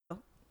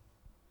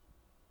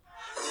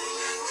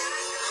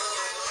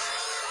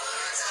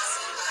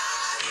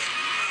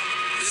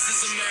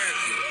is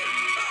America.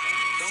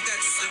 Don't got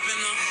you slipping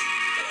up.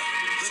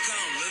 Look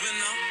how I'm living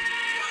up.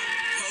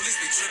 Police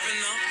be tripping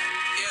up.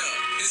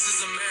 Yeah, this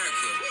is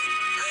America.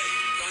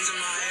 Guns in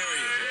my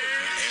area.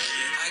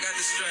 I got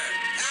the strap.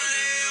 Now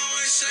they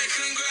always say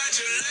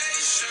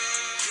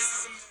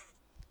congratulations.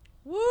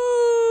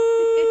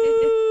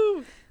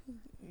 Woo!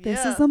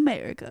 This Yeah. is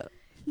America.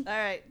 All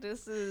right,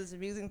 this is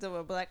Musings of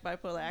a Black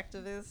Bipolar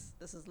Activist.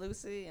 This is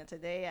Lucy, and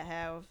today I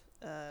have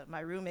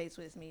my roommates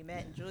with me,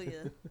 Matt and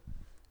Julia.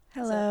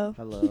 Hello.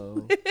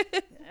 Hello.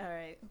 All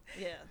right,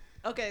 yeah.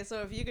 Okay,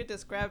 so if you could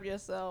describe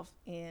yourself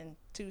in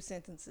 2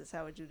 sentences,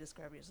 how would you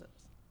describe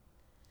yourselves?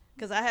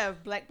 Because I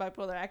have Black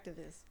Bipolar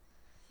Activist.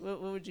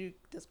 What would you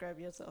describe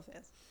yourself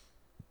as?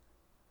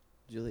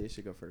 Julia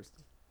should go first.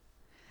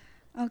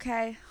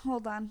 Okay,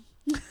 hold on.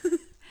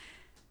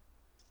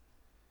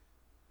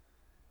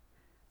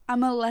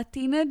 I'm a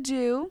Latina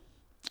Jew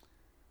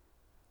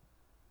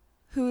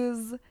who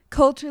is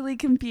culturally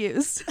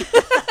confused.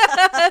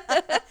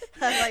 I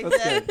like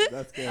That's that. good.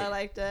 That's good. I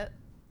like that.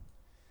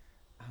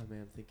 Oh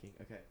man, I'm thinking.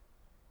 Okay.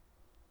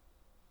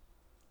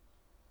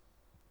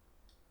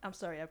 I'm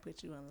sorry I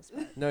put you on the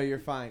spot. No, you're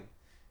fine.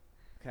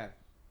 Okay.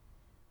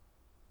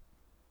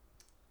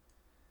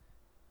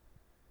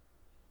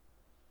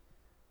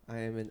 I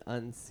am an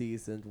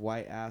unseasoned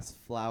white ass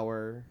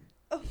flower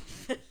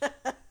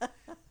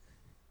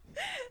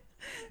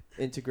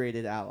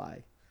integrated ally.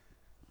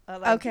 I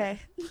like Okay,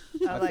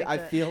 I like I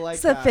that. feel like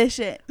that.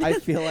 sufficient. I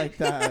feel like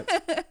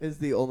that is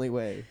the only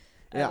way.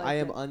 Yeah, like I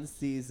am that.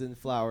 unseasoned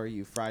flour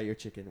you fry your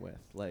chicken with.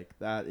 Like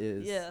that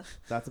is. Yeah,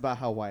 That's about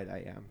how white I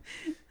am.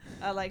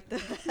 I like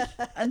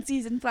that.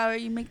 Unseasoned flour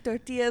you make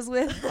tortillas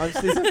with.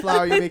 Unseasoned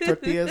flour you make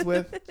tortillas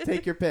with.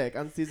 Take your pick.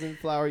 Unseasoned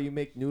flour you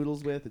make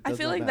noodles with. It I does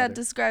feel not like matter. that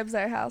describes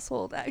our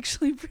household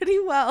actually pretty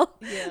well.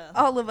 Yeah.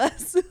 All of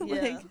us.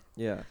 Yeah. Like,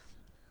 Yeah.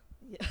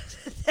 Yeah.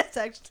 That's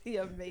actually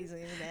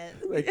amazing,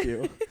 Matt. Thank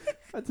you.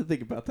 I had to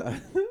think about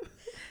that.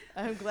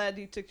 I'm glad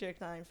you took your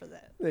time for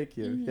that. Thank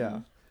you. Mhm. Yeah.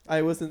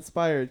 I was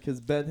inspired because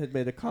Ben had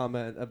made a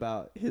comment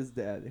about his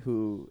dad,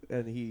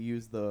 and he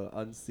used the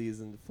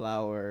unseasoned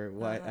flour,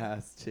 white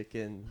ass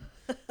chicken,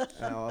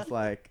 and I was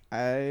like,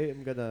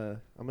 I'm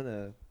gonna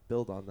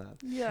build on that.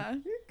 yeah.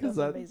 That's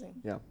That,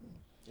 amazing. yeah.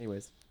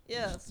 Anyways,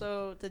 Yeah.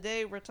 So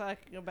today we're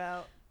talking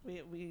about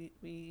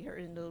we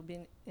heard in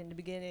the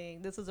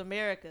beginning. This is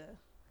America.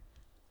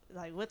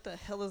 Like, what the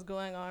hell is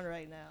going on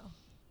right now?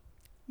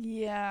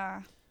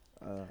 Yeah.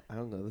 I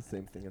don't know, the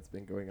same thing that's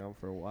been going on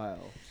for a while.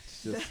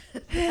 It's just,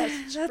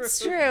 That's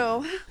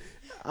true.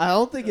 I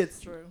don't think That's it's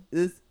true.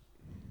 this.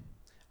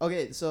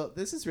 Okay, so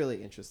this is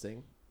really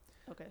interesting.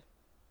 Okay.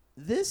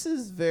 This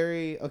is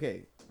very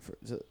okay.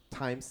 So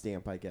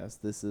timestamp, I guess.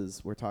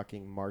 We're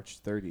talking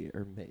March 30th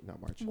or May,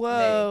 not March.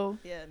 Whoa.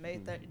 Yeah, May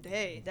 30th.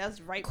 Hey,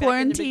 that's right.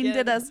 Quarantine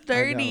did back us I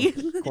dirty.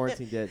 know,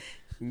 quarantine did.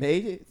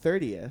 May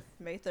 30th,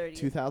 May 30th.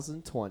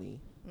 2020.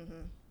 Mm-hmm.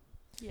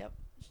 Yep.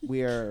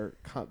 We are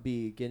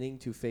beginning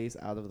to phase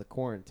out of the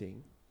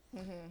quarantine,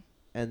 Mm-hmm.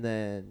 and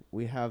then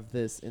we have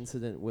this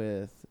incident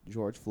with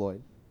George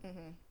Floyd. Mm-hmm.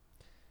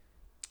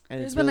 And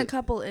There's it's been really, a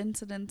couple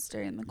incidents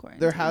during the quarantine.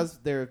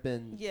 there have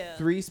been Yeah.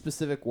 3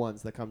 specific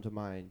ones that come to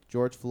mind.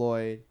 George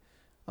Floyd.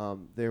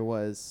 There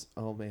was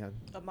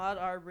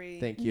Ahmaud Arbery.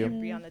 Thank you.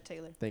 And Breonna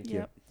Taylor. Thank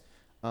Yep.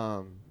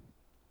 you.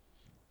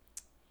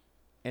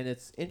 And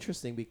it's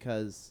interesting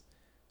because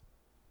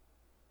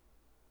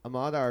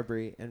Ahmaud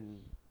Arbery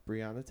and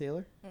Breonna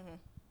Taylor Mm-hmm.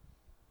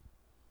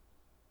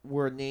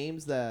 were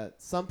names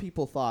that some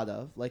people thought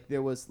of. Like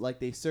there was, like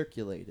they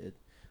circulated,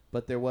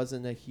 but there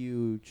wasn't a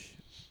huge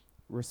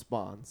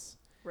response.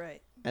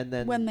 Right. And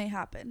then when they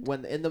happened.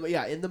 in the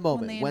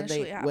moment they when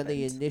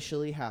they initially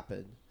initially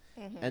happened,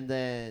 Mm-hmm. and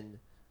then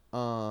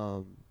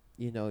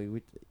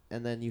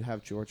and then you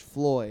have George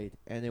Floyd,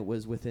 and it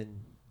was within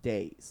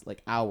days,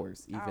 like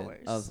hours even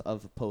Hours.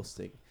 of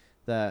posting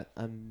that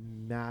a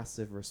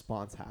massive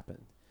response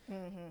happened.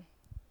 Mm-hmm.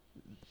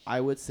 I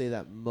would say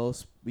that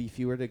if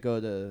you were to go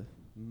to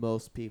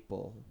most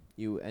people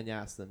and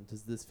ask them,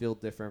 does this feel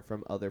different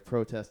from other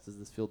protests? Does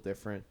this feel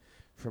different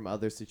from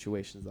other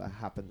situations that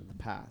happened in the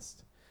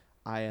past?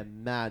 I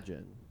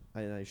imagine,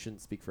 and I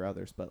shouldn't speak for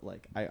others, but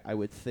like I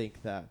would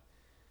think that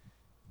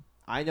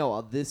I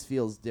know this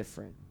feels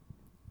different,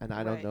 and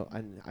I don't Right. know,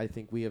 and I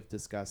think we have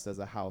discussed as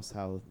a house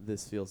how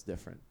this feels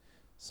different.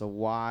 So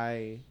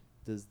why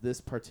does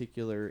this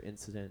particular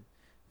incident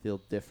feel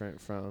different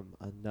from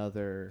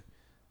another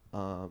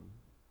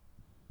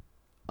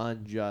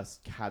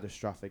unjust,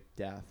 catastrophic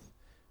death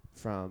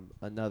from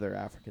another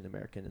African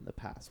American in the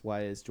past?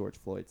 Why is George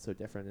Floyd so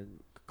different and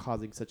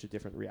causing such a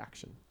different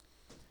reaction?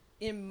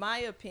 In my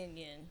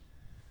opinion,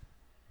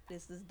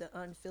 this is the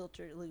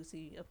unfiltered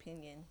Lucy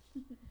opinion.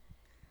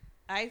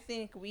 I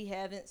think we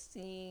haven't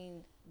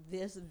seen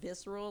this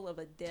visceral of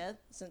a death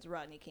since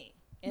Rodney King.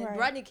 And Right.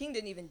 Rodney King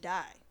didn't even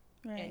die.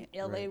 Right. And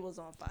LA Right. was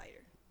on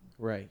fire.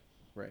 Right.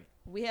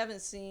 We haven't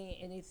seen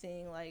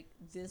anything like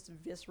this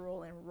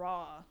visceral and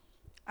raw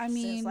I since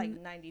mean, like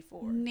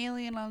 94.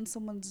 kneeling on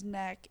someone's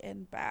neck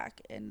and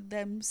back and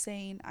them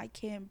saying, I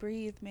can't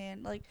breathe,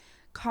 man. Like,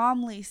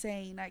 calmly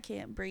saying, I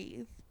can't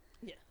breathe.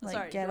 Yeah. Like,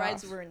 Sorry, the get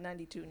riots off. were in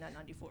 92, not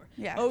 94.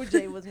 Yeah.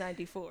 OJ was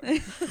 94.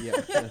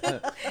 Yeah.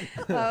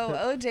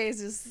 Oh, OJ's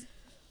just,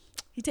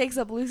 he takes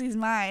up Lucy's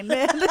mind.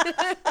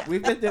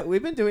 we've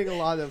been doing a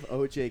lot of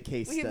OJ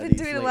case We've studies. been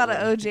doing a lot of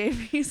lately.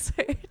 OJ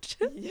research.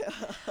 Yeah.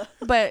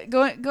 But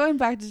going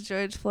back to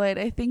George Floyd,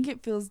 I think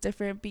it feels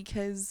different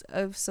because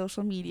of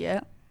social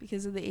media,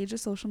 because of the age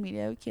of social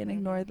media. We can't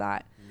ignore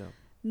that. No.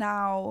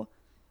 Now,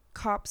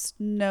 cops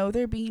know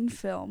they're being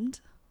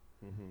filmed.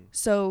 Mm-hmm.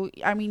 So,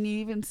 I mean, you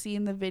even see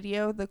in the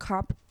video, the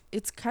cop,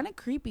 it's kind of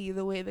creepy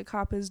the way the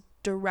cop is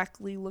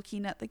directly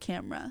looking at the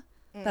camera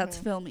that's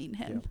filming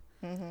him.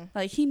 Mm-hmm.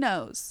 Like, he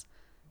knows,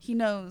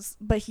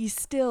 but he's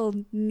still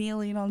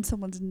kneeling on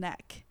someone's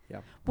neck. Yeah.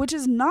 Which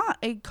is not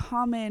a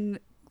common,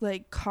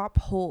 like, cop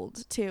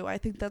hold, too. I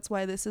think that's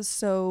why this is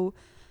so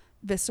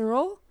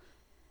visceral,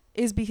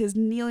 is because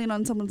kneeling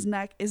on someone's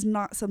neck is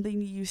not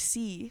something you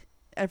see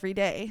every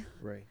day.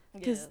 Right.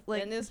 'Cause, Yeah.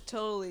 like- and it's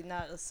totally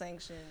not a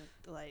sanctioned,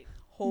 like,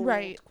 hold,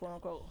 Right. quote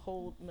unquote,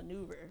 hold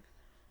maneuver.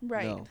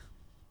 Right. No.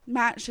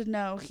 Matt should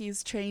know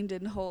he's trained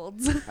in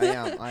holds.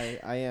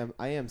 I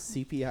am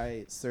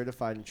CPI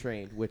certified and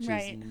trained, which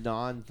Right. is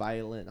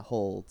non-violent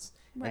holds,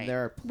 Right. and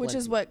there are Which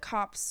is plenty- what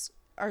cops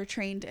are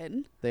trained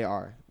in. they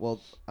are.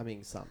 Well, I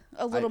mean some.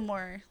 A little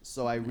more.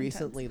 So I intense.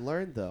 recently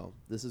learned, though,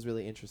 this is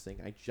really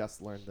interesting. I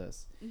just learned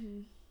this.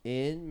 Mm-hmm.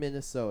 In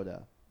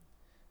Minnesota,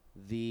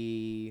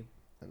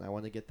 and I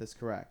want to get this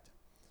correct.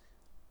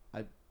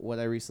 What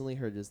I recently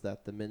heard is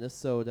that the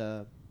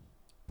Minnesota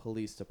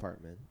Police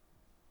Department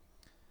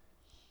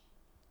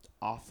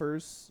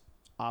offers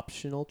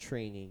optional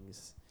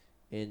trainings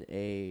in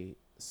a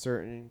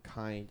certain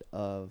kind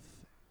of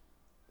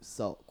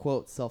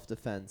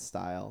self-defense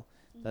style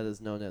that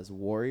is known as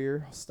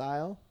warrior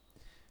style,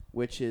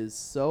 which is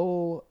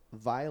so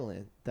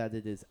violent that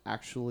it is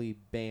actually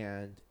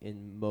banned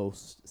in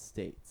most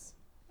states.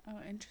 Oh,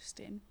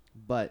 interesting.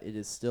 But it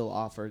is still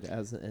offered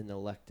as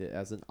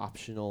an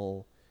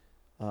optional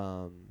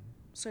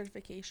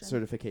Certification.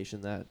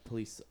 certification that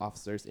police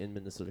officers in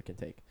Minnesota can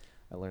take.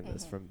 I learned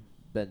this from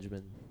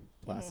Benjamin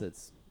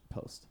Placid's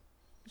post.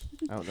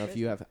 I don't know if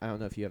you have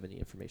any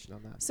information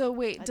on that. So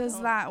wait, I does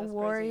don't. that That's crazy.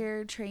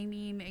 warrior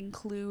training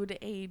include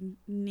a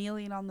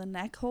kneeling on the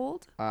neck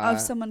hold Uh,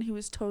 of someone who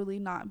is totally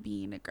not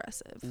being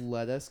aggressive?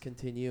 Let us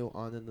continue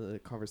on in the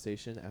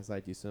conversation as I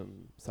do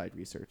some side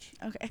research.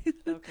 Okay.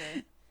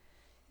 Okay.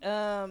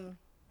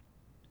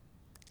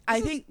 I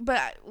think,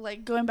 but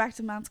like going back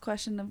to Matt's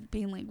question of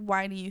being like,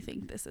 why do you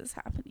think this is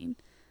happening,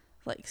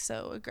 like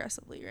so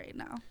aggressively right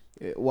now?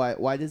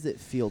 Why does it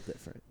feel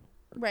different?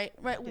 Right.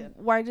 Yeah.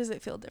 Why does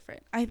it feel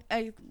different?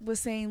 I was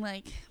saying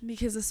like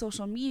because of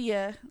social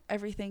media,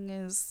 everything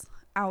is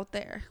out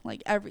there,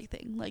 like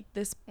everything, like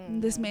this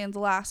man's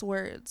last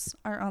words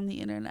are on the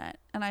internet,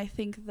 and I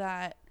think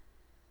that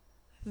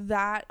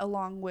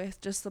along with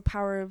just the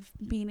power of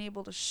being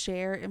able to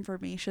share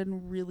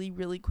information really,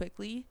 really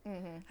quickly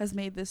has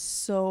made this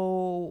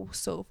so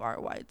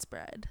far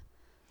widespread.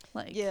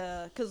 Like,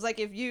 Yeah, because, like,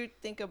 if you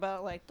think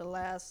about, like, the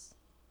last,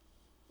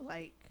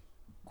 like,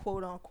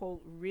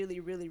 quote-unquote really,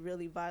 really,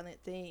 really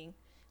violent thing,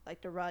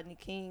 like the Rodney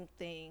King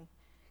thing,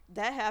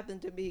 that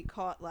happened to be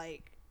caught,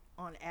 like,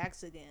 on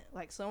accident.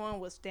 Like, someone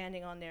was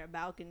standing on their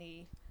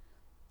balcony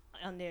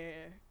on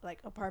their, like,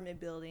 apartment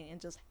building and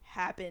just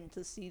happened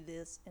to see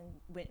this and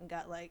went and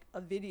got, like,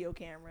 a video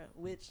camera,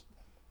 which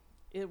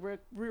we're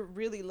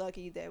really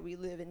lucky that we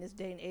live in this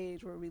day and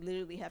age where we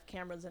literally have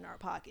cameras in our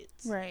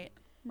pockets. right.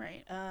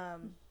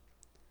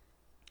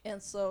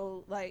 And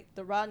so, like,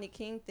 the Rodney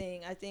King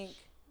thing, I think,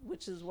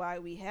 which is why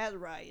we had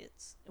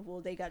riots.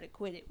 Well, they got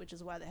acquitted, which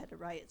is why they had the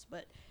riots.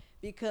 But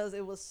because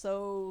it was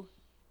so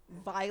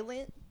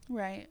violent,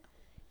 Right.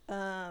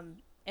 and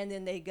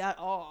then they got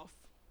off,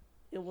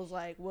 it was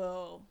like,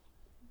 well,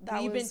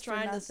 That we've been was for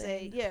trying to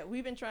say, nothing.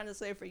 we've been trying to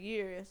say for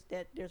years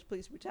that there's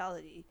police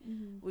brutality.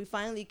 Mm-hmm. We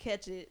finally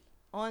catch it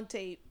on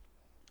tape,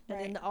 and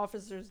then Right. the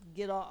officers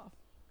get off.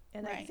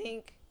 And I Right.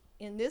 think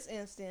in this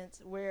instance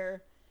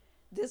where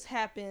this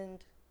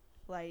happened,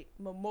 like,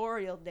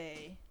 Memorial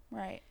Day,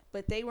 Right.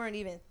 but they weren't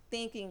even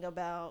thinking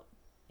about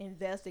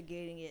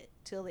investigating it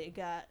till it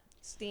got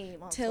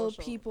steam on Till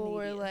social people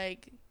were media.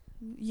 like,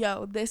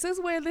 yo, this is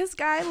where this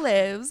guy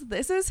lives.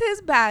 This is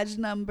his badge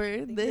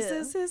number. This Yeah.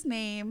 is his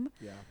name.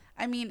 Yeah.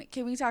 I mean,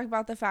 can we talk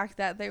about the fact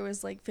that there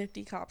was like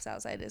 50 cops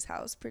outside his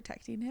house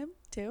protecting him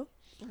too?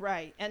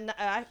 Right. And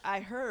I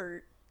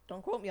heard,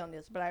 don't quote me on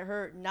this, but I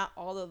heard not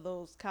all of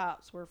those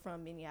cops were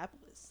from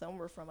Minneapolis. Some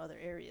were from other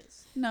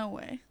areas. No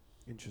way.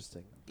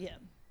 Interesting. Yeah.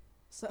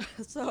 So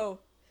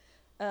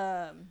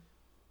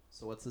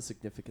So what's the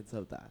significance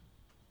of that?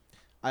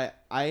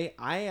 I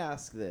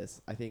ask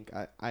this. I think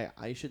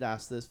I should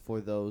ask this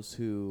for those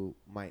who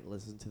might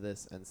listen to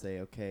this and say,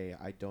 okay,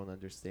 I don't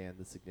understand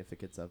the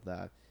significance of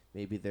that.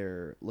 Maybe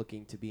they're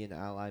looking to be an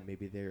ally.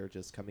 Maybe they're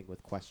just coming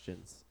with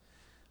questions.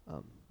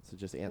 So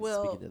just speaking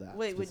to that.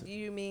 wait, specific- do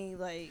you mean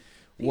like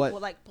What- people,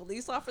 like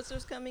police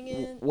officers coming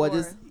in? What or-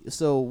 is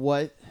so?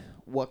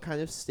 What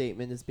kind of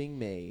statement is being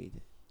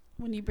made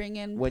when you bring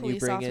in when you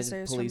police bring in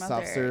officers police from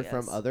other officer areas.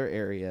 from other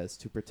areas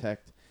to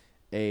protect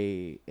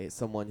a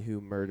someone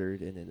who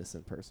murdered an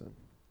innocent person.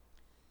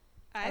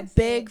 A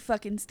big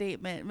fucking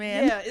statement,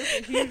 man. Yeah, it's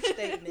a huge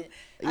statement.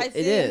 It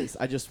is.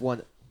 I just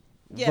want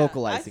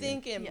vocalizing I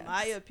think, in Yes.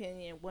 my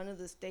opinion, one of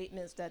the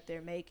statements that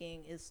they're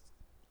making is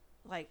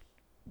like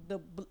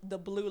the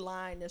blue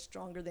line is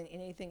stronger than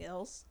anything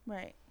else.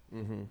 Right. it.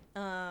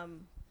 Mm-hmm.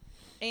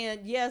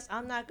 And yes,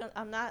 I'm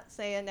not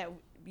saying that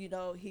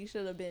he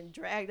should have been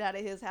dragged out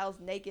of his house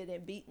naked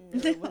and beaten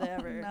or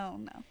whatever. No.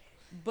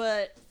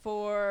 But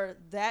for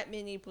that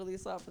many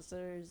police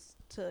officers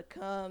to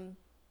come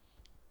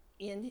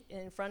in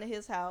front of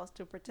his house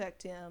to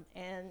protect him,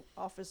 and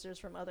officers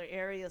from other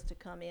areas to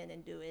come in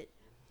and do it,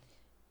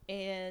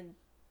 and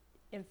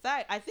in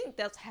fact, I think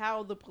that's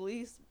how the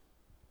police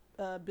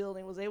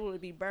building was able to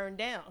be burned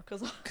down,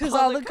 because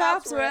all the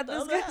cops were at the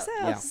this other guy's house.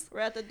 house. We're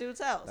at the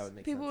dude's house. That would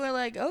make People sense. were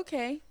like,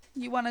 okay,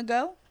 you want to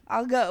go?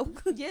 I'll go.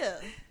 Yeah,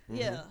 Mm-hmm.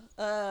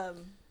 yeah.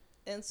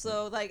 And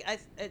so like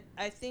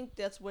I think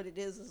that's what it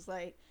is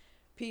like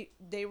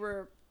they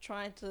were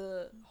trying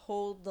to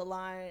hold the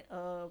line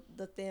of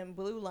the thin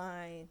blue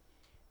line,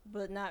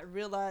 but not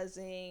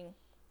realizing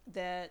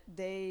that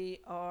they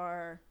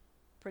are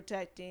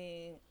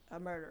protecting a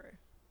murderer.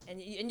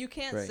 And you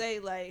can't Right. say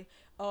like,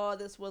 oh,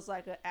 this was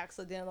like an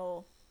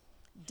accidental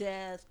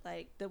death,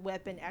 like the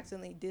weapon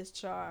accidentally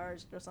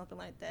discharged or something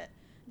like that.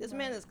 This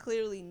man is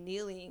clearly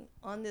kneeling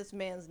on this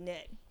man's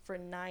neck for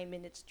 9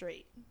 minutes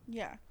straight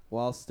Yeah.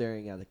 While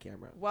staring at the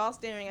camera. while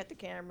staring at the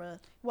camera.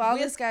 While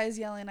with- this guy's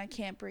yelling, I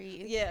can't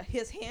breathe. Yeah,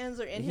 his hands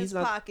are in And his he's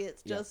not-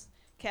 pockets, yeah. just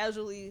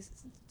casually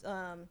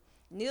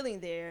kneeling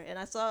there. And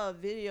I saw a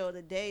video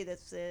today that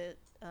said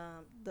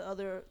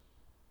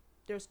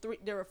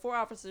there were 4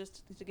 officers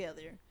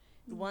together.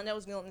 The one that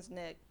was kneeling on his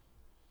neck.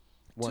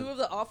 One. 2 of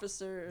the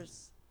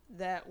officers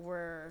that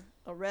were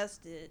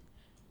arrested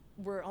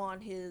were on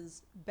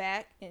his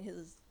back and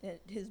his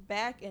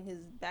back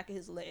of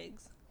his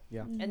legs.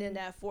 Yeah. Mm-hmm. And then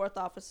that 4th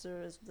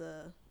officer is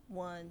the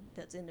one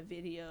that's in the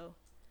video,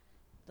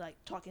 like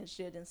talking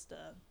shit and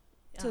stuff.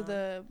 To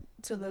the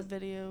to the-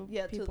 video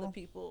Yeah, people. to the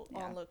people,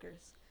 Yeah.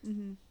 onlookers.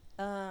 Mm-hmm.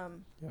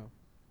 Yeah.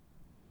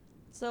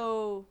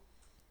 So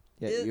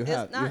Yeah. It- you it's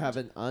have not-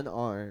 an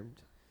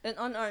unarmed. an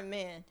unarmed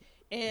man,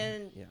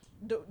 and Yeah.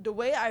 the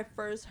way I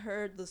first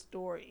heard the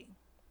story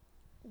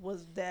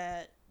was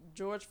that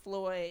George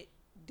Floyd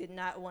did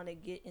not want to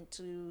get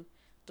into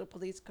the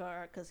police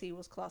car because he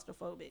was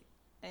claustrophobic,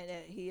 and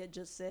that he had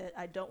just said,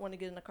 I don't want to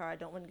get in the car, I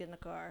don't want to get in the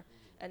car.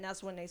 And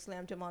that's when they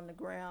slammed him on the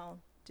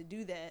ground to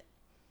do that.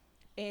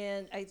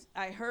 And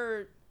I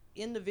heard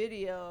in the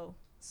video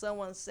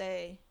someone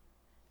say,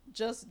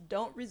 just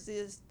don't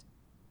resist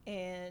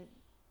and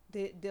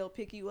they'll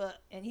pick you up.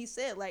 And he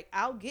said, like,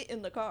 I'll get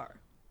in the car.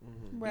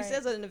 Right. He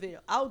says that in the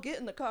video. I'll get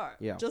in the car.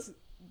 Yeah. Just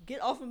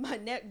get off of my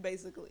neck,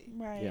 basically.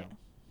 Right. Yeah.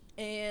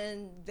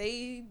 And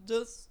they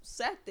just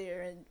sat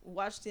there and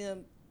watched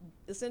him.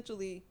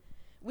 Essentially,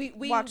 we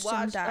Watched him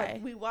watched die.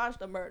 we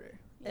watched a murder,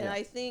 and Yeah.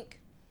 I think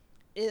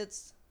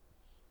it's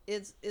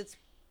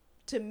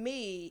to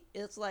me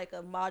it's like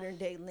a modern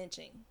day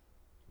lynching,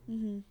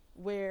 Mm-hmm.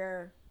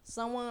 where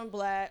someone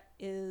black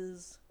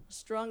is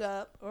strung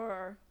up,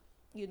 or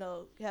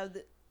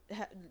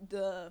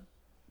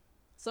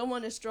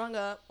someone is strung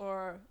up,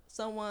 or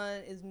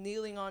someone is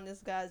kneeling on this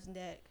guy's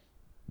neck,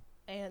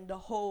 and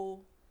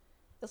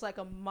it's like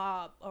a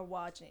mob are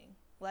watching.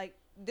 Like,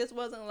 this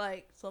wasn't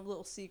like some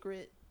little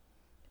secret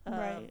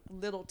Right.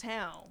 little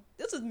town.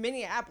 This is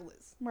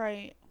Minneapolis.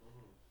 Right.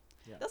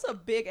 That's a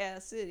big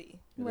ass city.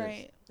 It is.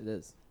 Right. It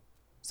is.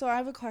 So I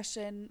have a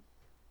question.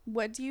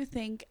 What do you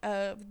think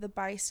of the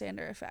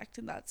bystander effect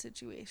in that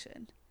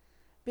situation?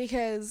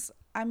 Because,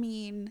 I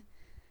mean,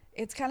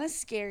 it's kind of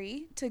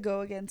scary to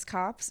go against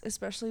cops,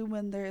 especially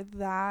when they're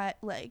that,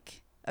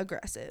 like,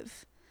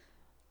 aggressive.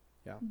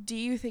 Yeah. Do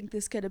you think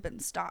this could have been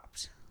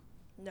stopped?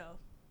 No.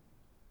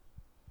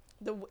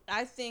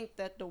 I think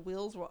that the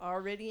wheels were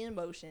already in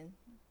motion,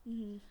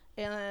 Mm-hmm.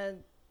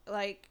 and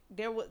like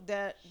there was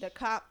the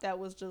cop that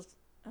was just,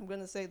 I'm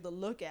gonna say, the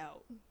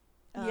lookout.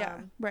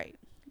 Yeah, right.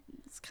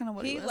 It's kind of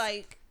what He it was.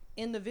 like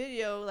in the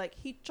video, like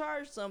he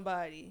charged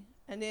somebody,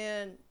 and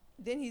then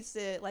he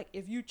said, like,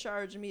 if you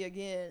charge me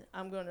again,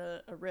 I'm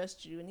gonna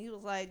arrest you. And he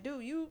was like,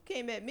 dude, you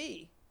came at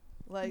me,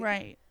 like,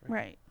 right.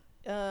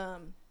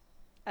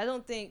 I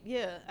don't think,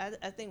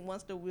 I think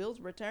once the wheels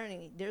were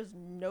turning, there's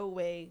no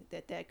way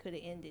that could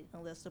have ended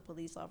unless the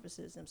police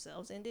officers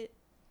themselves ended.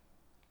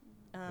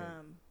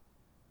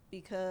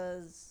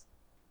 Because,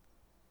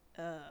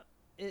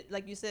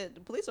 like you said,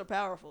 the police are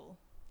powerful.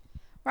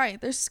 Right,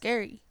 they're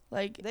scary.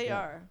 Like, They Yeah.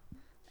 are.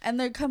 and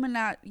they're coming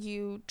at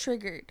you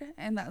triggered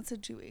in that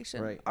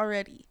situation Right.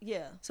 already.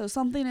 Yeah. So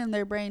something in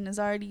their brain is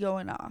already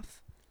going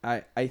off.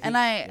 I think. And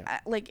yeah.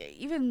 I like,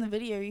 even in the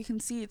video, you can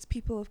see it's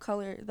people of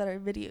color that are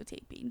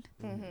videotaping.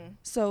 Mm-hmm.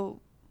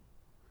 So,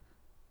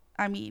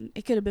 I mean,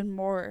 it could have been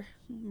more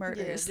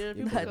murders there are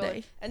people that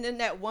going- day. And then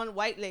that one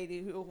white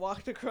lady who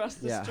walked across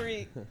the Yeah.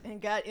 street and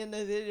got in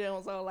the video and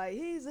was all like,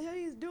 he's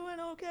doing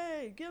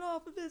okay. Get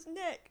off of his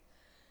neck.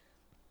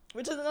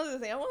 Which is another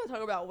thing. I want to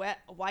talk about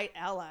white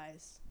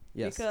allies.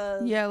 Yes.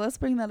 Because Yeah, let's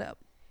bring that up.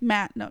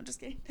 Matt, no, just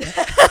kidding.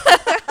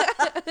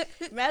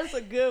 Matt is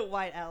a good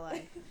white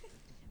ally.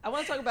 I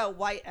want to talk about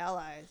white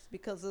allies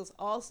because this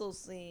also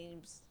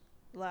seems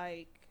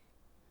like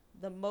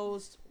the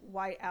most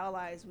white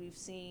allies we've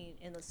seen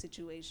in a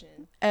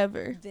situation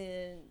Ever.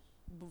 than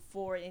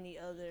before any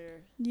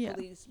other Yeah.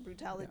 police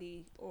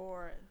brutality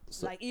or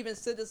So- like even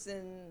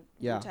citizen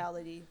Yeah.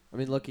 brutality. I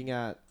mean, looking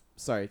at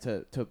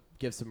to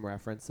give some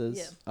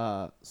references.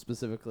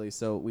 Specifically,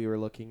 so we were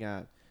looking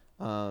at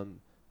photo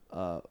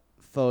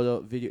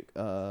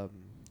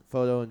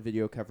and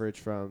video coverage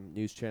from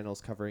news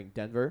channels covering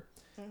Denver,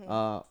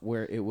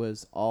 where it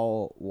was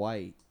all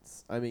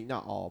whites. I mean,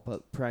 not all,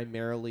 but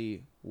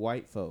primarily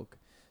white folk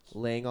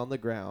laying on the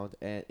ground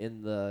and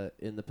in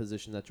the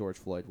position that George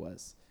Floyd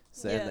was.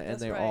 So, and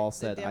that's they right. all The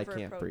said, "I Denver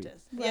can't breathe."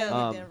 protest. Right. Yeah,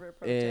 Um, the Denver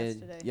protest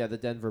and today. yeah, the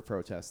Denver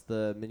protest,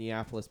 the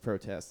Minneapolis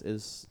protest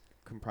is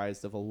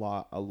comprised of a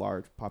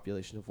large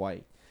population of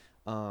white.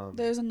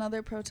 There's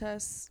another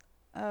protest.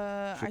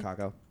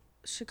 Chicago.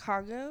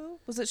 Chicago?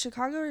 Was it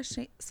Chicago or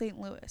St.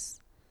 Louis?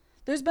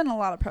 There's been a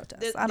lot of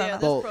protests. I don't know.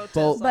 There's Both- protests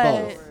both-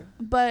 all both. over.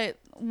 But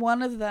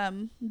one of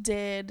them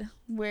did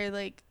where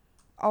like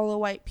all the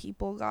white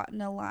people got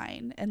in a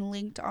line and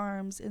linked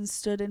arms and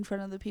stood in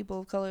front of the people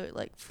of color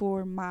like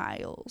for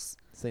miles.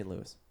 St.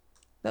 Louis.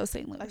 That was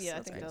St. Louis. Yeah, I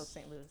that's think right. that was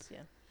St. Louis.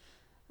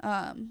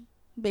 Yeah.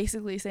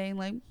 Basically saying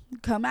like,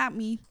 come at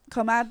me,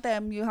 come at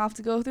them. You have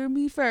to go through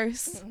me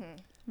first,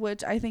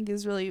 which I think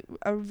is really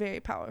a very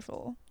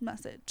powerful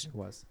message. It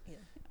was. Yeah.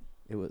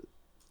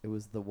 It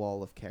was the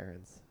wall of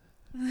Karens.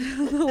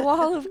 The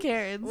wall of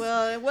Karens.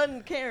 Well, it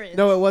wasn't Karen.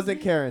 No, it wasn't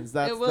Karens.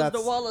 That's it was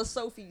the wall of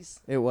Sophie's.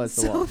 It was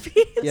the wall.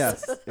 Sophie.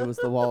 Yes, it was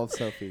the wall of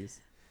Sophie's.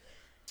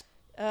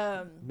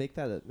 Make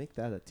Make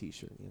that a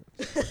T-shirt. You know.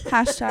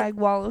 Hashtag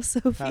wall of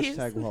Sophie's.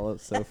 Hashtag wall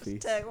of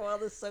Sophie's. Hashtag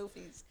wall of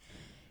Sophie's.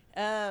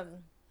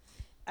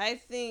 I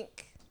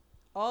think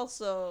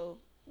also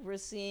we're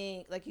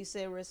seeing, like you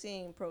said, we're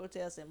seeing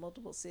protests in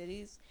multiple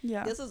cities.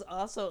 Yeah. This is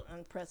also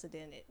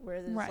unprecedented,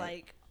 where there's Right.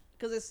 like,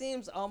 because it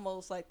seems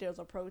almost like there's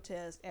a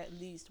protest at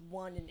least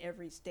one in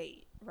every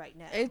state right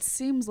now. It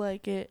seems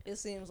like it. It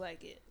seems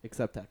like it.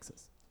 Except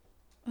Texas.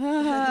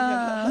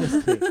 Ah.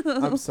 Just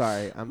kidding. I'm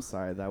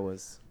sorry. That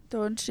was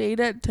Throwing shade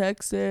at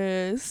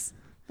Texas.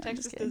 I'm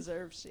Texas just kidding.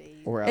 deserves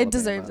shade. or It Alabama.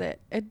 deserves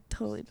it. It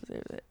totally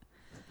deserves it.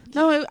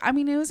 No, I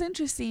mean, it was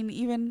interesting.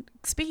 Even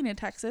speaking of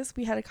Texas,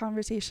 we had a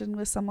conversation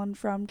with someone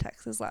from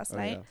Texas last Oh,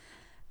 night. yeah.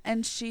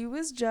 And she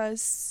was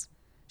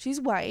she's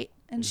white.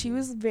 And she Mhm.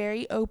 was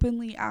very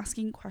openly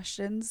asking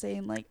questions,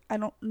 saying, like, I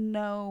don't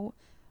know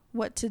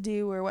what to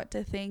do or what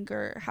to think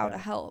or how to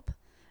Yeah. help.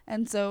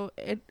 And so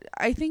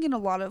I think in a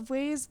lot of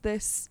ways,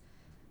 this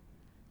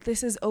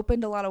has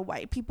opened a lot of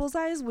white people's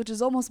eyes, which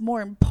is almost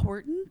more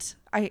important.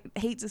 I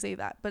hate to say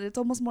that, but it's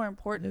almost more It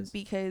important is.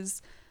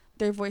 because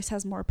their voice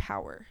has more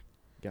power.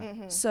 Yeah.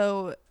 Mhm.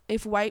 So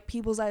if white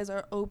people's eyes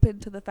are open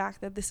to the fact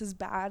that this is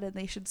bad and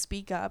they should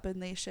speak up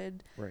and they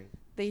should Right.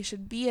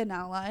 be an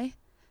ally,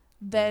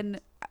 then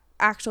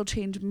actual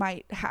change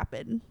might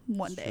happen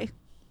one It's day. true.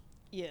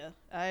 Yeah,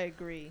 I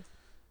agree.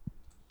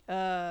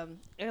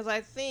 Because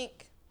I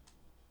think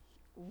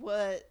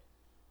what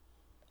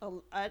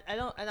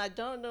I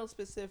don't know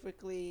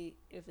specifically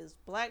if it's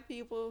black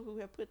people who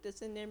have put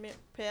this in their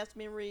past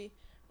memory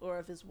or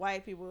if it's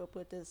white people who have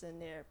put this in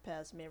their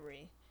past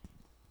memory.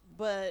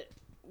 But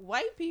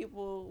white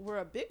people were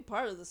a big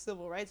part of the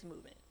civil rights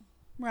movement.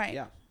 Right.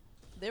 Yeah.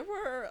 There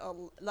were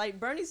like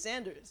Bernie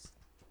Sanders,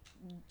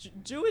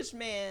 Jewish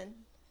man,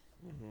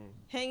 Mm-hmm.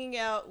 hanging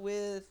out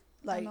with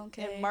like MLK.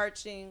 and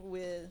marching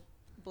with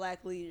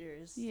black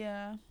leaders.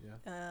 Yeah.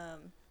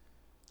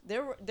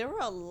 There were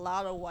a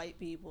lot of white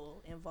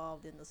people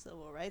involved in the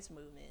civil rights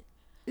movement.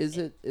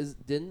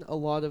 Didn't a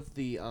lot of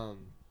the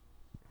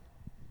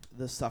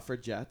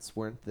suffragettes,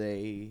 weren't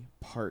they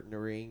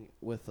partnering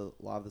with a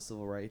lot of the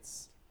civil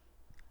rights?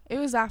 It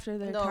was after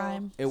their No.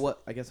 time.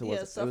 I guess it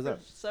was. Yeah, It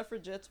was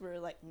suffragettes were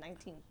like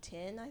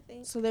 1910, I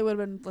think. So they would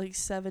have been like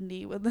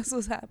 70 when this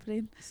was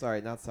happening. sorry,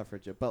 not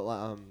suffragette,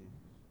 but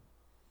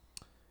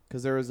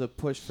because there was a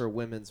push for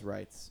women's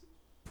rights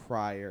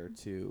prior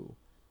to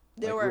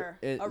There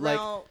like, were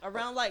like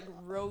around like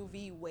Roe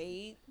v.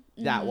 Wade.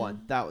 that Mhm.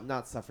 one.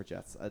 Not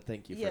suffragettes.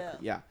 Thank you for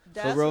Yeah. So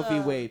That's, Roe v.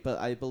 Wade, but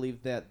I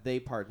believe that they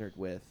partnered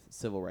with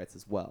civil rights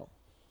as well.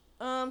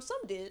 Some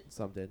did.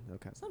 Some did.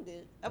 Okay. Some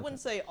did. I Okay. wouldn't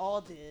say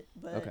all did,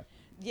 but Okay.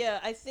 yeah,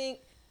 I think,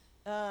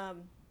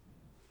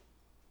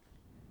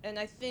 and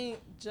I think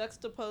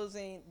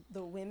juxtaposing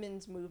the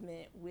women's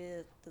movement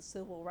with the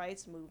civil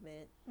rights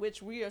movement,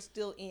 which we are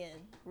still in,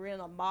 we're in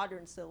a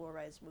modern civil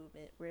rights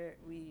movement where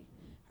we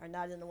are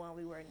not in the one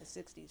we were in the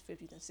 60s,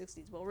 50s, and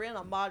 60s, but we're in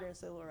a modern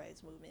civil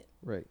rights movement.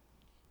 Right.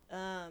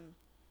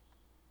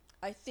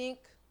 I think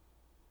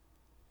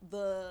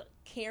the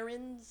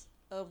Karens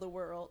of the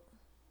world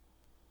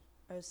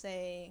are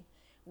saying,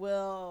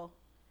 well,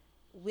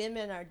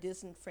 women are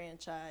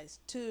disenfranchised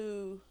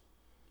too,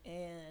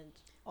 and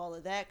all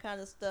of that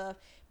kind of stuff.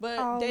 But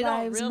All they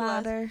don't lives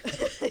realize, matter.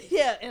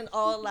 yeah, and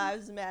all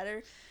lives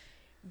matter.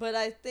 But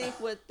I think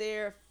what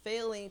they're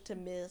failing to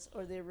miss,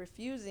 or they're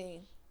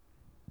refusing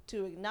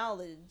to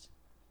acknowledge,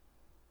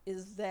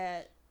 is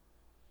that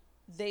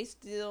they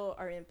still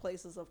are in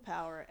places of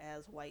power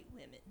as white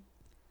women.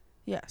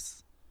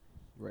 Yes.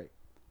 Right.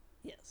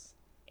 Yes.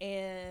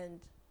 And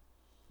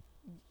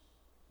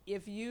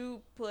if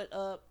you put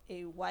up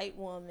a white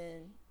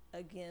woman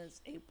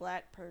against a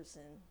black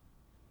person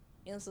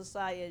in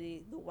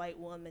society, the white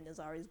woman is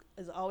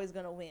always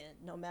going to win,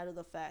 no matter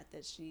the fact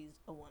that she's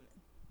a woman.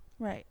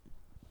 Right.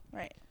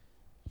 Right.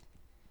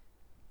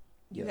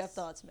 You have Yes.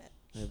 thoughts, Matt?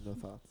 I have no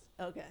thoughts.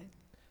 Okay.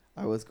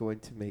 I was going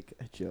to make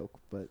a joke,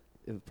 but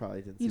it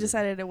probably didn't. You seem-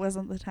 decided it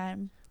wasn't the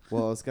time.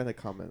 Well, I was gonna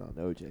comment on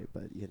OJ,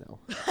 but you know,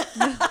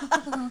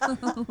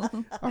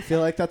 I feel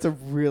like that's a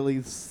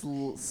really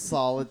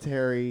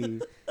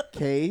solitary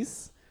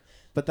case,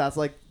 but that's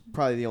like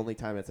probably the only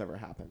time it's ever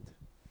happened.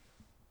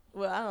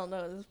 Well, I don't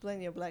know. There's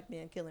plenty of black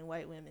men killing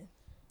white women.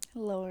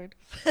 Lord.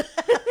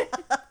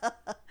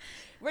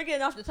 We're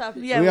getting off the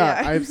topic. Yeah, we are.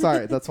 I'm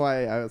sorry. That's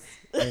why I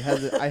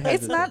hesitate.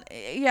 It's not,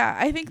 yeah,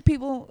 I think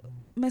people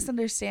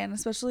misunderstand,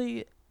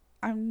 especially,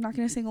 I'm not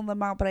going to single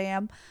them out, but I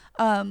am.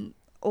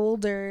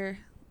 Older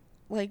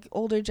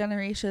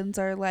generations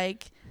are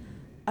like,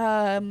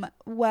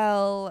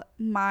 well,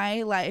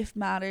 my life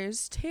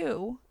matters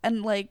too.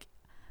 And like,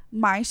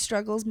 my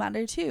struggles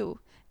matter too.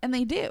 And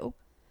they do.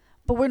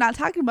 But we're not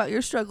talking about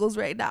your struggles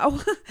right now.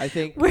 I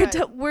think We're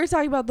Right. we're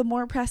talking about the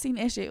more pressing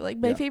issue. Like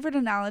my Yeah. favorite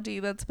analogy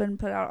that's been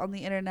put out on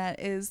the internet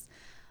is,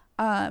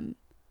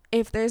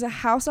 if there's a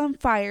house on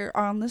fire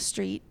on the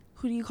street,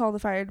 who do you call the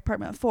fire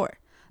department for?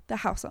 The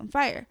house on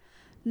fire,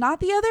 not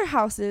the other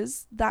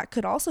houses that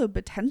could also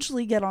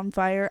potentially get on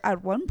fire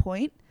at one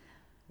point.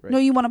 Right. No,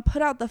 you want to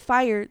put out the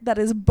fire that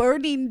is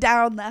burning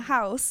down the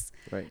house,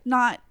 right,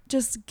 not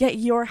just get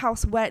your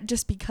house wet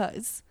just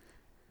because.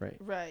 right.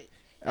 Right.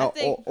 I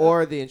think-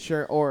 Or the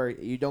insurance, or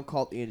you don't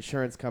call it the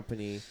insurance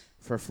company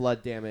for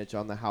flood damage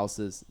on the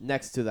houses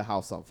next to the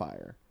house on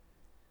fire,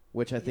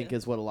 which I think Yeah.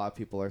 is what a lot of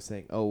people are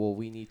saying. Oh, well,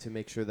 we need to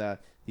make sure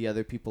that the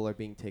other people are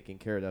being taken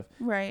care of.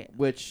 Right.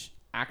 Which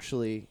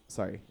actually,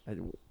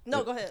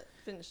 No, go ahead.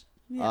 Finish.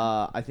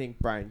 Yeah. I think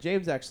Brian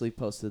James actually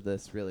posted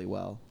this really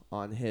well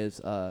on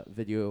his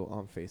video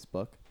on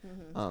Facebook.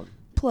 Mm-hmm.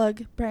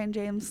 Plug Brian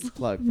James.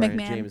 Plug Brian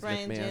McMahon. James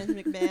Brian McMahon.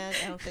 James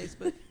McMahon on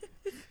Facebook.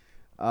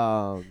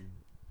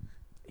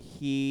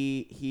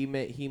 He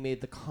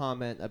made the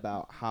comment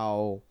about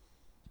how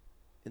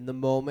in the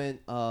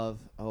moment of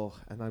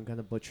and I'm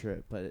gonna butcher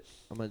it, but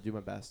I'm gonna do my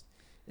best.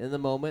 In the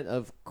moment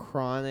of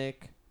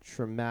chronic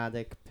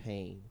traumatic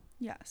pain.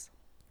 Yes.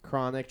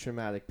 Chronic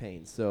traumatic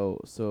pain.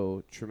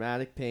 So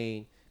traumatic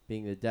pain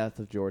being the death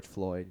of George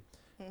Floyd.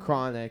 Mhm.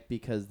 Chronic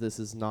because this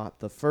is not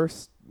the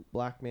first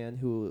black man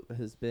who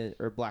has been,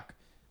 or black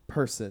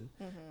person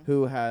Mhm.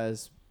 who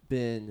has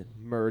been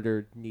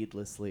murdered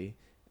needlessly,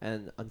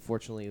 and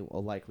unfortunately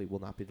likely will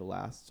not be the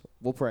last.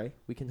 We'll pray,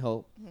 we can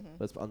hope, Mhm.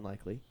 but it's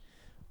unlikely.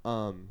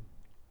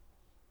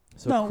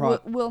 So No,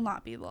 will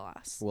not be the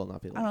last. will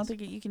not be the I don't last.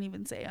 think you can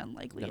even say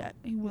unlikely No. yet.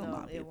 He will No,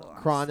 not be it the won't.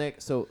 last.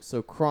 Chronic, so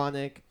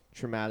chronic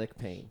traumatic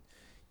pain.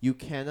 You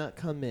cannot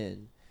come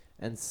in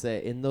and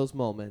say in those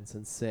moments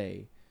and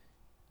say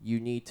you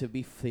need to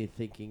be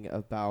thinking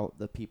about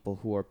the people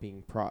who are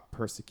being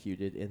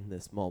persecuted in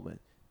this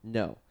moment.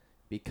 No,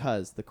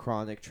 because the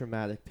chronic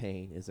traumatic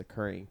pain is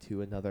occurring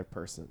to another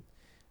person.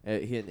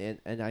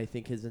 And I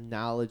think his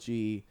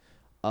analogy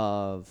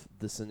of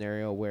the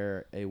scenario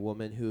where a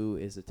woman who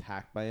is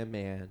attacked by a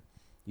man,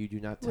 you do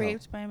not tell.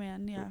 Raped by a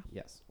man, yeah.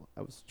 Yes,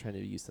 I was trying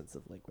to use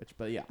sensitive language,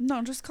 but yeah.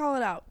 No, just call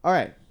it out. All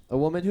right, a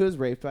woman who is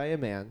raped by a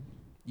man,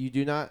 you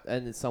do not,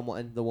 and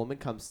the woman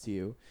comes to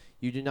you.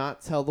 You do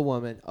not tell the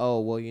woman,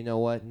 oh, well, you know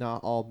what?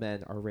 Not all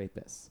men are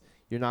rapists.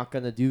 You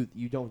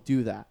don't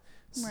do that.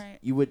 Right.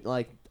 You would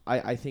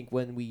I think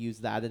when we use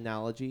that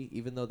analogy,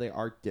 even though they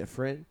are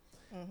different,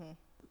 Mhm.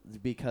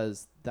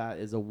 because that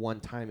is a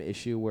one-time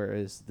issue,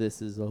 whereas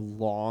this is a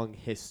long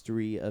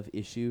history of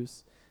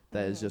issues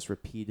that is Mhm. just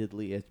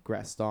repeatedly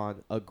aggressed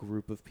on a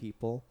group of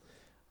people.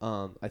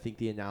 I think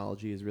the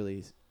analogy is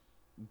really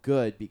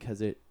good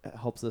because it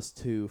helps us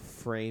to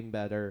frame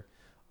better.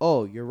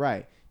 Oh, you're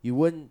right. You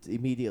wouldn't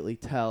immediately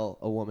tell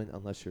a woman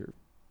unless you're,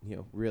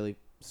 really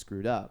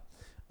screwed up.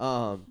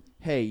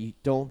 Hey, you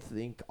don't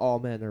think all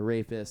men are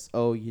rapists.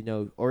 Oh,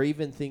 or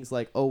even things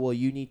like, oh, well,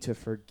 you need to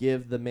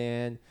forgive the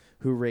man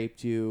who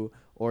raped you,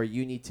 or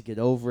you need to get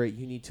over it.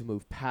 You need to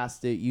move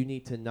past it. You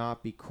need to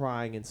not be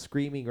crying and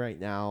screaming right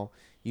now.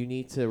 You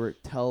need to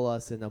tell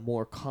us in a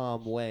more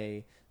calm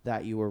way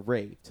that you were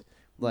raped.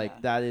 Like Yeah.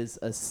 that is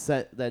a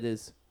set that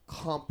is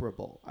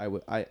comparable. I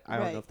don't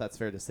Right. know if that's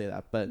fair to say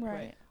that, but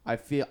Right. I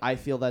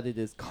feel that it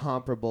is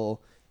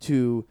comparable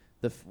to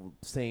the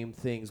same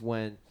things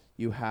when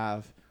you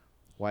have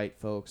white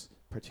folks,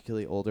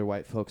 particularly older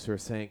white folks, who are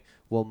saying,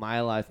 "Well, my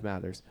life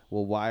matters.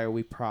 Well, why are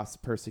we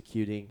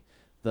persecuting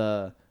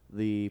the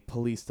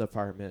police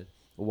department?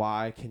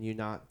 Why can you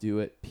not do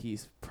it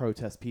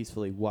protest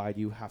peacefully? Why do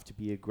you have to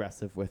be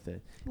aggressive with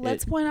it?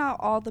 Let's point out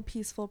all the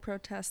peaceful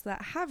protests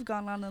that have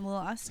gone on in the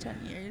last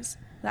 10 years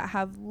that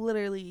have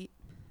literally,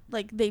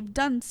 like, they've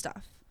done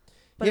stuff,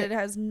 but Yeah. it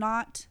has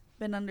not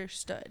been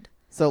understood.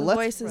 So The let's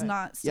voice has Right.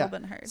 not still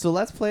been heard. So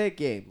let's play a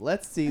game.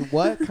 Let's see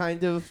what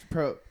kind of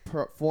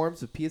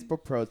forms of peaceful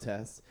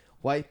protests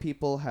white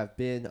people have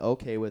been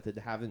okay with and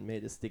haven't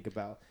made us think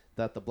about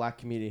that the black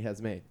community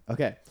has made.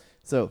 Okay,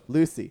 so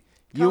Lucy,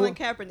 Colin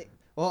Kaepernick.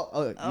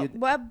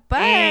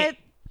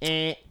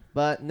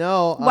 but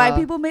no, white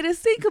people made us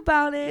think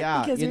about it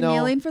yeah, because you you're know,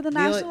 kneeling for the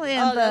national Oh,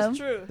 anthem. that's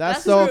true.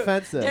 That's so true.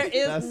 offensive. There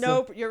is That's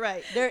no. You're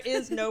right. There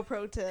is no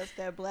protest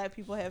that black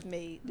people have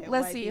made. That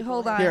Let's white see, people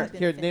hold have on. Here, been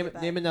here, offended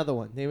by. name another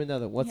one. Name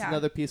another. What's Yeah.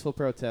 another peaceful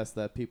protest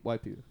that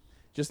white people?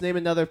 Just name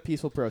another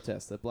peaceful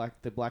protest that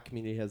the black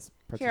community has.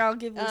 Here, I'll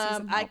give Lucy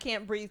some I help.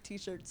 can't breathe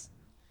T-shirts.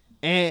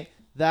 And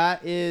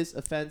that is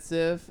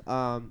offensive.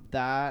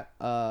 That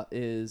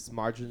is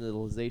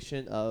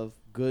marginalization of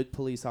good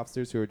police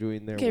officers who are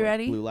doing their Okay, work.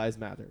 ready? Blue Lives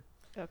Matter.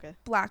 Okay.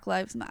 Black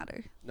Lives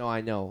Matter. No, I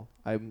know.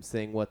 I'm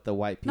saying what the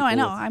white people. No, I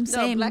know. was- I'm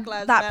saying Black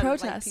Lives that Matter, like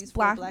protest. peaceful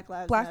Black Black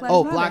Lives Black Matter. Lives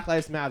Oh, Matter. Black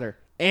Lives Matter.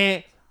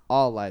 And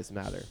all lives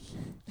matter.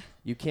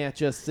 You can't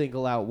just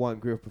single out one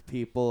group of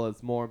people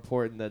as more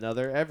important than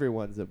other.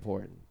 Everyone's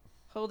important.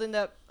 Holding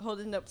up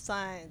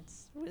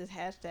signs with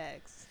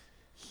hashtags.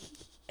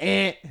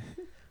 And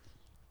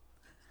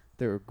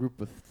they're a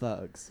group of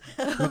thugs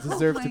who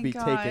deserve to my be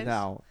gosh. taken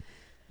out.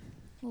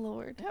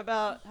 Lord. How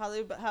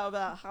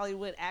about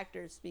Hollywood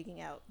actors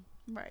speaking out?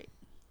 Right.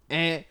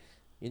 And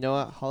you know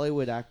what?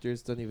 Hollywood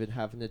actors don't even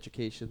have an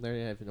education. They're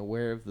not even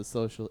aware of the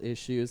social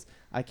issues.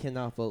 I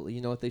cannot believe.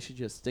 You know what? They should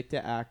just stick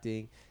to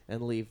acting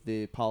and leave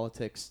the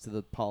politics to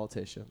the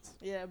politicians.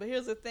 Yeah, but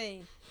here's the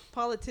thing: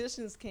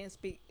 politicians can't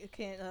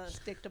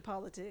stick to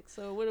politics.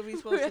 So what are we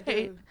supposed to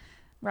do?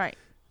 Right.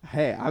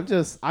 Hey, I'm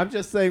just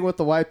saying what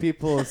the white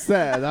people have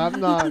said.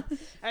 I'm not.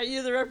 Are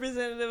you the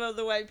representative of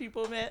the white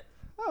people, Matt?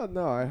 Oh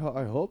no, I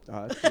hope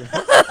not.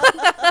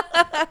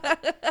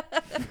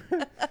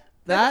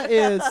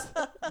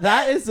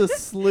 That is a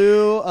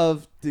slew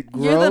of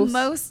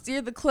gross.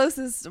 You're the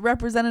closest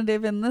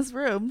representative in this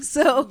room.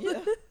 So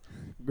Yeah.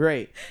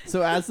 Great.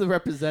 So as the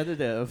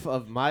representative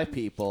of my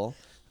people,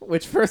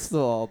 which first of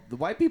all, the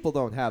white people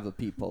don't have a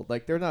people.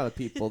 Like they're not a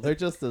people. They're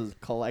just a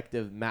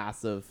collective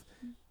mass of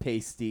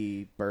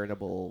pasty,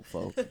 burnable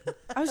folk.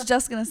 I was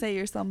just gonna say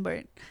you're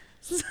sunburnt.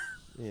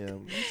 Yeah.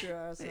 You sure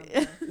are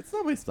something. It's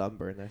not my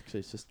sunburn, actually.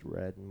 It's just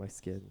red in my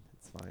skin.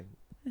 It's fine.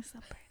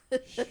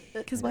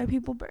 Because white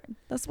people burn.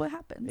 That's what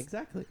happens.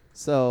 Exactly.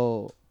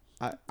 So,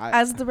 I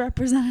As the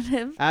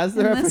representative as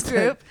the in this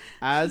group,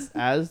 as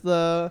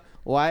the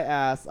white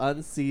ass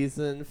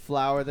unseasoned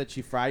flour that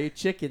you fry your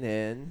chicken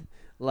in,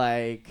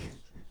 like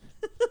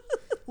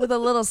with a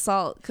little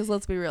salt, because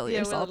let's be real, Yeah,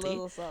 you're with a salty.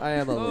 little salt. I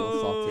am a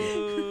little salty.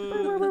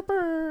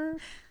 Oh,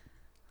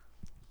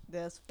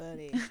 that's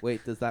funny.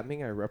 Wait, does that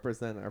mean I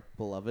represent our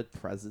beloved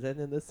president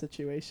in this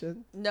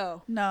situation?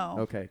 No, No.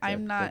 Okay, I'm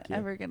good. not Thank you.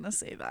 ever gonna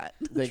say that.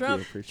 Thank Trump.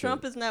 you. Appreciate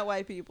Trump it. is not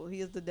white people.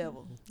 He is the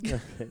devil. Okay.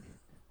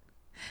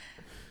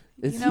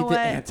 Is You he know the what?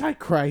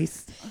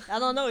 Antichrist? I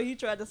don't know. He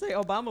tried to say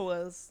Obama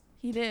was.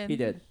 He did. He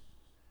did.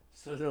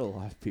 So did a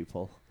lot of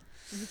people.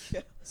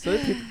 Yeah. So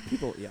did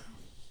people. Yeah.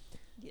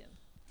 Yeah.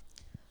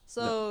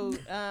 So,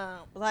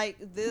 like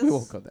this. We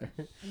won't go there.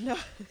 No,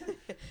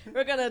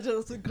 we're gonna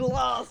just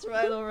gloss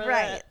right over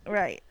Right.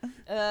 Right.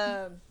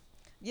 that.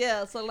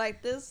 Yeah. So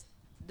like this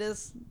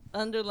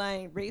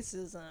underlying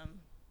racism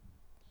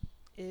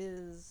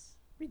is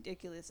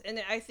ridiculous,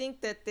 and I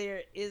think that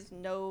there is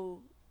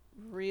no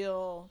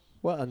real.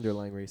 What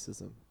underlying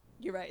racism?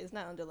 You're right. It's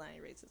not underlying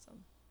racism.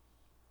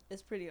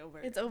 It's pretty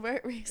overt. It's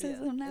overt Yeah,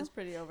 racism now. It's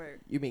pretty overt.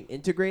 You mean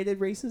integrated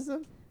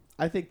racism?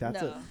 I think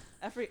that's it.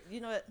 No, you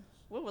know what?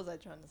 What was I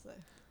trying to say?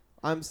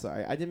 I'm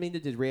sorry. I didn't mean to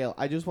derail.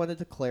 I just wanted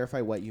to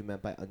clarify what you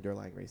meant by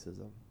underlying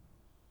racism.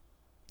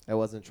 I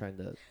wasn't trying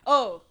to.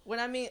 Oh, when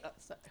I mean,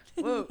 sorry.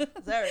 Whoa,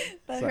 sorry.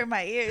 That Sorry. hurt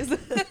my ears.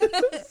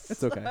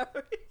 It's okay.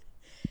 Sorry.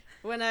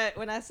 When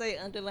I say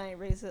underlying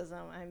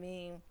racism, I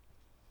mean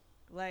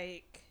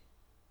like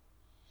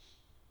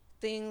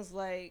things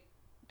like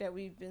that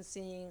we've been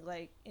seeing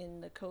like in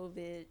the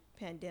COVID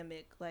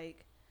pandemic.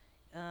 Like,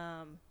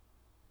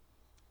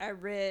 I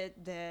read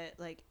that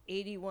like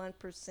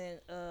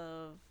 81%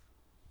 of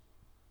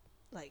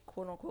like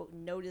quote unquote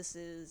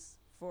notices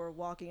for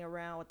walking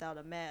around without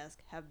a mask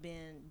have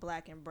been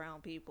black and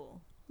brown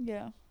people.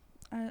 Yeah.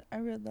 I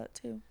read that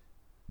too.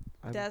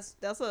 That's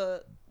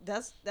what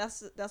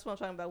I'm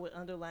talking about with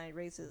underlying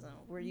racism,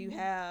 where you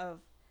have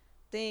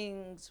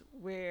things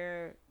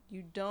where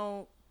you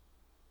don't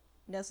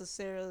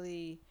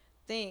necessarily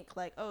think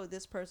like, oh,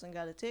 this person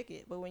got a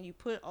ticket, but when you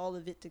put all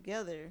of it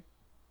together,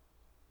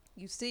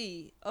 you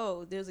see,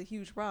 oh, there's a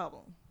huge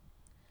problem.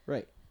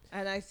 Right.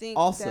 And I think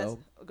Also,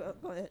 go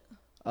ahead.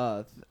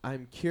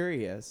 I'm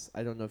curious.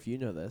 I don't know if you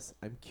know this.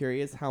 I'm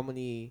curious how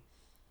many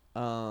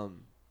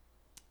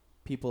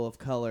people of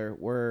color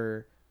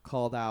were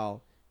called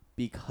out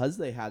because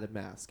they had a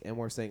mask and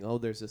we're saying, oh,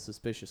 there's a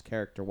suspicious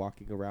character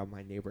walking around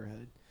my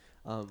neighborhood,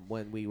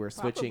 when we were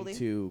switching Probably.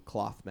 to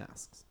cloth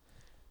masks.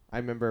 I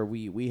remember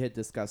we had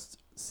discussed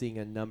seeing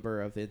a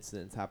number of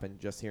incidents happen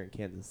just here in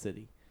Kansas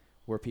City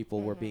where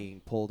people were being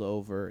pulled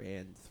over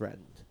and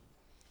threatened.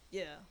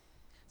 Yeah.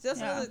 So that's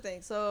Yeah. another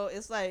thing. So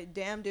it's like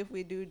damned if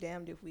we do,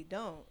 damned if we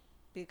don't.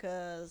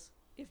 Because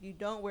if you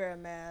don't wear a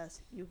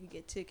mask, you could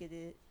get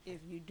ticketed. If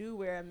you do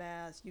wear a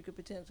mask, you could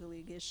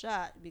potentially get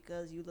shot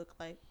because you look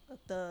like a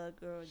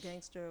thug or a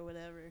gangster or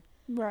whatever.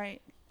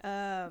 Right.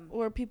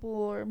 Or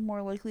people are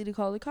more likely to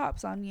call the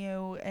cops on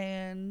you,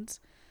 and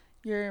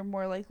you're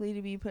more likely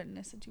to be put in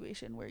a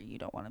situation where you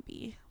don't want to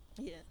be.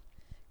 Yeah.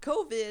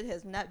 COVID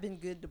has not been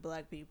good to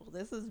black people.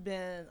 This has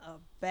been a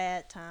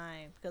bad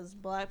time because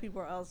black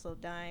people are also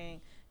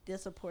dying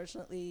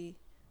disproportionately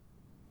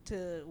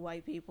to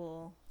white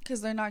people.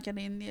 Because they're not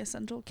getting the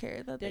essential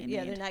care that they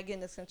They're need. not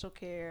getting essential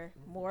care.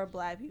 More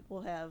black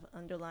people have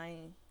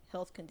underlying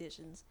health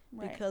conditions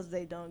Right. because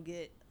they don't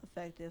get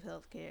effective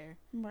health care.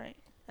 Right.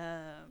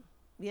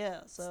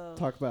 Yeah, so Let's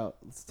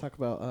talk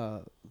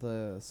about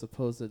the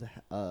supposed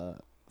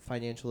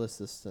financial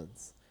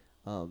assistance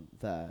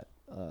that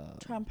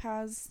Trump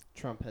has.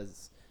 Trump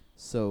has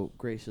so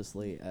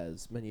graciously,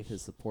 as many of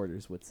his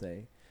supporters would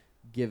say,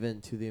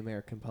 given to the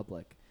American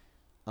public.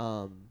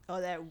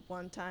 that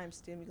one-time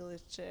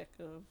stimulus check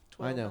of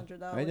I know.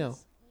 $1,200. I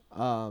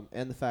know.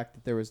 And the fact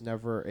that there was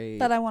never a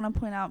That I want to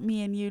point out,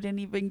 me and you didn't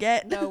even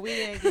get. No, we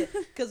didn't get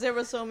because there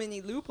were so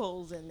many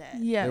loopholes in that.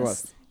 Yes. There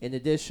was. In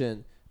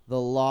addition, the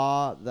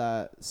law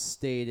that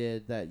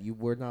stated that you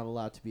were not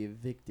allowed to be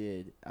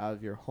evicted out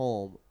of your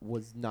home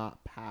was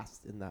not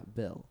passed in that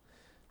bill.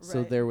 So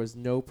Right. there was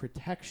no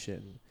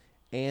protection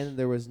and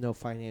there was no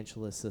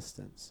financial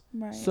assistance.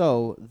 Right.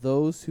 So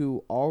those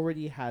who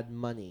already had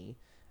money,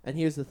 and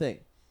here's the thing,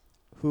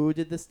 who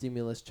did the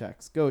stimulus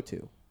checks go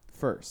to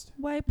first?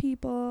 White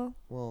people,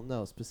 Well,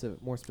 no,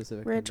 more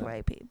specific rich than that.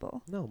 white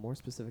people, No, more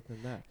specific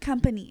than that.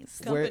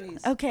 companies. Where-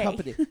 Companies. Okay.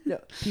 Company. No,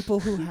 people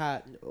who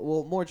had,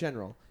 well, more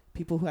general,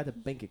 people who had a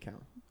bank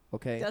account.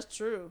 Okay. That's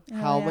true. Oh,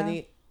 How yeah.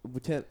 many?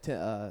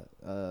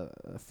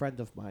 A friend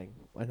of mine,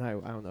 and I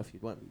don't know if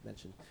you'd want to be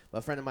mentioned, but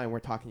a friend of mine, we're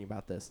talking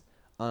about this.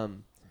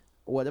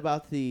 What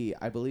about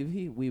I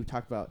believe we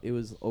talked about it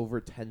was over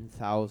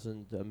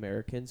 10,000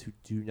 Americans who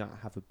do not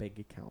have a bank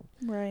account.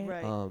 Right.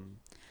 Right.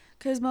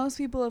 Because most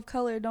people of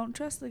color don't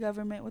trust the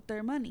government with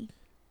their money.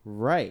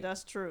 Right.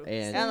 That's true.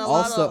 And a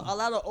also-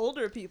 lot of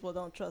older people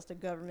don't trust the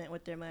government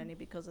with their money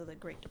because of the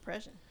Great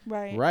Depression.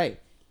 Right. Right.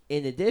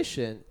 In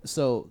addition,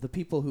 so the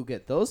people who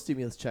get those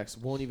stimulus checks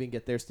won't even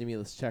get their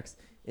stimulus checks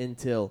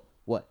until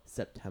what,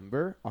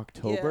 September,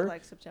 October? Yeah,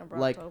 like September,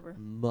 Like October.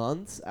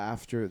 months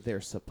after they're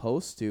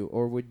supposed to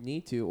or would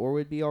need to or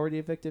would be already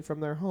evicted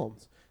from their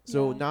homes.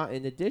 So Yeah. not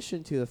in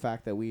addition to the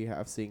fact that we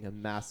have seen a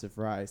massive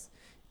rise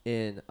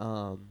in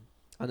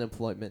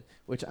unemployment,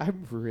 which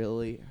I'm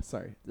really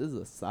sorry, this is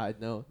a side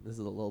note, this is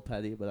a little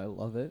petty, but I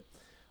love it.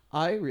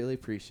 I really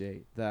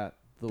appreciate that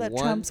That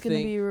one Trump's gonna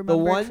thing, be the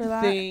remembered one for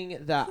that. thing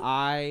that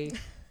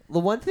the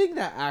one thing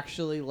that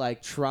actually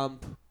like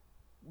Trump,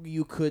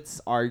 you could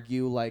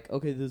argue like,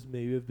 okay, this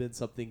may have been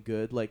something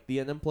good. Like the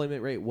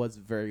unemployment rate was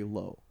very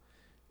low.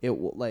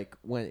 Like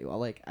when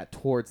like at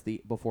towards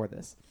the before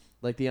this,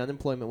 like the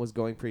unemployment was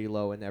going pretty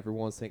low, and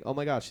everyone was saying, oh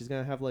my gosh, she's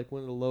gonna have like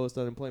one of the lowest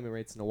unemployment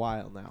rates in a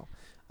while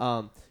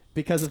now.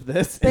 Because of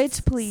this, Bitch,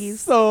 it's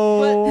please.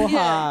 so But, yeah,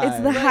 high. It's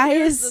the But here's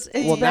highest. the It's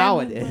thing. Well, been- now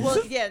it is.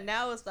 Well, yeah,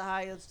 now it's the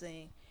highest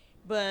thing.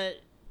 But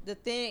the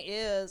thing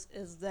is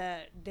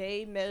that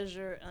they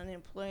measure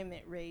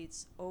unemployment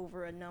rates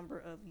over a number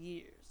of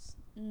years.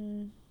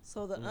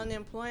 So the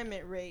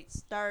unemployment rate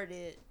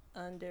started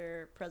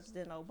under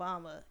President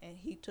Obama, and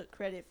he took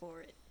credit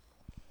for it.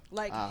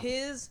 Like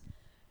his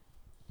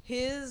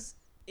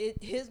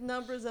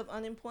numbers of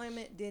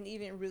unemployment didn't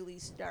even really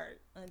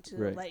start until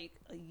Right. like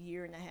a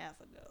year and a half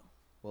ago.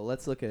 Well,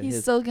 let's look at He's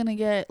his. still gonna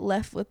get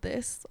left with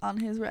this on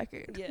his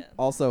record. Yeah.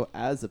 Also,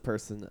 as a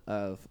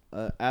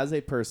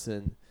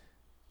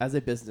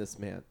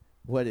businessman,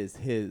 what is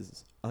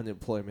his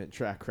unemployment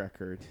track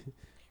record?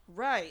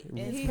 Right. And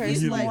His he's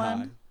personal like,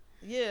 one.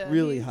 yeah,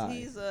 Really he's,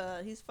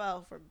 high. He's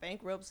filed for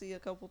bankruptcy a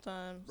couple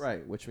times.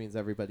 Right, which means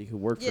everybody who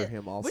worked Yeah, for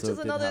him also which is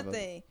didn't another have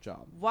thing. a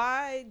job.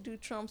 Why do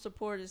Trump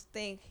supporters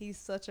think he's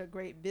such a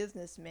great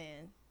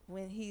businessman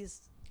when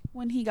he's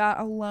When he got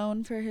a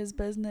loan for his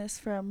business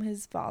from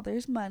his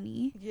father's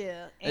money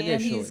and Initially.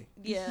 he's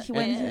yeah He-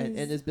 when and,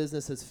 And his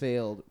business has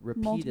failed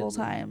repeatedly. multiple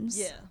times.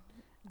 yeah.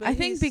 But I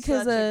think he's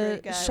because such a great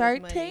of guy with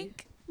Shark money.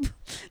 Tank.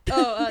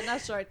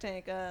 Not Shark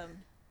Tank.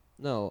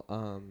 No, I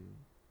was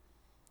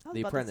The about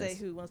to Apprentice.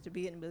 say Who Wants to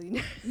Be a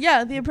Millionaire.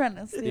 Yeah, The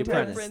Apprentice. The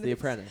Apprentice. The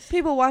Apprentice.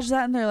 People watch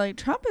that and they're like,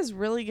 Trump is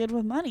really good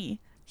with money.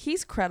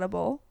 He's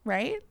credible,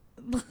 right?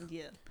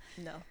 Yeah.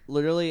 No.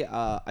 Literally,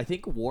 I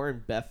think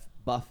Warren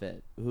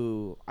Buffett,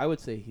 who I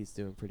would say he's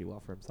doing pretty well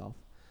for himself,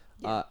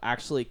 Yeah.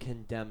 actually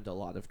condemned a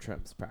lot of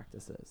Trump's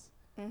practices.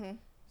 Mhm.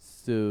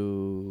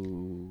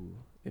 So,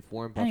 if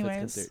Warren Buffett's Anyways,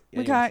 considered,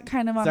 we got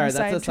kind of on Sorry, a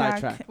that's a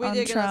sidetrack sidetrack. We on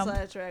did get on Trump.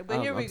 sidetrack,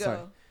 but here we I'm go. sorry.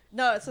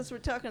 No, since we're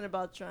talking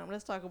about Trump,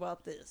 let's talk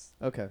about this.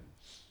 Okay.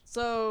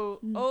 So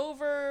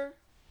over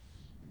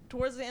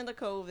towards the end of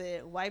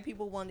COVID, white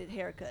people wanted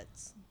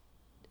haircuts,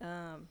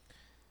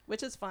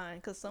 which is fine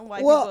because some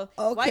white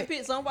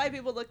some white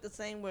people look the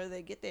same whether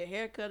they get their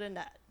hair cut or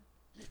not.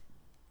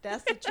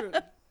 That's the truth.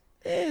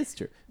 It's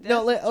true. That's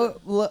No,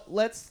 the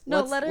let's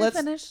let her let's,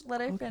 finish.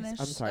 Let her okay, finish.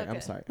 I'm sorry. I'm Okay.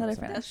 sorry. Let I'm her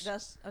sorry. finish.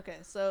 That's okay.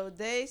 So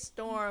they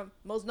stormed,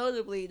 most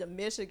notably, the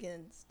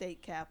Michigan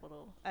state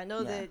capitol. I know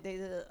Yeah. that they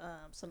did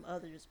some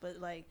others, but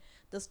like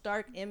the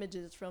stark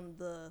images from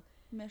the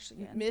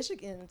Michigan.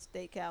 Michigan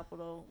state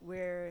capitol,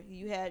 where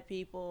you had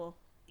people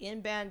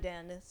in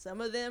bandanas, some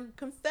of them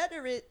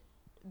Confederate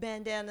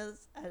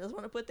bandanas. I just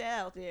want to put that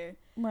out there.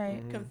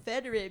 Right. Mhm.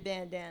 Confederate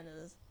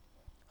bandanas,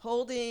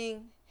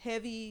 holding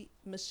heavy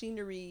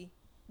machinery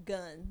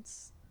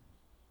guns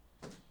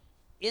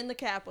in the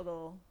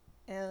Capitol,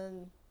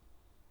 and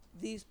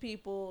these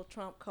people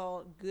Trump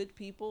called good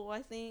people,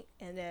 I think,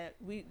 and that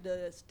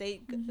the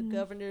state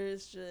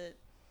governors should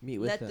Meet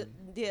with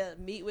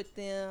them. meet with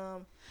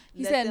them.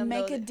 He let said, them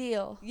know make a that-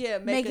 deal. Yeah,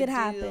 Make a it deal,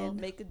 happen.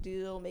 Make a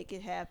deal, make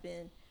it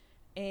happen.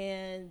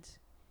 And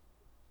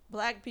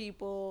black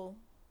people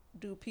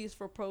do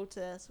peaceful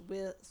protests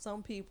with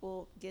some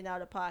people getting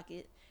out of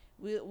pocket.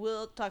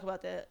 We'll talk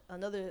about that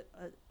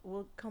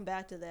we'll come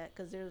back to that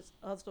because there's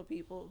also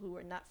people who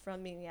are not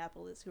from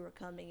Minneapolis who are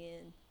coming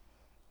in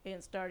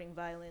and starting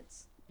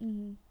violence.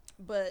 Mm-hmm.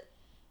 But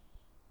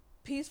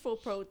peaceful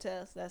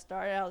protests that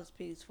started out as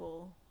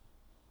peaceful,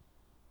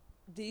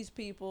 these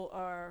people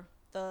are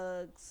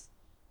thugs,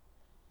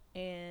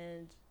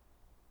 and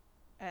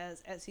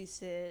as he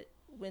said,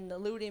 when the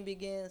looting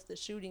begins, the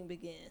shooting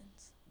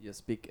begins.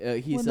 Yes, he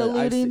When said. the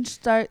looting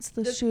starts,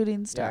 the the-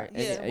 shooting starts.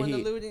 And Yeah, when he-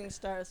 the looting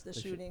starts, the the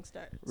shooting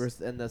starts.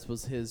 and this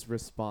was his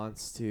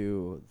response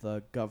to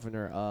the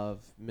governor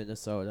of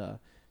Minnesota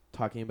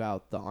talking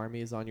about the army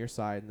is on your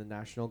side and the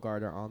National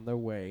Guard are on their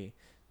way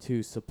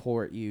to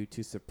support you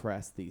to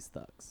suppress these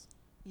thugs.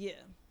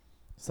 Yeah,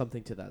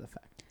 Something to that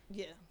effect.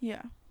 yeah.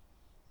 Yeah.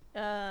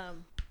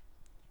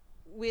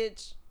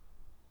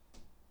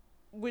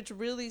 Which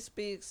really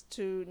speaks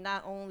to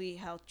not only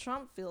how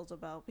Trump feels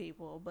about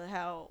people, but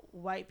how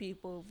white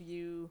people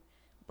view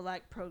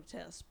black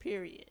protests,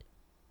 period.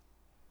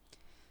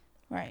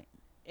 Right.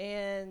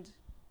 And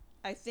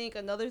I think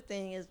another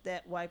thing is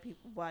that why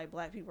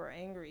black people are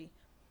angry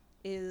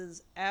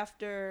is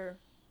after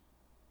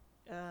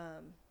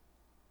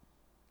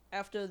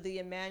the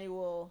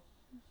Emmanuel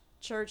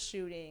church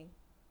shooting,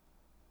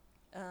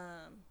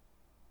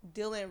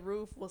 Dylan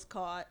Roof was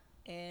caught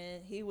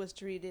and he was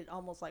treated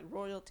almost like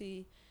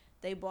royalty.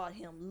 They bought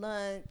him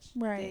lunch.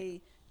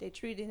 Right. They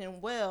treated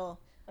him well.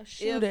 A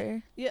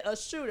shooter. A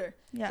shooter.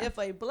 Yeah. If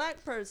a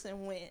black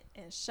person went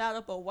and shot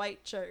up a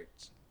white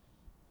church,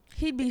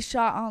 He'd be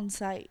shot on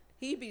sight.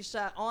 he'd be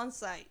shot on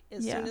sight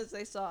as Yeah. soon as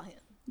they saw him.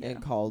 Yeah.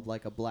 And called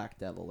like a black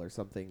devil or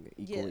something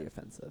equally Yeah.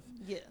 offensive.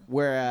 Yeah.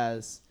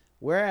 Whereas,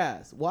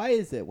 why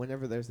is it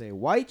whenever there's a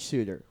white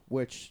shooter,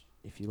 which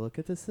if you look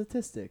at the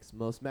statistics,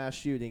 most mass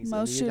shootings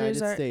Most in the United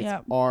shooters are- States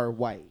yep. are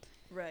white.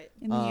 Right.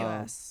 In the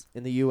U.S.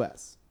 In the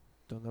U.S.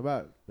 Don't know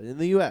about it, but in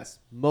the U.S.,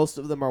 most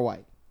of them are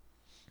white.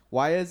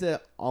 Why is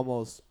it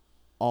almost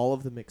all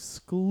of them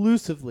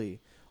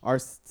exclusively are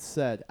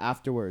said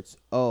afterwards,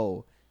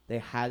 oh, they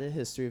had a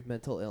history of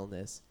mental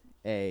illness,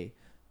 A.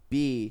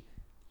 B,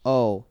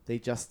 oh, they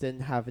just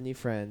didn't have any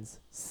friends,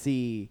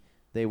 C,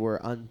 they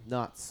were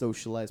not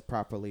socialized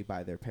properly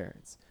by their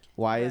parents.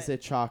 Why is Right.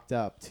 it chalked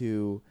up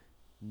to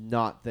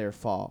not their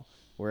fault?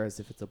 Whereas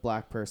if it's a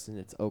black person,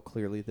 it's, oh,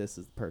 clearly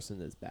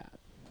person is bad.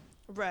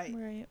 Right.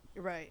 Right.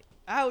 Right.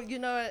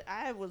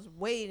 I was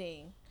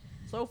waiting.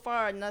 So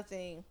far,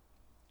 nothing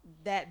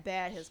that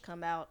bad has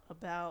come out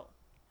about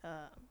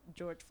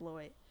George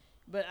Floyd.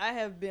 But I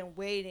have been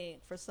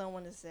waiting for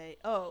someone to say,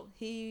 oh,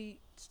 he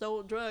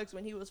stole drugs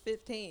when he was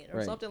 15 or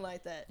Right. something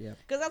like that. Yeah.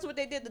 Because that's what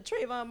they did to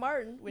Trayvon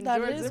Martin when That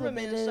George is what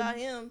they Zimmerman did. shot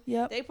him.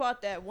 Yep. They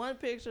bought that one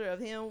picture of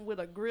him with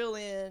a grill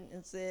in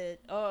and said,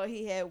 oh,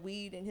 he had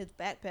weed in his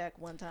backpack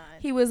one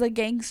time. He was a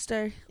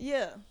gangster.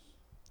 Yeah.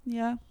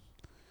 Yeah.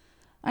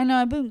 I know.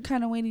 I've been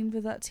kind of waiting for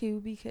that too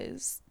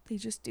because they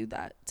just do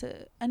that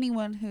to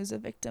anyone who's a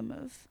victim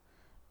of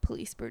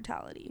police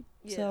brutality.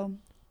 Yeah. So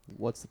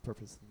What's the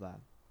purpose of that?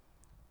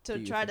 To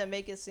Do you try think- to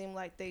make it seem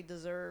like they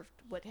deserved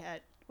what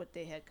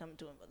they had come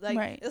to him. Like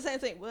Right. the same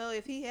thing. Well,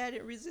 if he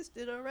hadn't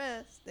resisted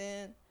arrest,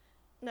 then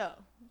no,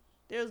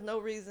 there's no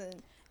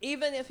reason.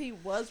 Even if he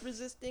was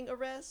resisting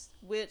arrest,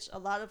 which a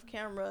lot of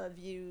camera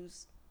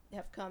views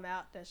have come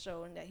out that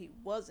showing that he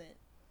wasn't.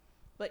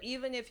 But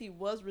even if he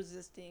was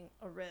resisting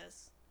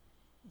arrest,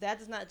 that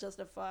does not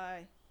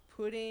justify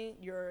putting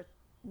your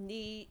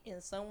knee in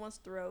someone's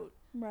throat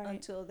right.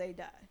 until they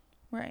die.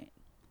 Right.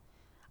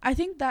 I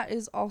think that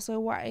is also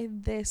why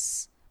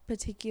this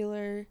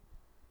particular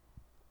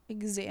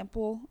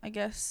example, I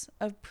guess,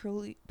 of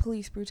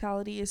police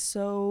brutality is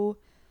so,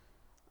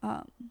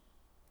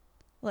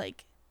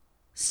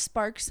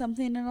 sparks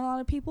something in a lot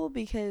of people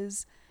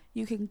because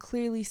you can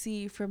clearly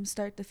see from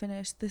start to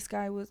finish this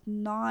guy was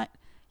not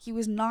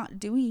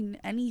doing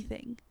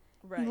anything.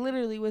 Right. He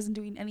literally wasn't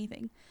doing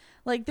anything.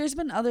 Like, there's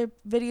been other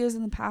videos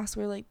in the past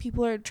where, like,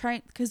 people are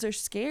trying, because they're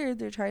scared,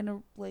 they're trying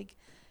to, like,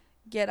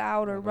 get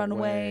out or run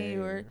away,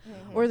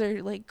 or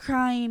they're, like,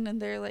 crying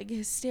and they're, like,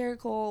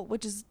 hysterical,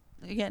 which is,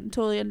 again,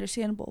 totally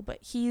understandable. But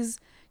he's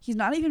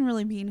not even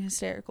really being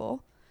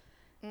hysterical.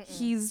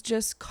 He's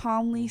just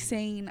calmly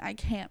saying, I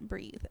can't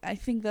breathe. I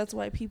think that's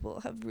why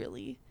people have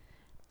really,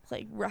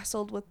 like,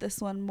 wrestled with this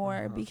one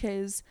more,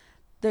 because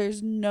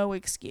there's no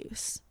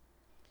excuse.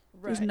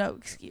 Right. There's no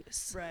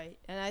excuse. Right.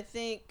 And I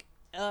think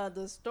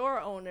the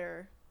store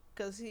owner,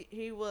 because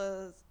he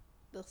was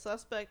the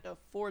suspect of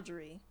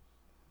forgery,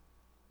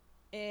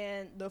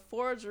 and the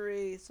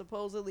forgery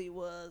supposedly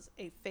was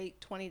a fake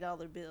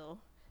 $20 bill,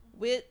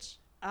 which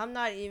I'm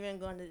not even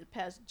going to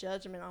pass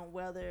judgment on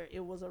whether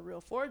it was a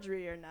real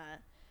forgery or not,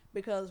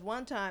 because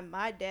one time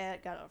my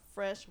dad got a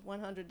fresh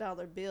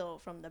 $100 bill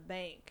from the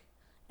bank,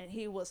 and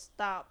he was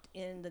stopped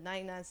in the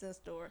 99-cent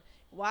store.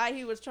 Why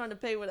he was trying to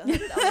pay with a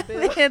 $100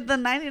 bill? At the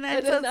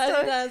 99 cent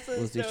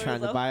store? Was he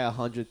trying to buy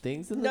 100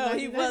 things in the No,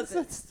 he 99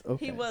 wasn't. cents?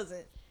 Okay. He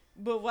wasn't.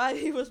 But why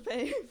he was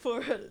paying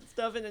for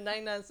stuff in the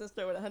 99-cent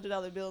store with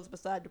 $100 bills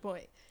beside the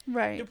point.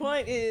 Right. The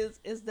point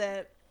is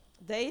that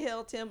they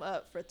held him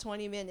up for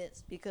 20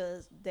 minutes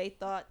because they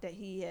thought that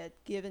he had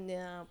given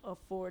them a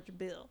forged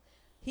bill.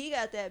 He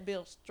got that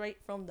bill straight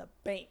from the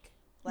bank,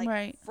 like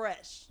Right.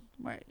 fresh.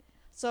 Right.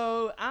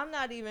 So I'm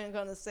not even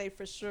gonna say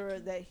for sure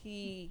that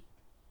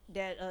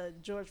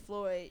George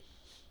Floyd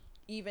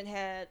even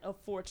had a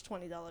forged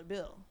 $20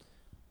 bill.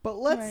 But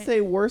let's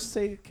say worst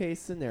case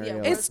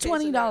scenario. Yeah, It's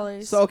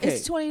 $20. So, okay.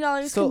 It's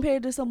 $20 So,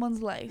 compared to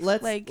someone's life.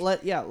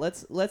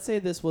 Let's say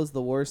this was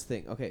the worst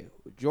thing. Okay,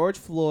 George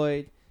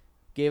Floyd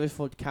gave a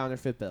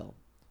counterfeit bill.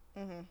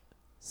 Mm-hmm.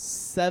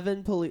 Six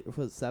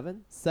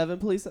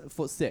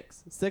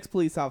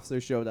police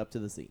officers showed up to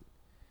the scene.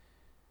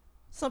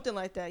 Something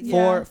like that.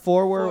 Yeah.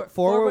 Four were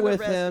were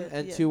with him, arrested,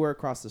 and yeah. 2 were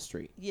across the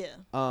street. Yeah.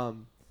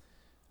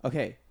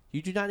 Okay,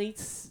 you do not need.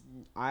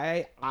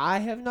 I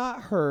have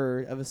not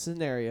heard of a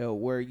scenario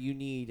where you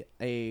need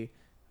an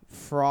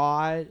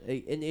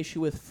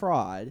issue with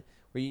fraud,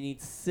 where you need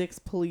 6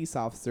 police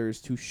officers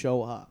to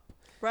show up.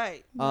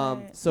 Right.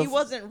 So he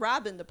wasn't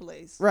robbing the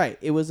place. Right.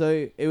 It was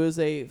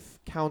a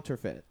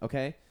counterfeit.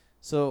 Okay.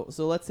 So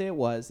let's say it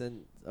was,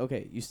 and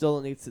okay, you still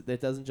don't need. That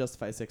doesn't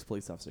justify 6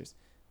 police officers.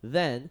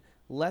 Then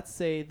let's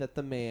say that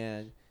the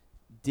man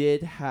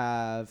did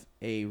have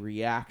a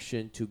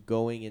reaction to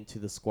going into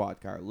the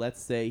squad car.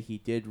 Let's say he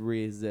did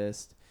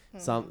resist. We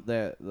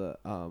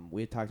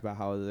had talked about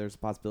how there's a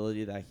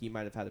possibility that he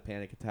might have had a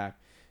panic attack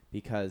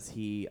because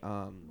he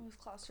was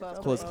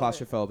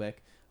claustrophobic.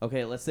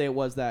 Okay, let's say it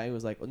was that. He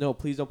was like, no,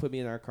 please don't put me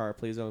in our car.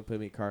 Please don't put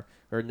me in a car.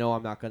 Or no,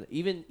 I'm not going to.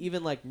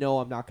 Even like, no,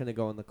 I'm not going to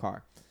go in the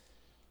car.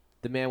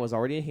 The man was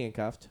already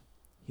handcuffed.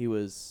 He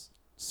was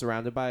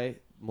surrounded by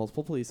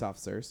multiple police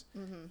officers.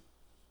 Mm-hmm.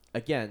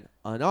 Again,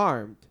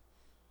 unarmed.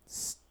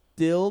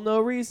 Still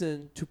no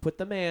reason to put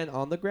the man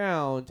on the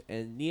ground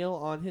and kneel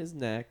on his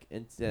neck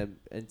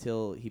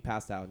until he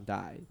passed out and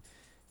died.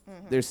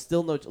 Mm-hmm. There's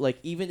still no, like,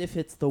 even if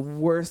it's the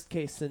worst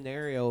case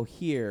scenario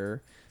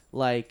here,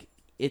 like,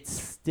 it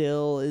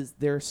still is,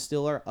 there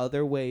still are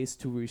other ways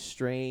to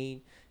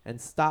restrain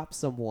and stop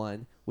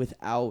someone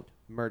without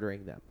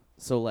murdering them.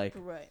 So, like,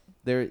 right.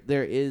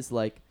 there is,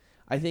 like,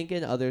 I think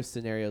in other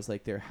scenarios,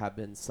 like, there have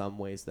been some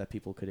ways that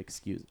people could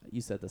excuse.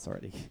 You said this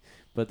already,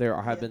 but there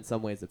have been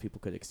some ways that people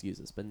could excuse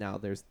this. But now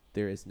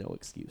there is no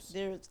excuse.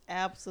 There's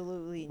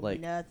absolutely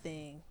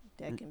nothing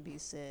that can be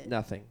said.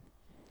 Nothing.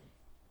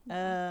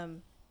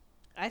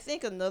 I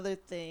think another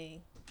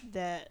thing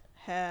that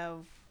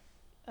have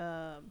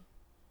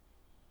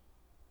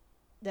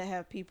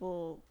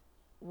people,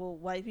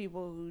 white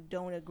people who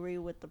don't agree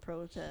with the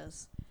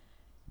protests,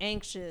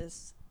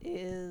 anxious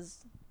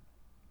is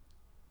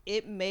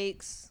it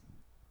makes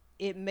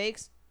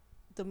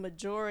the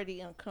majority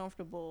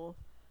uncomfortable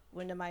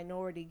when the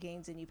minority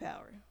gains any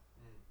power,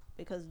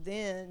 because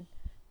then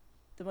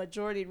the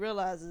majority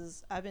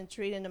realizes I've been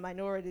treating the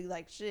minority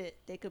like shit.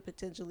 They could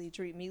potentially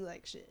treat me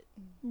like shit.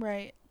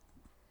 Right.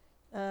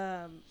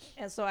 And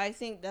so I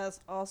think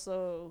that's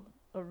also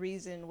a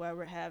reason why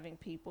we're having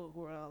people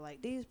who are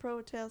like, these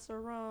protests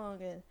are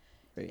wrong, and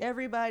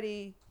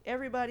everybody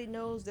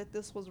knows that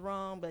this was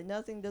wrong, but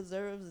nothing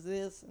deserves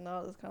this, and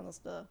all this kind of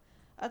stuff.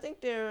 I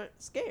think they're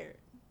scared.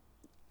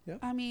 Yeah.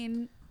 I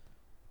mean,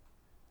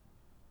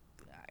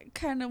 I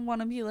kind of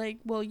want to be like,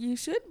 well, you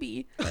should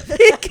be,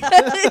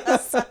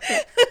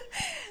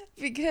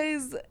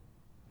 because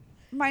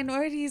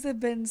minorities have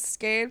been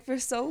scared for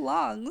so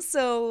long.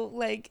 So,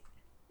 like,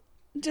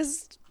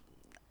 just,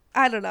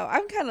 I don't know.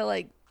 I'm kind of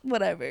like,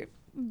 whatever.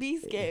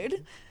 Be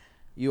scared.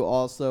 You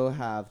also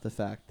have the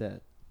fact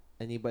that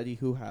anybody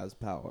who has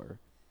power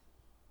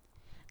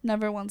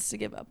never wants to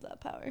give up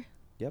that power.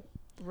 Yep.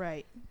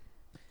 Right.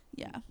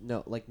 Yeah.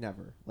 No, like,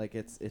 never. Like,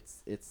 it's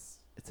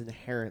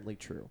inherently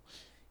true.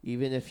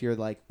 Even if you're,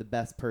 like, the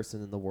best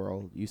person in the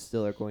world, you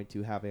still are going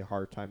to have a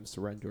hard time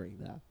surrendering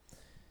that.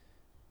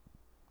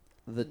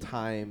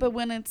 But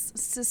when it's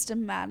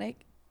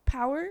systematic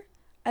power,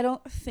 I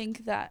don't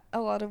think that a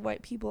lot of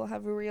white people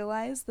have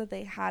realized that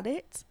they had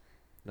it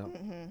No.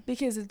 Mm-hmm.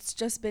 because it's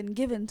just been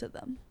given to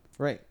them.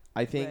 Right.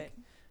 I think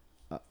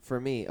Right. for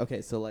me,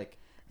 okay, so like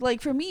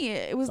Like for me,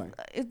 it was Sorry.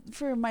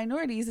 for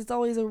minorities. It's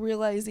always a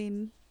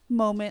realizing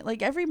moment.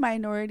 Like every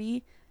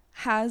minority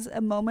has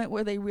a moment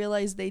where they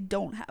realize they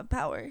don't have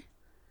power.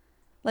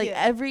 Like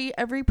Yeah.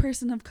 every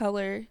person of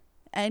color,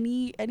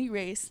 any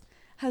race,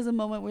 has a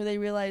moment where they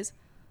realize,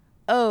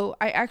 oh,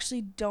 I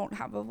actually don't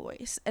have a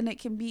voice, and it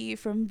can be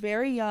from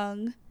very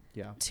young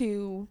yeah.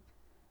 to,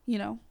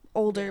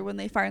 older Yeah. when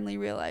they finally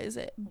realize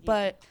it.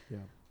 But Yeah.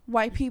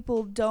 white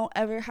people don't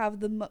ever have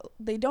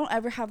they don't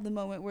ever have the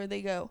moment where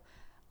they go,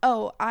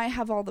 oh, I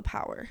have all the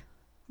power,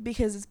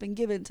 because it's been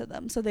given to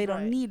them, so they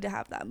don't Right. need to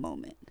have that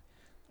moment.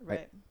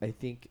 Right. I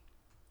think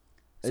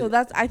So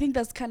I think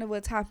that's kind of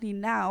what's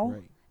happening now.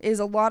 right. Is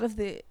a lot of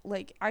the,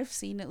 like, I've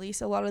seen at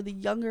least a lot of the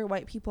younger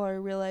white people are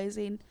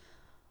realizing,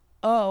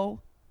 oh,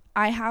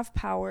 I have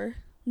power.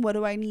 What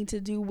do I need to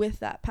do with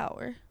that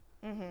power?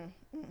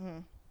 Mm-hmm. Mm-hmm.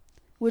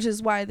 Which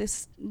is why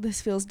this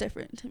feels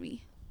different to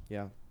me.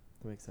 Yeah,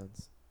 that makes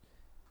sense.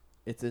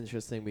 It's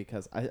interesting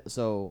because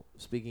so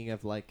speaking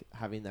of like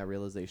having that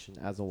realization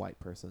as a white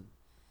person.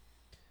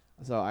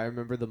 So I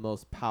remember the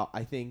most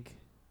I think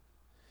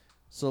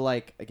so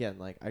like again,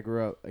 like I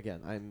grew up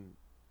again,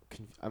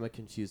 I'm a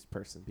confused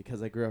person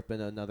because I grew up in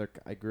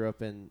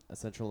a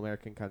Central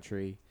American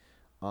country,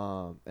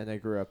 and I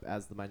grew up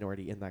as the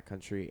minority in that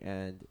country,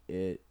 and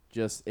it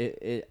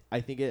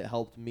I think it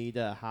helped me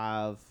to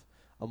have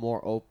a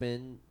more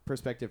open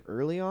perspective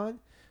early on,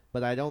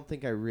 but I don't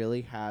think I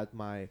really had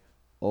my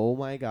oh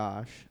my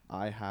gosh,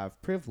 I have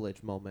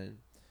privilege moment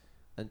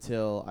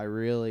until I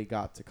really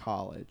got to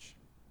college.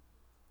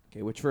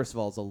 Okay, which first of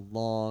all is a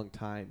long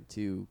time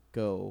to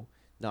go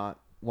not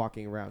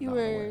walking around You not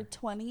were aware.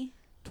 20.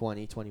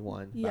 20,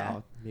 21, Yeah.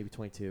 about maybe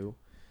 22.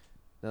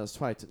 No, it was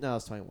 22. No, it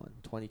was 21.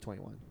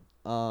 2021.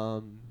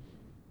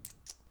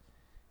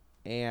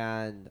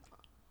 And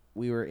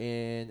we were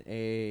in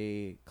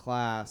a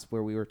class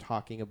where we were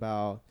talking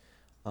about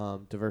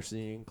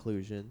diversity and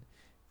inclusion,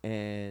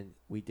 and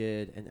we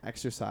did an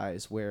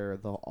exercise where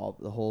the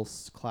whole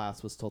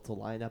class was told to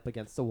line up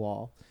against the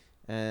wall,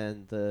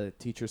 and the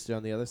teacher stood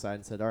on the other side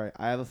and said, "All right,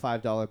 I have a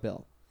 $5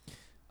 bill.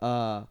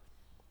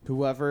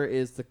 Whoever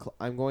is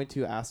I'm going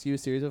to ask you a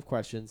series of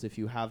questions. If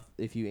you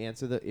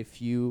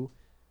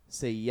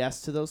say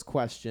yes to those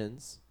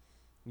questions,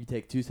 you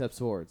take 2 steps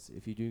forwards.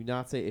 If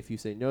you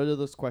say no to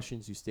those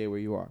questions, you stay where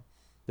you are.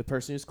 The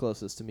person who's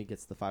closest to me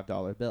gets the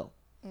 $5 bill."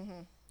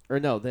 Mm-hmm. Or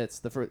no, that's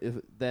the first.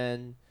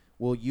 Then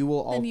you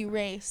will all. Then you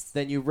race.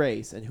 Then you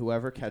race, and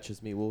whoever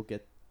catches me will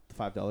get the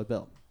 $5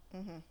 bill.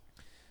 Mm-hmm.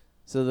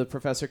 So the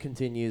professor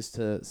continues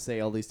to say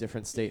all these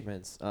different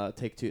statements.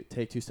 Take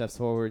 2 steps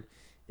forward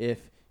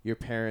if your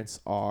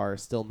parents are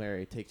still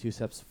married. Take 2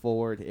 steps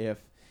forward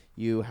if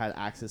you had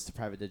access to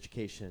private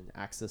education,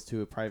 access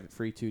to a private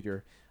free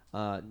tutor,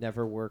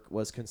 never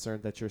was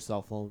concerned that your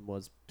cell phone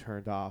was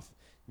turned off,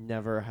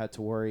 never had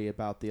to worry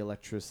about the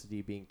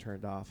electricity being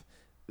turned off.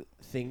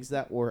 Things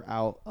that were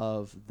out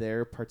of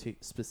their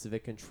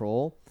specific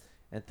control,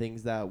 and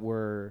things that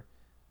were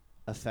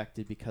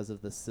affected because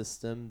of the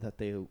system that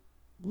they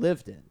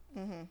lived in.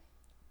 Mm-hmm.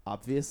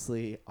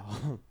 Obviously,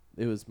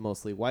 it was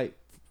mostly white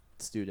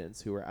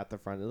students who were at the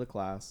front of the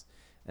class,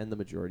 and the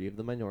majority of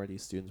the minority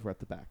students were at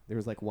the back. There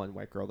was like one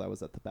white girl that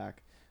was at the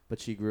back, but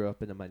she grew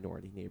up in a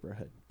minority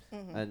neighborhood,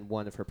 Mm-hmm. and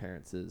one of her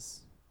parents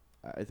is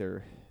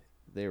either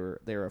they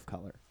were of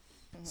color.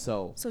 Mm-hmm.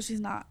 So So she's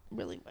not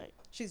really white.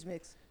 She's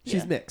mixed.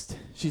 she's Yeah. mixed.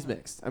 She's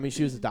mixed. I mean,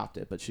 she was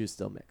adopted, but she was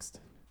still mixed.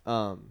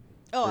 Oh,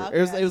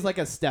 It was like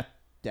a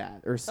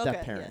stepdad or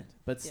step parent, yeah.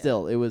 but Yeah.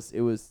 still, it was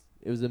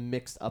a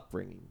mixed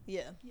upbringing.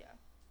 Yeah. Yeah.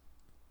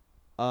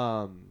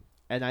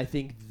 And I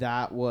think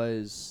that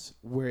was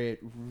where it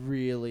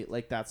really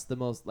that's the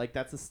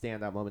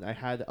standout moment. I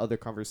had other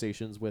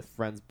conversations with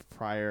friends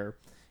prior,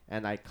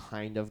 and I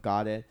kind of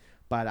got it,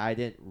 but I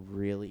didn't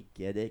really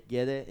get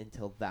it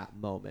until that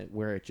moment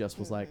where it just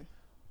was like,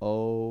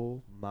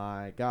 oh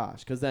my gosh.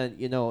 Because then,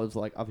 it was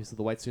like, obviously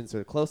the white students are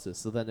the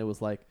closest. So then it was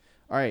like,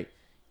 all right,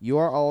 you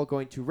are all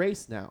going to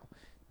race now.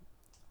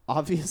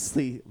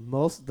 Obviously,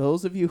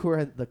 those of you who are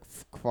at the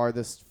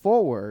farthest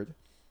forward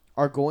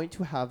are going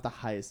to have the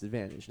highest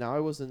advantage. Now, I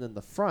wasn't in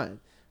the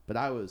front, but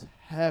I was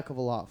heck of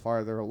a lot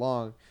farther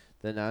along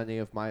than any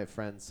of my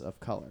friends of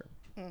color.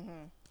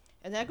 Mm-hmm.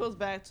 And that goes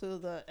back to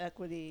the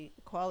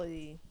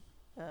equality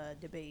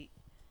debate,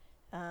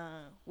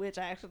 which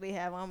I actually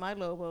have on my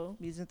logo,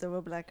 using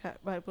Thorough Black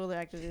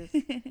Bipolar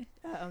Activist.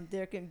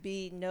 There can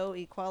be no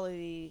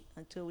equality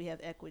until we have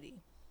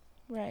equity.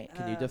 Right.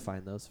 Can you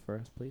define those for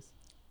us, please?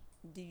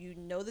 Do you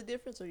know the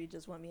difference, or you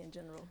just want me in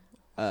general?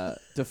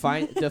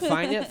 Define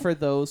it for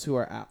those who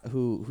are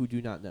who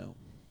do not know.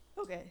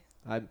 Okay.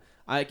 I'm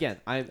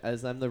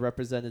the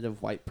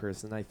representative white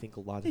person, I think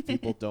a lot of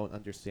people don't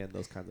understand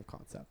those kinds of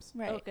concepts.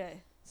 Right.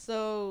 Okay.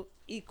 So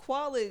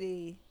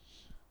equality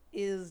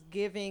is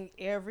giving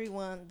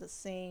everyone the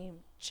same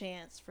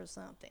chance for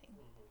something.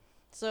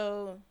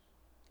 So,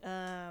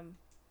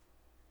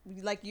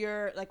 like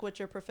what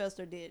your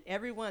professor did.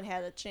 Everyone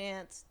had a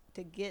chance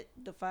to get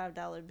the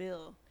 $5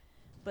 bill,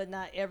 but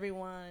not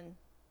everyone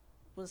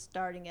was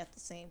starting at the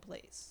same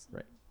place.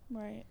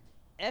 Right.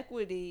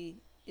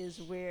 Equity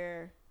is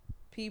where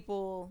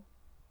people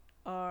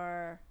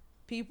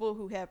people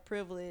who have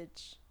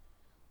privilege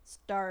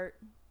start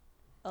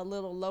a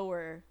little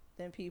lower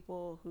than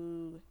people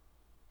who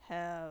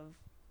have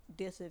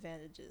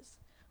disadvantages.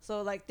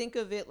 So like think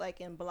of it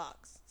like in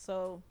blocks.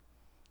 So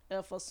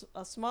if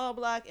a small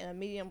block and a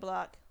medium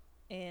block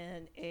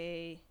and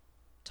a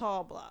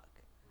tall block,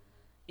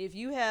 if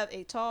you have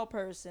a tall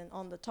person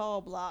on the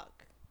tall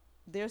block,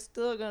 they're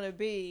still going to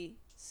be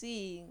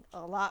seeing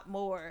a lot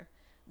more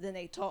than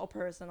a tall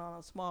person on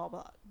a small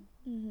block.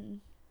 Mm-hmm.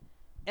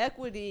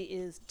 Equity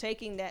is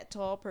taking that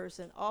tall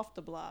person off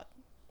the block,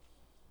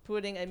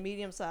 putting a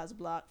medium-sized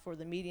block for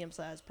the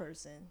medium-sized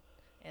person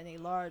and a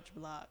large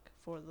block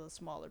for the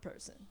smaller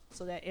person,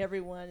 so that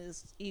everyone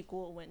is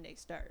equal when they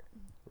start.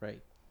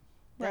 Right.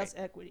 That's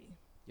equity.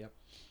 Yep.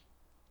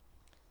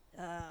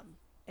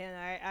 And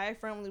I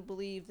firmly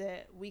believe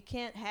that we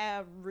can't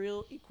have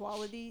real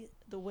equality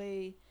the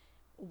way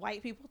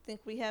white people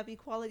think we have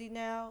equality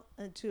now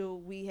until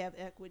we have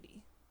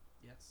equity.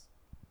 Yes.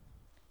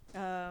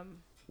 Um,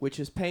 Which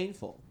is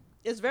painful.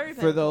 it's very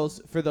painful.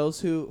 For those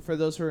who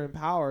are in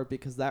power,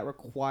 because that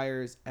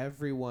requires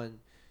everyone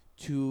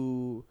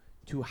to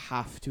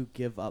have to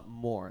give up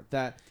more.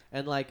 That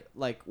and like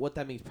what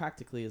that means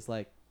practically is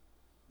like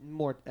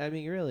more. I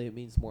mean, really, it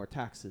means more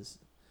taxes,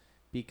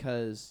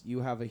 because you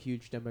have a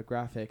huge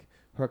demographic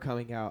who are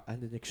coming out at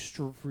an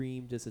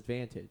extreme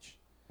disadvantage.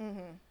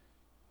 Mm-hmm.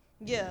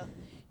 Yeah,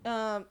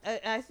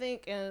 I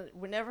think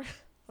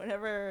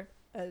whenever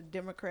a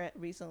Democrat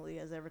recently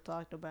has ever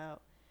talked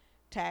about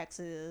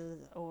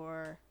taxes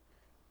or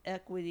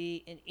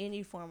equity in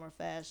any form or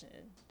fashion,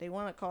 they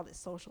want to call it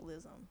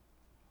socialism.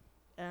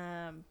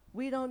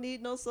 We don't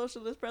need no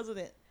socialist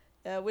president,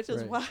 which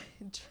is Right.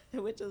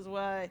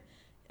 why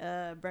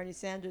Bernie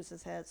Sanders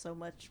has had so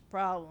much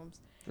problems.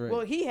 Right.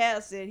 Well, he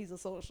has said he's a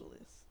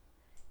socialist.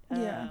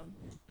 Yeah.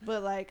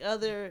 But like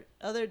other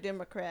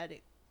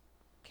Democratic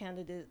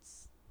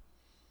candidates,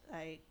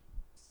 like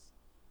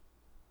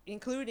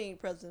including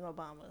President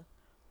Obama,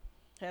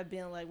 have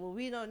been like, well,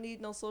 we don't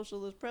need no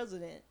socialist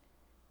president,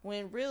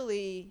 when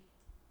really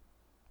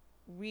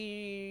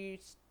we're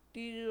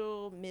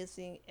still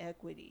missing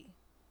equity.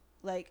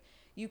 Like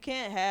you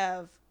can't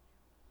have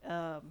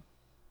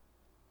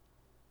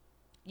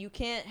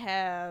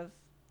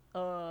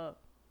a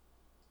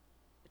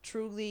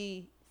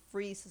truly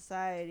free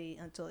society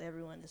until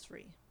everyone is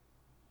free.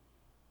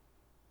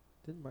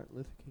 Didn't Martin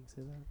Luther King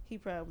say that? He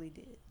probably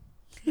did.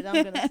 But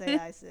I'm going to say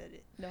I said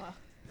it. No,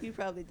 he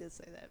probably did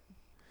say that.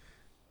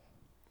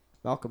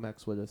 Malcolm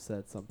X would have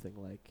said something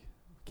like,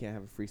 "We can't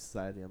have a free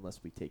society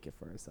unless we take it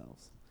for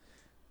ourselves."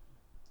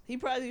 He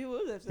probably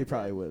would have said He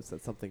probably that. would have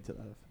said something to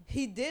that effect.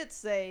 He did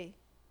say,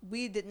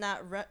 we did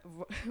not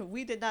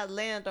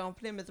land on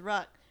Plymouth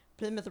Rock.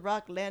 Plymouth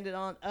Rock landed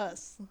on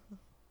us.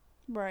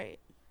 Right.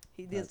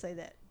 He did That- say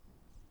that.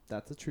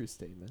 That's a true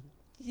statement.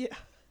 Yeah.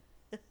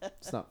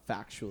 It's not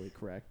factually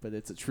correct, but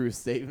it's a true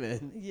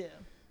statement. Yeah.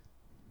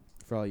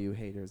 For all you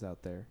haters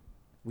out there,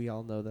 we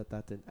all know that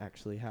didn't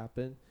actually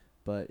happen,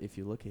 but if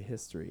you look at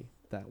history,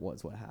 that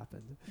was what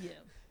happened.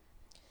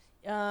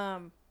 Yeah.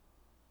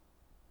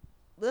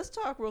 Let's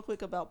talk real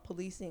quick about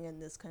policing in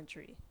this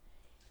country.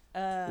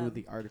 Ooh,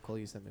 the article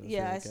you sent me was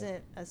Yeah, really I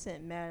good.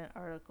 sent Matt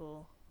an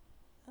article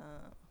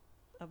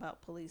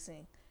about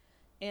policing,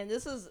 and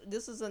this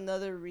is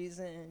another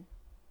reason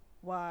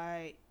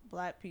why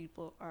Black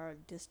people are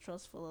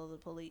distrustful of the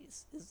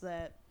police, is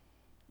that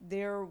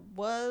there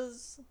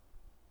was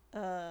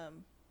a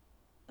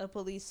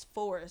police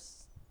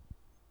force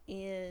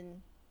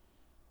when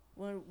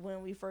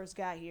we first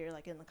got here,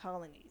 like in the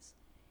colonies,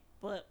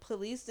 but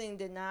policing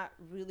did not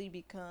really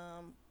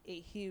become a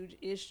huge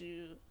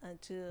issue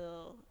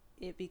until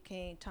it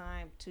became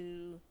time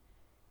to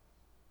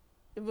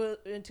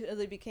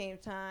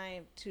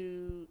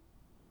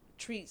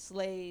treat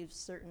slaves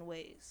certain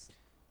ways.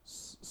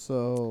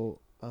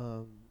 So,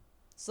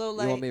 So you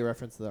like want me to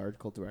reference the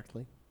article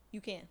directly?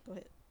 you can go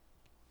ahead.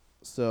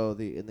 So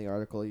in the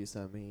article you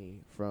sent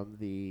me from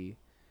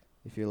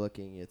if you're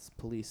looking, it's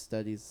Police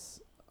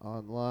Studies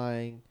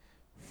Online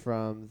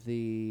from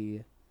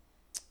the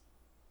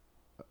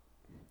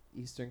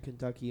Eastern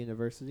Kentucky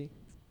University.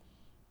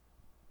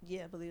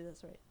 Yeah, I believe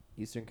that's right.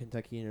 Eastern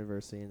Kentucky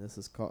University, and this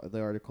is called, the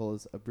article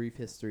is "A Brief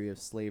History of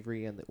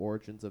Slavery and the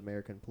Origins of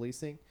American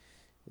Policing."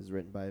 It is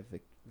written by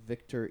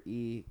Victor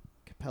E.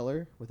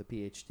 Capeller with a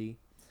PhD.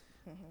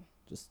 Mm-hmm.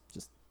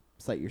 Just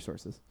cite your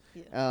sources.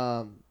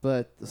 Yeah.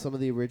 But some of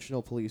the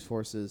original police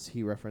forces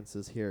he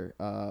references here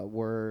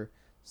were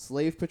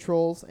slave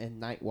patrols and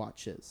night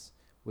watches,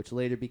 which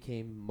later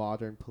became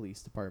modern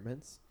police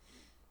departments.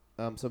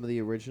 Some of the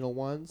original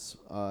ones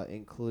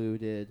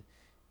included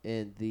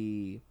in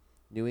the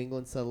New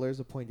England settlers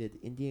appointed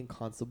Indian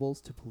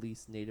constables to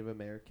police Native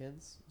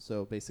Americans.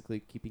 So basically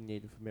keeping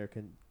Native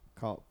American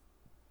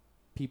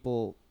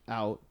people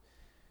out,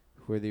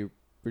 who are the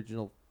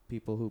original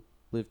people who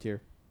lived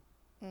here.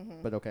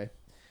 Mm-hmm. But okay.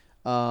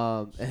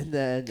 And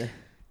then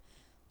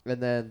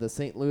the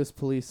St. Louis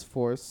Police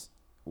Force,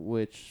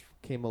 which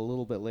came a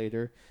little bit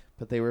later,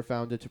 but they were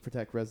founded to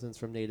protect residents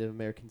from Native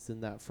Americans in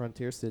that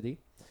frontier city.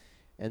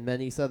 And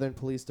many southern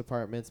police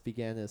departments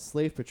began as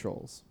slave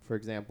patrols. For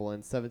example, in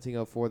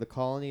 1704, the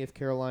colony of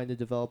Carolina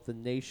developed the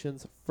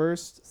nation's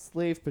first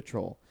slave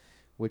patrol,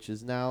 which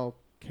is now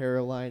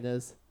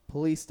Carolina's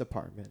police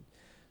department.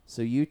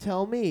 So you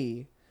tell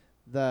me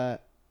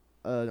that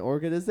an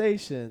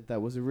organization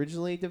that was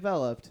originally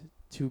developed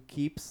to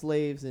keep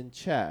slaves in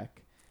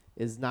check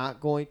is not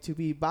going to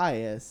be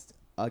biased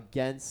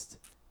against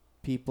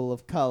people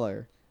of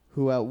color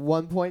who at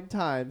one point in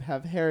time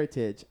have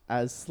heritage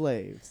as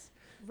slaves.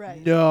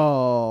 Right.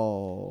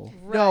 No.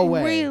 No Right.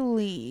 way.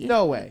 Really?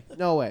 No way.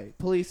 No way.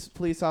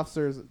 Police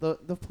officers,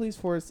 the police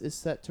force is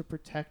set to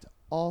protect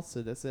all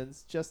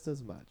citizens just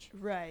as much.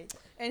 Right.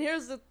 And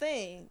here's the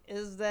thing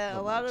is that a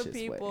No lot of much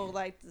this people way.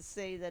 like to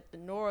say that the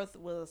North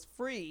was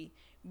free,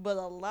 but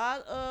a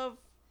lot of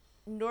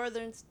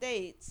northern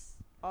states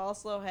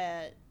also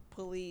had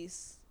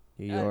police.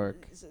 New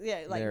York,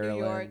 Like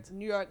Maryland,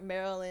 New York,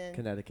 Maryland,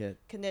 Connecticut,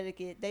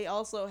 Connecticut. They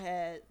also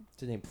had,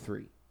 to name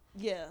 3.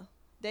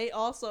 they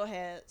also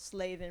had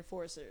slave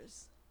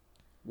enforcers.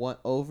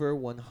 Over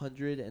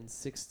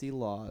 160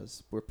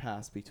 laws were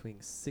passed between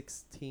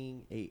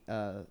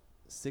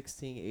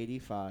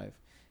 1685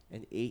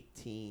 and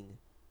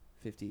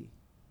 1850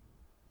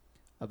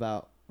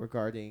 about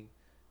regarding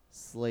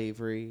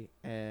slavery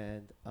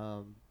and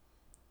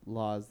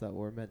laws that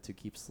were meant to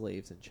keep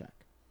slaves in check.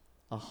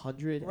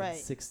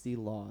 160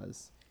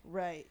 laws.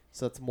 Right.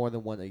 So it's more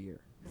than one a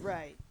year.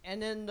 Right.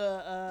 And then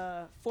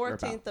the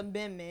 14th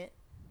Amendment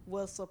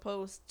was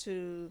supposed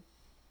to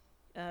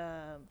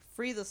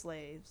free the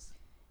slaves.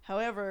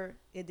 However,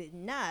 it did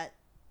not,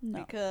 No.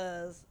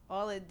 because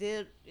all it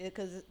did,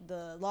 because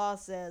the law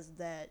says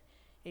that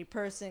a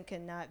person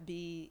cannot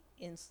be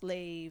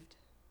enslaved.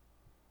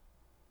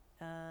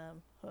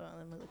 Hold on,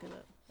 let me look it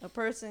up. A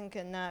person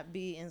cannot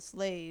be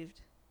enslaved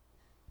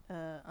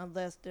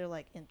unless they're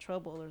like in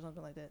trouble or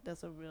something like that.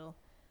 That's a real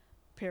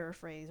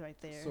paraphrase right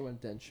there. So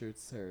indentured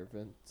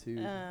servant to.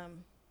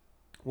 Um,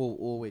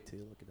 We'll wait till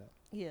you look it up.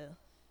 yeah.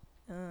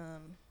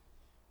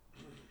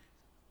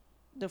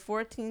 The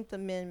 14th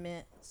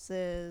Amendment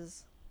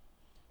says,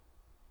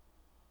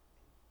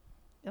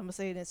 I'm going to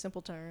say it in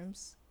simple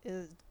terms,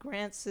 it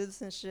grants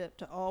citizenship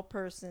to all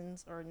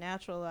persons or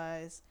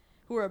naturalized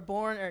who are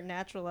born or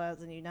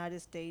naturalized in the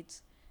United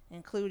States,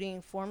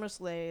 including former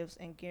slaves,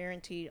 and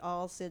guaranteed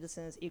all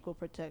citizens equal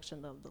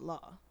protection of the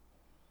law.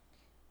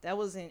 That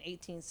was in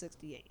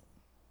 1868.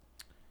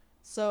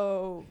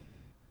 So,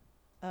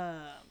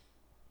 hold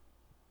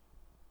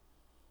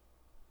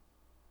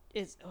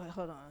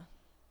on.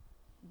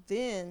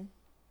 Then,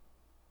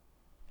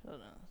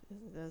 hold on.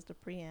 That's the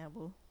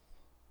preamble.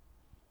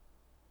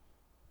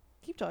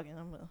 Keep talking.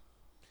 I'm gonna.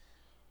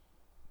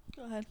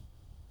 Go ahead.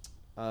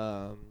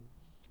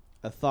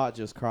 A thought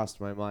just crossed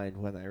my mind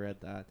when I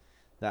read that.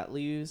 That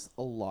leaves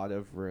a lot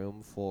of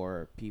room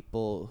for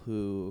people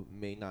who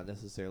may not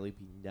necessarily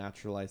be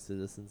naturalized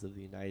citizens of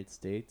the United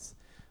States,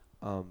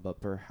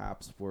 but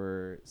perhaps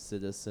were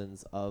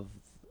citizens of,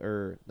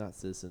 or not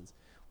citizens,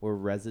 were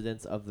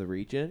residents of the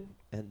region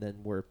and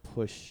then were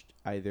pushed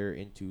either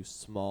into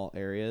small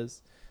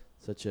areas,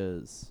 such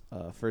as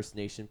First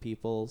Nation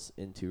peoples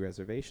into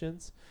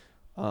reservations,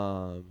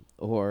 or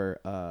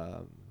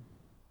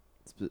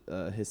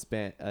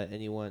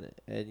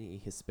any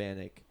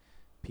Hispanic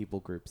people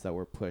groups that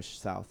were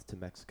pushed south to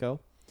Mexico.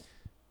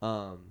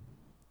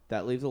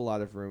 That leaves a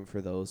lot of room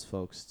for those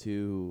folks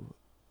to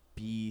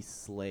be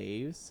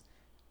slaves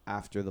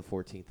after the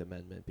 14th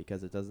Amendment,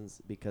 because it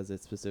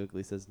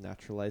specifically says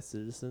naturalized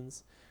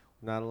citizens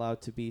were not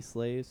allowed to be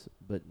slaves,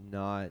 but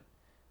not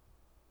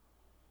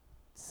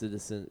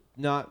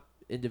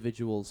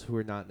individuals who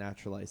are not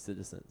naturalized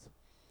citizens,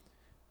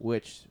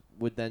 which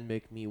would then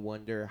make me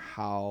wonder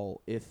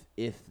how, if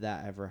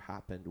that ever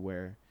happened,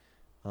 where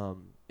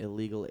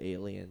illegal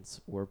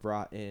aliens were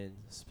brought in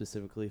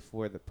specifically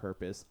for the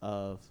purpose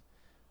of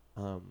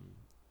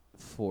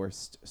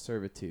forced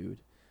servitude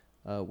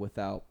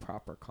without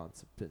proper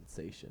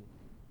compensation.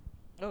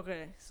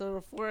 Okay, so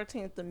the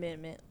 14th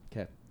Amendment.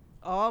 'Kay.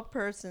 All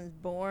persons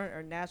born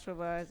or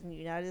naturalized in the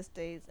United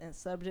States and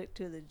subject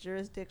to the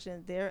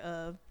jurisdiction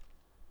thereof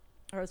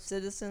are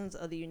citizens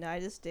of the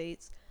United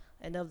States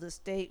and of the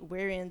state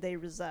wherein they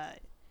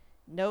reside.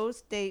 No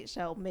state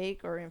shall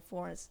make or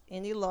enforce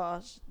any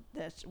law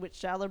which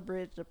shall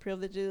abridge the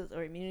privileges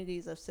or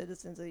immunities of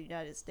citizens of the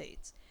United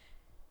States.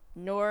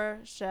 Nor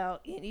shall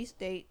any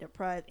state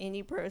deprive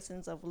any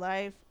persons of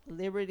life,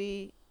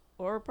 liberty,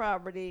 or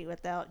property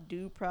without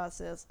due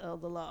process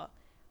of the law,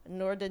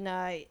 nor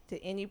deny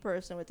to any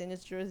person within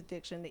its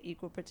jurisdiction the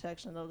equal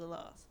protection of the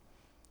laws.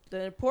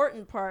 The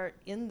important part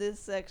in this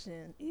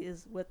section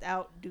is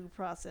without due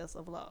process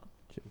of law.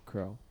 Jim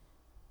Crow.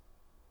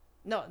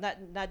 No,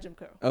 not Jim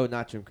Crow. Oh,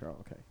 not Jim Crow.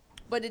 Okay.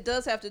 But it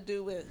does have to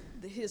do with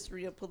the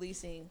history of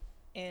policing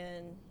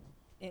and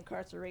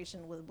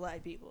incarceration with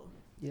black people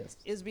Yes.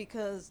 is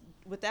because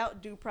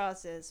without due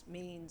process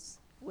means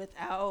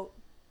without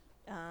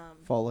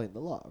Following the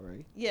law,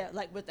 right? yeah,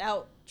 like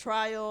without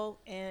trial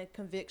and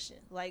conviction.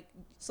 Like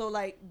so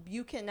like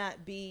you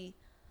cannot be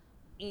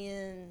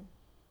in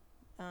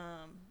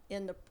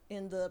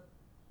the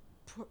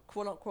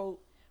quote unquote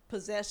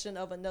possession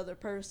of another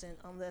person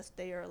unless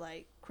they are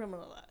like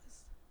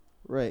criminalized.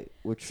 Right.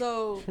 Which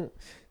So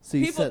so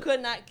you people said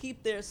could not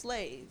keep their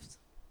slaves.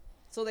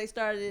 So they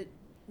started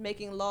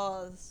making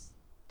laws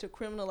to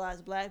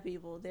criminalize black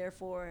people,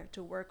 therefore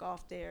to work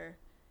off their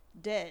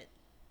debt,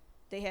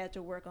 they had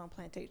to work on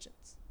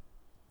plantations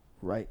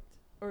right.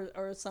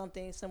 or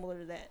something similar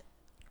to that.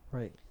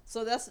 Right.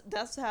 So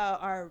that's how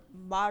our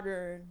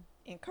modern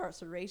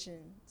incarceration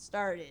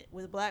started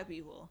with black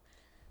people,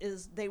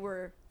 is they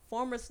were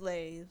former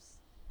slaves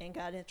and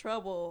got in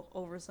trouble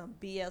over some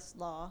BS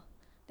law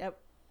that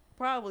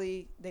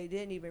probably they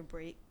didn't even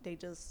break. They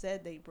just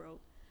said they broke,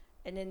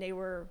 and then they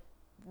were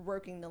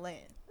working the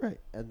land. Right.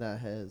 And that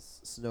has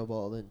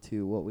snowballed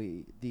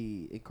into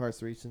the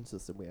incarceration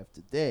system we have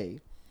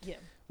today, Yeah.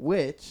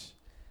 which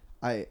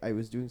I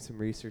was doing some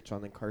research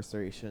on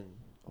incarceration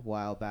a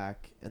while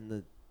back, and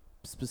the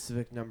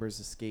specific numbers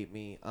escape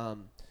me.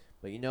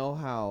 But you know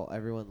how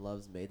everyone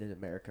loves Made in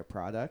America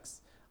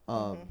products?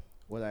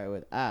 What I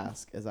would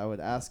ask is I would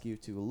ask you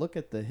to look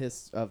at the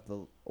of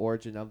the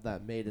origin of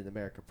that Made in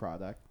America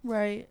product.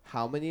 Right.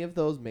 How many of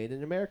those Made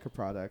in America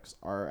products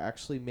are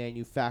actually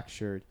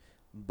manufactured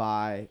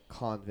by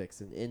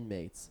convicts and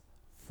inmates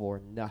for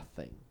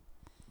nothing?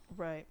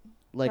 Right.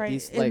 Like right.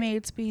 these,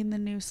 Inmates being the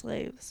new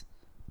slaves.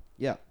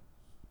 yeah,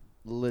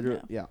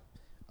 literally, yeah.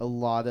 A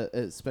lot of,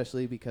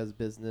 especially because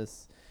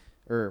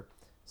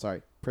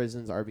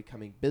prisons are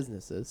becoming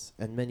businesses,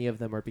 and many of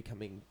them are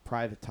becoming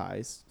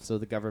privatized. So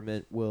the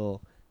government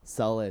will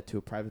sell it to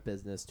a private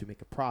business to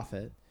make a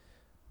profit,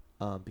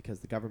 because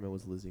the government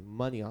was losing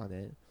money on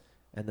it.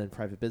 And then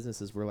private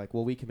businesses were like,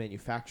 well, we can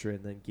manufacture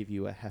and then give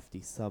you a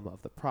hefty sum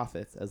of the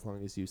profits as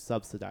long as you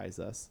subsidize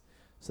us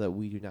so that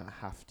we do not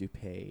have to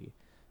pay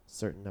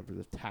certain numbers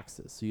of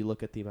taxes. So you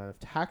look at the amount of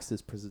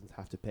taxes prisons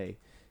have to pay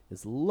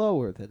is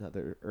lower than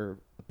other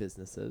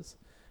businesses,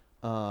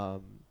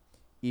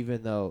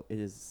 even though it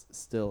is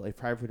still a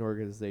private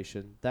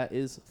organization that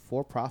is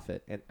for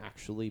profit and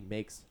actually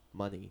makes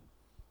money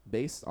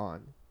based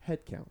on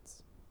head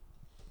counts.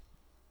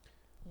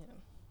 Yeah.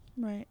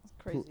 Right. It's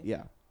crazy.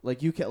 Yeah.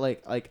 Like you can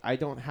like I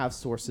don't have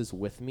sources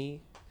with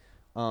me,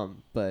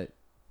 but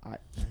I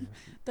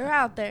They're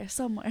out there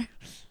somewhere.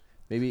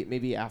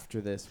 maybe after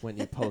this, when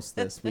you post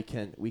this, we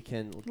can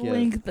give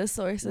Link the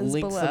sources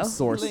link below. some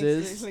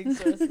sources. Link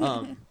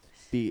sources.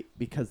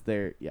 Because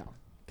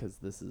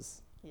this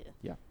is Yeah.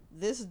 yeah.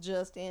 This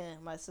just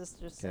in, my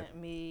sister sent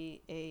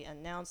me a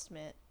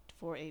announcement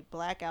for a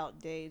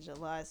blackout day,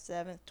 July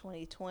 7th,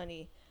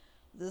 2020.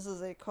 This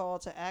is a call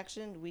to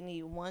action. We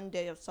need one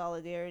day of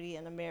solidarity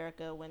in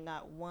America when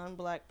not one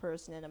black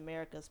person in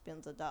America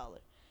spends $1.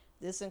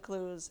 This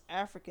includes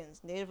Africans,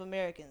 Native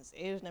Americans,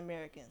 Asian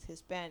Americans,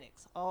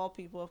 Hispanics, all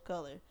people of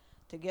color.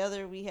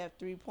 Together, we have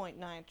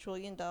 $3.9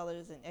 trillion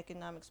in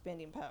economic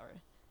spending power.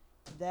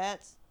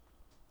 That's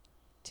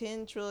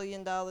 $10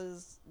 trillion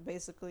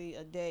basically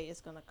a day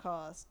it's going to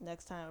cost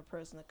next time a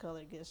person of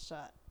color gets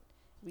shot.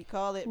 We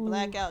call it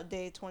Blackout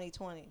Day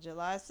 2020.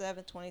 July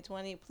 7th,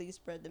 2020. Please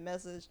spread the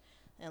message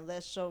and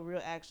let's show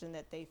real action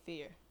that they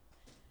fear.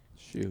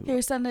 Shoot.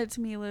 Here, send it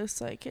to me, Lou,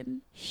 so I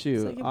can.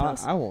 Shoot. can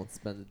post. I won't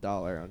spend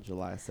 $1 on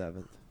July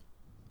 7th.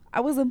 I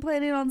wasn't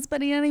planning on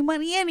spending any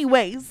money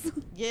anyways.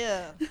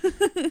 Yeah.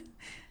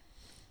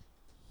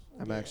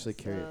 I'm actually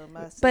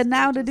curious. But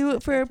now to do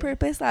it for a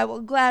purpose, I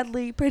will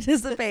gladly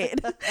participate.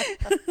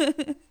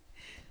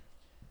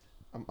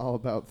 I'm all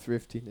about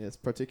thriftiness,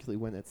 particularly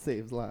when it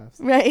saves lives.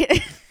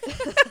 Right.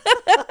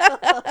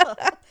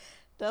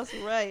 That's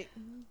right.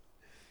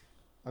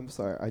 I'm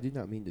sorry, I do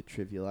not mean to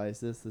trivialize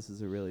this. This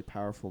is a really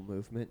powerful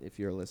movement. If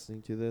you're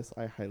listening to this,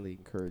 I highly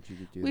encourage you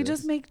to do this. We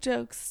just make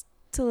jokes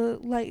to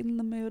lighten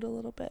the mood a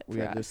little bit for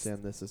We us,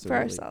 understand this is for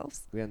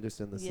ourselves. We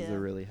understand this is Yeah. a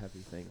really heavy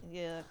thing.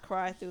 Yeah,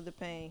 cry through the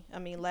pain. I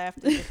mean, laugh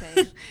through the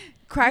pain.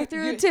 Cry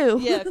through it too.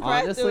 Yeah,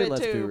 cry Honestly, through it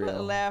let's be too, but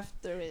real. laugh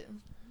through it.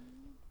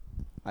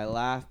 I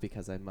laugh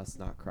because I must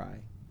not cry.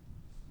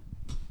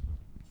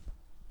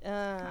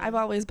 I've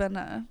always been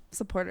a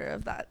supporter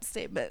of that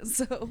statement,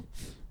 so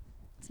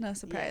it's no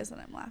surprise that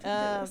I'm laughing through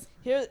this.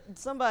 Here,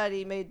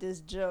 somebody made this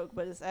joke,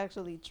 but it's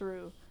actually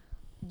true.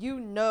 You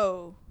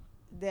know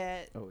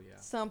that Oh yeah.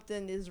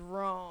 something is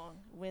wrong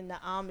when the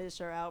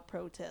Amish are out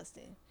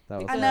protesting. That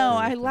was I because- know.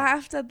 I really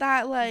laughed at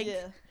that. Like,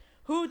 yeah.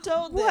 Who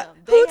told what? them?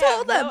 Who They have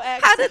told them? no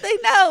How did they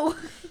know?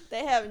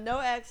 They have no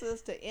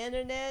access to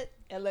internet,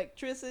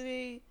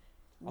 electricity,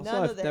 Also,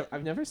 none of that.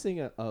 I've never seen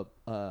an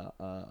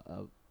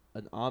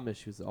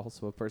Amish who's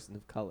also a person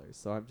of color,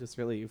 so I'm just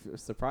really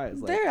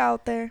surprised. Like, They're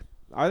out there.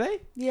 are they?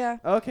 Yeah.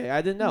 Okay,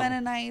 I didn't know.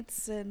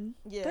 Mennonites and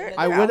Yeah, they're, but-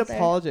 I they're would out there.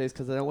 apologize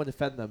because I don't want to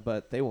offend them,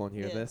 but they won't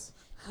hear Yeah. this.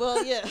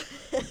 Well, yeah.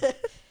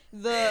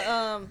 the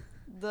I'm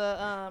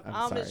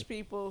Amish sorry.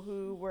 people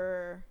who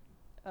were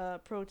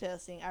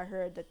protesting, I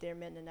heard that they're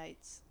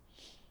Mennonites.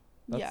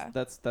 Yeah.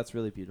 That's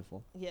really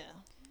beautiful. Yeah.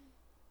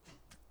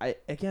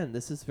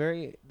 This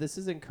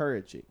is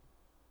encouraging.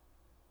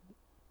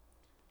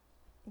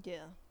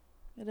 Yeah.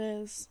 It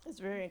is. It's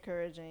very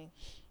encouraging.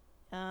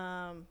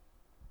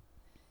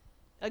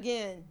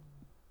 Again,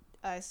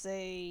 I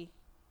say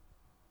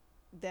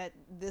that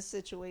this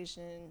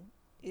situation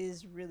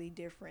is really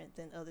different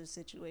than other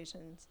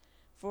situations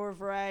for a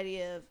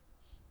variety of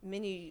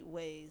many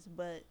ways,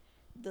 but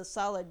the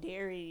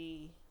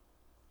solidarity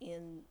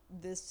in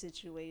this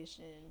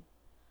situation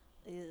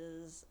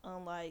is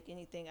unlike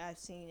anything I've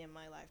seen in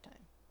my lifetime.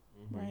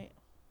 Mm-hmm. Right.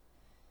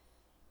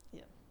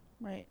 Yeah.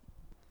 Right.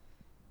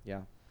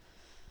 Yeah.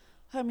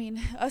 I mean,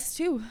 us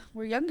too.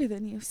 We're younger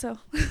than you, so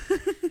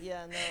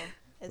Yeah, no.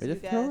 As Way you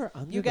to throw her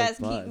guys, under you the guys keep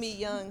bus. me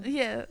young.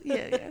 yeah.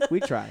 We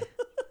try.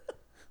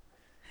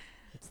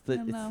 I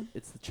know.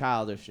 It's the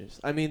childishness.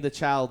 I mean the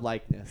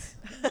childlikeness.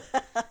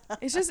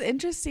 It's just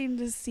interesting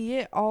to see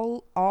it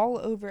all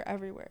over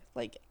everywhere.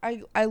 Like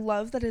I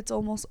love that it's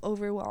almost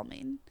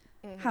overwhelming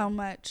how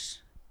much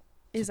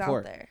is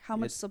Support. out there, how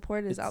much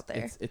support is out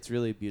there. It's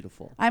really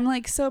beautiful. I'm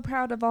like so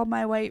proud of all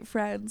my white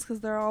friends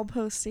because they're all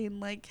posting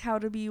like how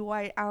to be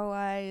white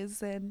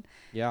allies and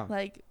Yeah.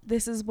 like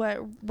this is what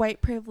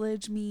white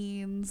privilege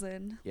means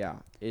and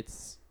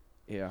It's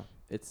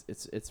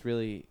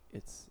really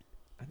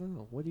I don't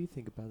know. What do you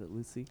think about it,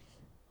 Lucy?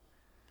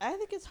 I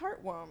think it's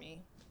heartwarming.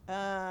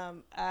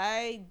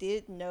 I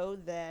did know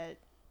that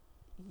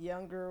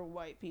younger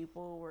white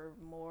people were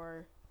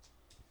more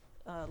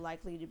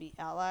likely to be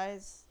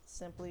allies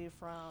simply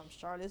from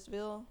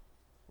Charlottesville.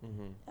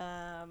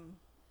 Mm-hmm.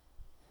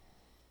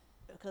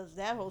 Because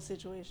that whole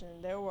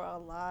situation, there were a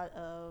lot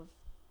of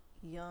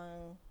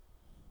young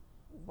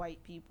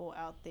white people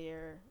out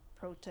there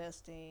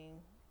protesting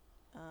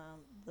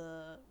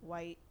the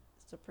white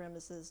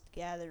supremacist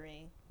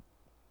gathering.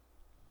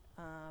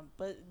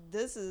 But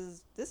this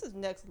is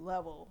next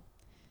level.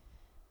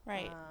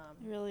 right. It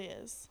really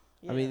is.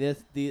 I mean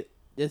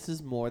this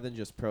is more than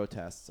just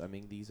protests. I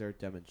mean these are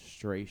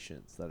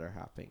demonstrations that are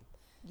happening.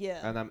 yeah.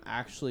 And I'm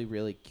actually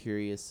really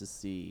curious to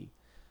see.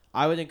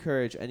 I would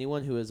encourage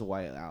anyone who is a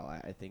white ally,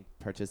 I think,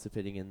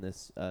 participating in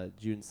this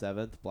June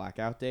 7th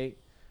blackout date.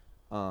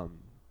 Right.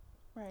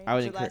 I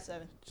would July encourage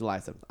 7th. July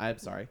 7th. I'm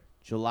sorry.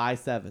 July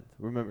 7th.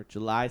 Remember,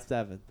 July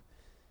 7th.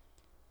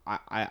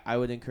 I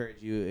would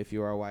encourage you, if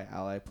you are a white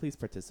ally, please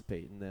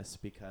participate in this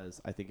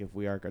because I think if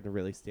we are going to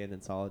really stand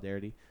in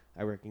solidarity,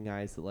 I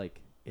recognize that,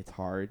 like, it's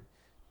hard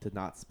to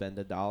not spend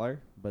 $1,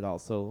 but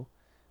also,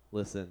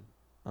 listen,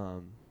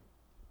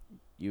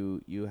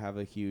 you have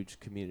a huge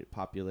community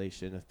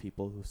population of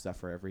people who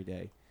suffer every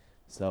day.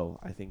 So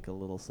I think a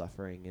little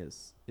suffering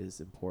is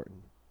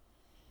important.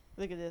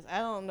 Look at this. I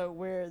don't know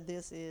where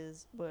this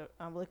is, but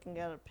I'm looking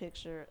at a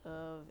picture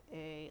of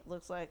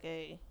looks like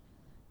a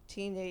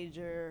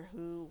teenager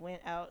who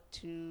went out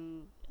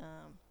to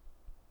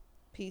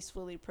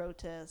peacefully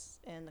protest,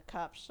 and the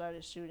cops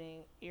started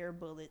shooting air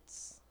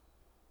bullets.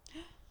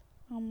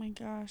 Oh my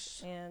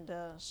gosh. And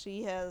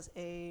she has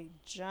a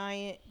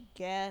giant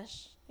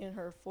gash in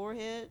her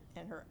forehead,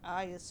 and her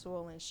eye is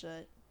swollen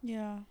shut.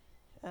 Yeah.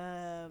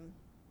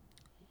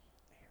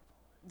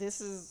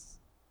 This is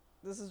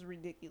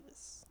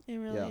ridiculous. It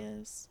really Yeah.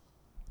 is.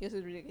 This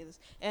is ridiculous.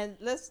 And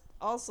let's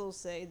also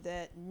say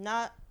that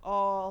not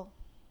all,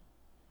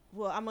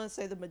 well, I'm going to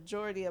say the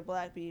majority of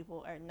black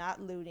people are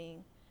not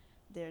looting.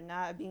 They're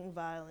not being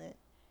violent.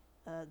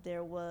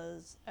 There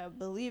was, I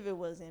believe it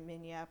was in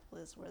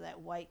Minneapolis, where that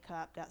white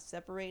cop got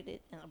separated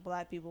and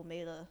black people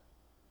made a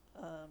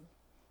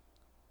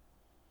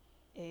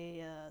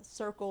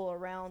circle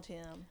around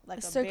him, like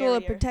A circle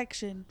of barrier.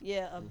 protection.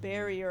 Yeah, a Mhm.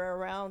 barrier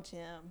around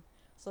him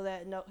so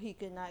that he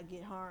could not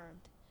get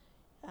harmed.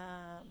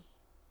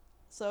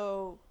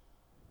 So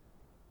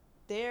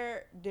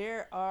there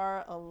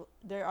are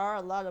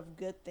a lot of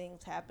good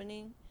things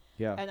happening,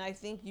 Yeah. and I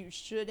think you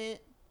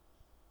shouldn't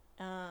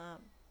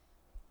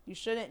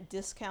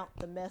discount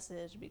the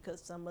message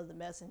because some of the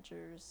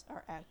messengers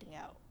are acting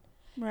out,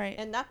 Right.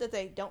 and not that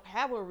they don't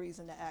have a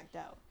reason to act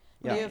out.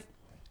 Yeah.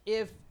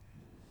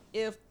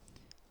 If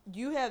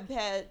you have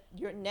had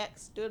your neck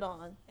stood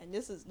on, and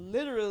this is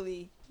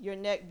literally your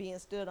neck being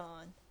stood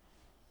on,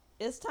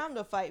 it's time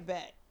to fight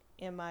back,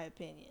 in my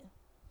opinion.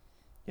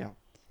 Yeah.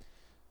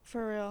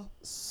 For real.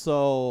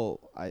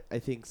 So I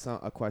think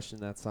a question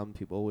that some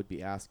people would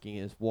be asking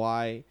is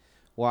why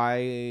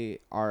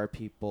are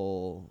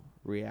people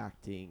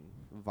reacting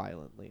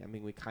violently? I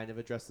mean, we kind of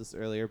addressed this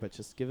earlier, but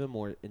just give it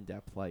more in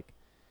depth, like,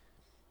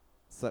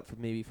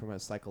 maybe from a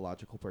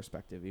psychological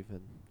perspective,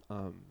 even.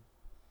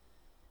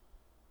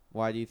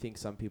 Why do you think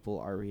some people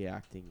are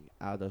reacting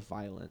out of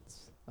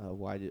violence?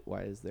 Why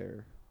is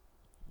there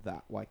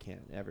that? Why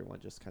can't everyone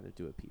just kind of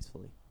do it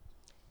peacefully?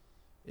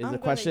 Is I'm the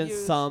gonna question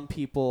use- some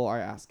people are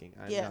asking.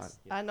 I'm Yes, not.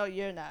 Yeah. I know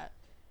you're not.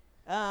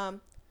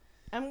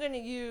 I'm going to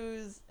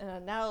use an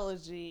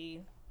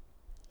analogy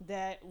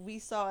that we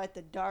saw at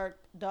the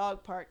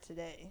dog park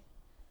today.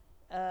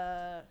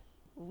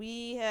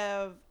 We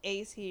have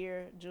Ace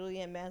here.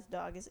 Julian Matt's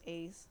dog is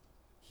Ace.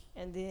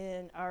 And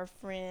then our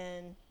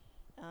friend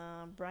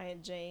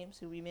Brian James,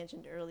 who we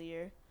mentioned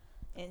earlier,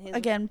 and his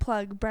Again,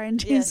 plug Brian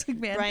James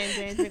McMahon. Brian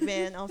James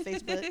McMahon on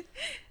Facebook,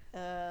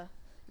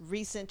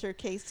 Recenter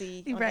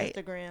Casey on Right.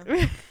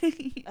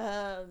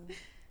 Instagram.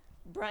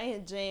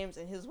 Brian James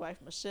and his wife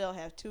Michelle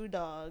have 2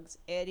 dogs,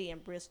 Eddie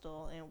and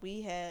Bristol, and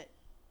we had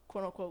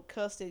quote unquote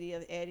custody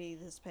of Eddie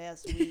this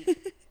past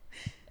week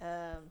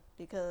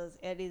because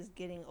Eddie's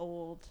getting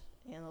old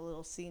and a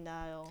little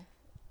senile.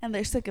 And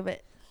they're sick of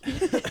it.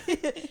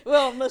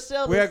 Well,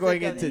 Michelle. We are is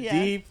going sick of into it,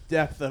 yeah. deep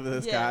depth of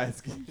this, Yeah.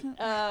 guys.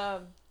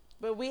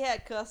 But we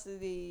had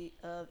custody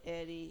of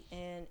Eddie,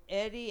 and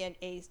Eddie and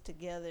Ace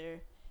together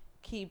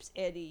keeps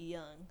Eddie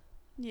young.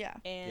 Yeah.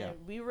 And Yeah.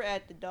 we were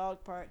at the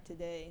dog park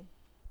today,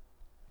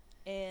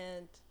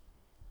 and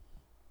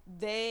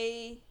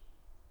they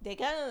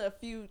got in a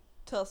few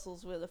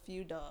tussles with a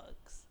few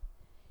dogs.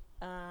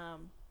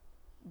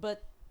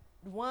 But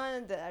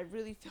one that I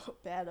really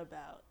felt bad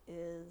about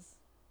is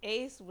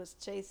Ace was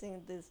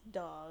chasing this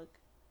dog.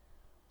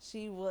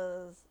 She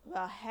was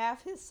about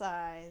half his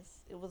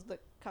size. It was the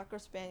Cocker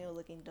Spaniel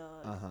looking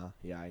dog.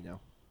 Yeah, I know.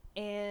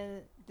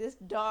 And this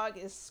dog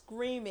is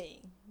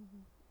screaming.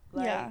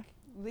 Like, Yeah.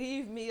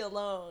 leave me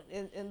alone.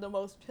 In the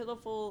most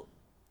pitiful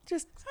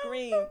Just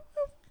scream.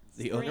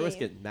 The owner was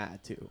Scream. getting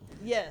mad too.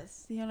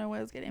 Yes. The owner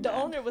was getting The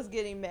mad. owner was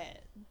getting mad.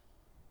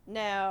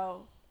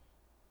 Now,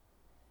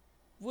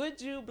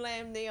 would you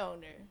blame the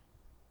owner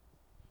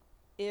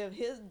if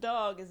his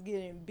dog is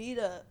getting beat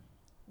up?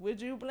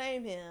 Would you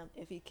blame him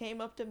if he came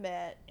up to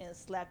Matt and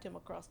slapped him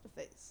across the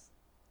face?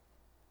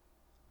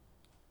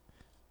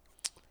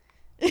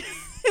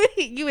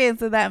 You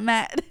answer that,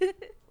 Matt.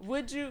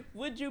 Would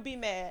you be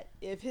mad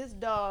if his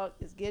dog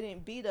is getting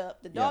beat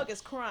up? The Yeah. dog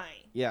is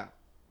crying. Yeah.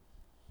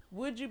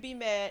 Would you be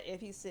mad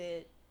if he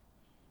said,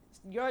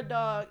 "Your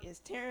dog is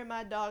tearing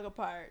my dog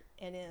apart,"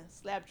 and then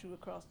slapped you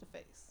across the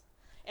face?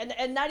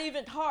 And not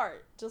even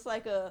hard, just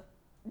like a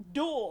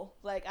duel.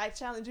 Like, I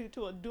challenge you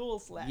to a duel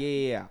slap.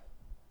 Yeah.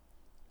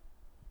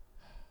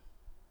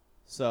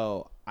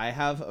 So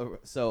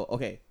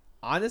okay.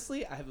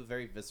 Honestly, I have a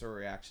very visceral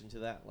reaction to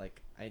that.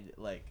 I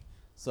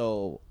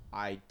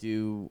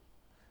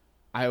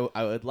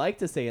would like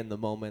to say in the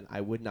moment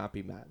I would not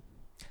be mad.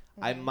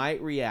 I Mhm.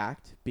 might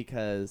react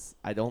because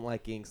I don't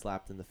like getting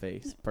slapped in the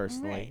face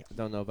personally. Right. I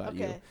don't know about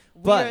you. Okay.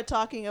 We But- are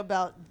talking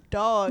about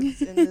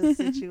dogs in this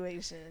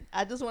situation.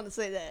 I just want to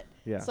say that.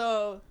 Yeah.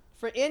 So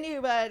for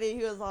anybody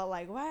who is all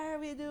like, "Why are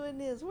we doing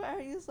this? Why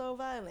are you so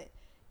violent?"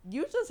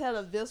 You just had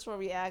a visceral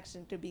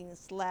reaction to being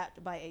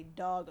slapped by a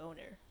dog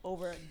owner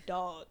over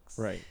dogs.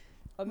 Right.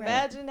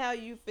 Imagine how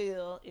you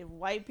feel if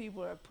white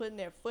people are putting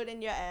their foot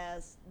in your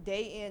ass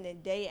day in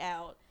and day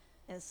out,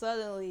 and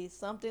suddenly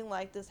something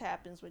like this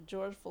happens with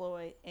George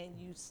Floyd and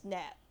you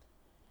snap.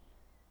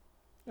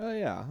 Oh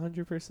yeah,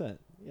 100%.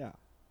 Yeah.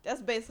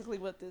 That's basically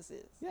what this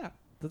is. Yeah.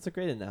 That's a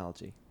great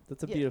analogy.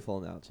 That's a Yeah.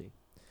 beautiful analogy.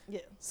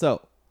 Yeah.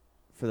 So,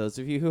 for those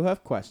of you who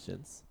have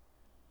questions,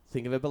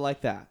 think of it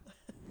like that.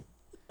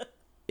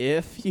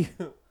 If you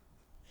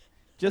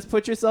just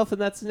put yourself in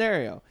that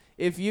scenario,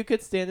 if you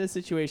could stand in a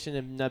situation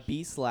and not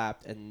be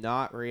slapped and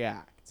not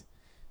react,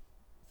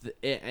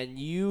 and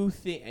you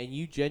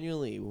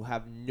genuinely will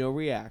have no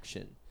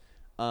reaction,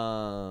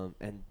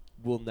 and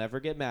will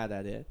never get mad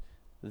at it,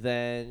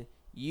 then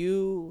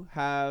you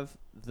have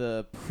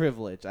the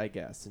privilege, I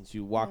guess, since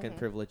you walk in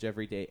privilege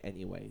every day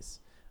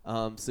anyways.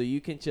 So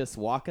you can just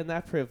walk in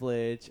that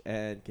privilege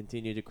and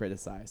continue to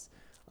criticize.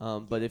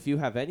 But if you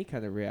have any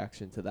kind of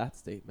reaction to that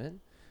statement,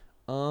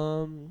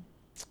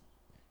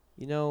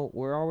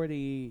 we're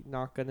already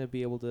not going to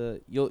be able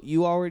to,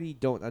 you already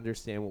don't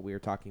understand what we were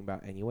talking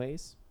about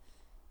anyways.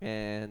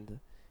 And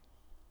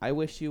I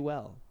wish you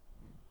well.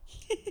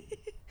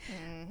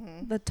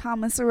 The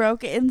Thomas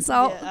Soroka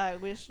insult. Yeah, I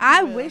wish.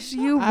 I well. wish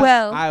you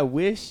well. I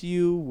wish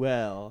you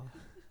well.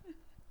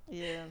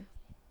 Yeah.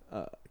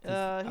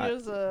 'Cause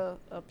Here's a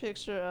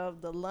picture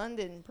of the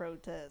London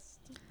protest.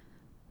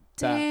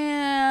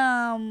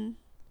 Damn.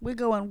 We're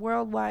going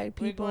worldwide,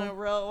 people. We're going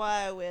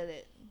worldwide with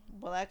it.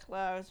 Black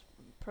Lives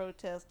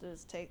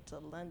protesters take to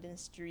London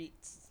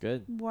streets.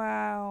 Good.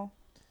 Wow.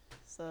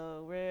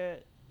 So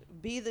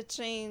be the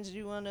change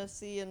you want to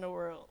see in the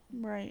world.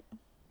 Right.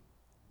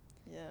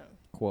 Yeah.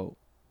 Quote.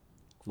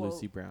 Quote.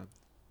 Lucy Brown.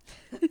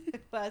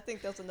 But I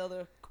think that's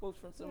another quote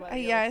from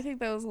somebody Yeah, I else. think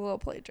that was a little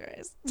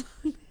plagiarized.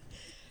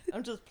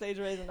 I'm just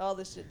plagiarizing all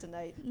this shit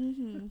tonight.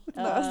 Mm-hmm.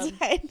 No,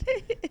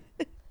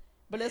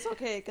 But it's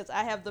okay because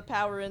I have the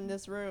power in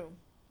this room.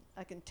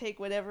 I can take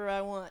whatever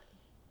I want.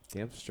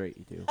 Damn straight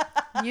you do.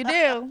 you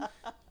do.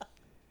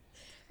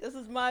 This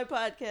is my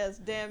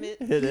podcast, damn it.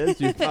 It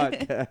is your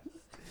podcast.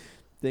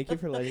 Thank you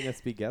for letting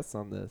us be guests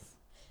on this.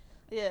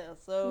 Yeah,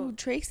 so Ooh,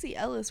 Tracy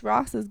Ellis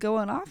Ross is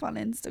going off on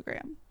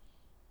Instagram.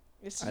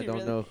 is I she don't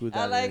really- know who I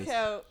that like is.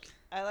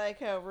 I like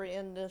how we're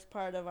in this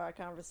part of our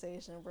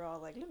conversation. We're all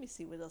like, let me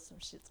see what else some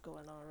shit's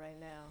going on right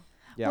now.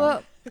 Yeah.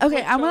 Well,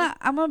 okay, I'm Control.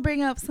 gonna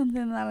bring up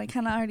something that I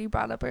kind of already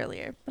brought up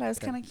earlier, but I was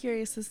Okay. kind of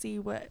curious to see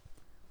what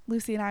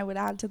Lucy and I would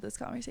add to this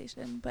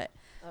conversation. But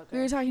Okay. we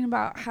were talking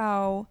about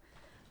how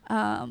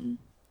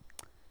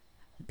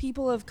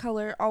people of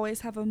color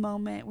always have a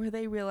moment where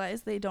they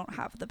realize they don't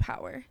have the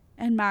power.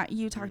 And Matt,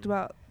 you talked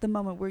about the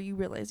moment where you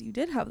realized you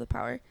did have the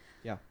power.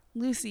 Yeah.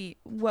 Lucy,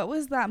 what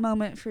was that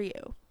moment for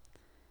you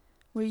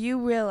where you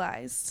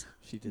realized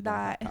She did not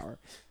have that power.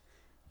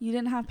 you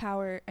didn't have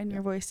power and your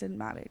Yeah. voice didn't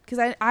matter? Because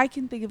I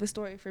can think of a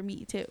story for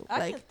me too.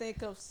 I can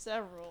think of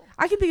several.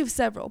 I can think of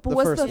several, but The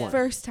what's first the one.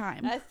 first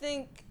time? I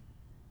think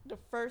the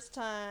first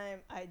time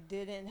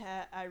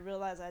I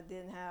realized I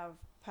didn't have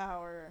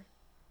power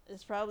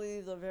is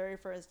probably the very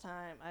first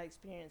time I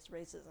experienced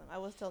racism. I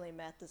was telling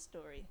Matt this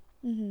story.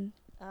 Mm-hmm.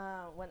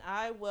 When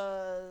I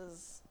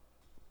was,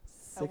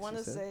 I 6 want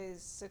you to said? say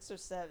 6 or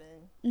 7,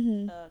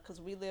 Mm-hmm. because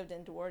we lived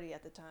in Duarte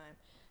at the time.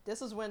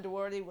 This was when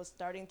Duarte was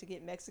starting to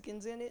get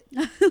Mexicans in it.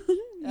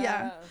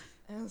 Yeah.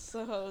 And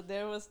so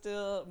there was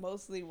still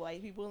mostly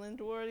white people in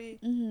Duarte.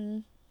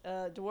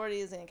 Mm-hmm. Duarte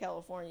is in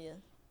California.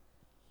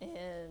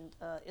 And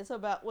it's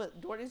about,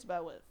 Duarte's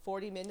about,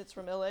 40 minutes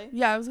from LA?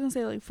 Yeah, I was gonna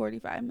say like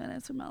 45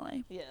 minutes from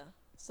LA, Yeah.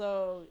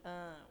 So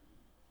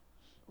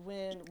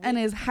when and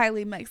is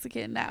highly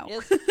Mexican now.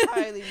 it's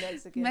highly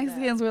Mexican.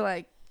 Mexicans were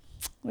like,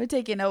 we're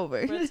taking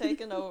over. We're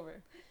taking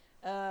over.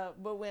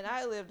 But when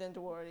I lived in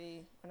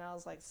Duarte, when I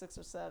was like 6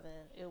 or 7,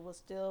 it was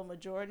still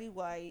majority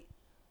white.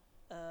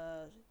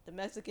 The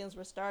Mexicans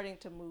were starting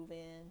to move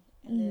in,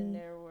 and then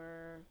there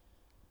were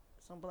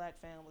some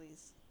black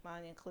families,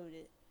 mine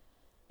included.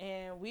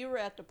 And we were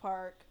at the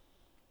park.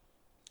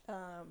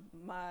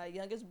 My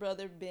youngest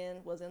brother, Ben,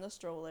 was in a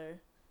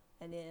stroller.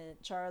 And then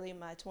Charlie,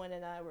 my twin,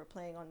 and I were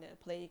playing on the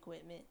play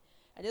equipment.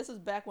 And this was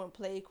back when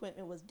play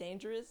equipment was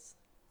dangerous.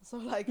 So,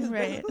 like, it's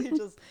Right. basically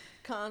just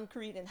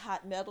concrete and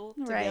hot metal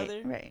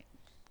together. Right.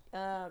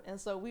 And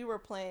so we were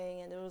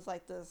playing, and it was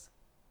like this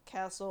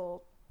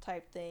castle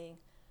type thing.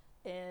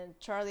 And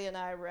Charlie and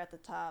I were at the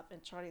top,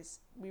 and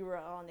we were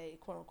on a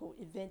quote unquote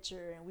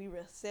adventure, and we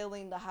were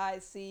sailing the high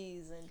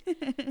seas.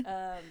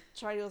 And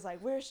Charlie was like,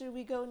 "Where should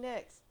we go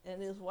next?"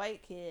 And this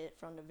white kid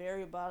from the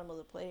very bottom of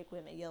the play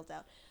equipment yelled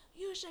out,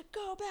 "You should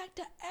go back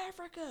to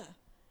Africa."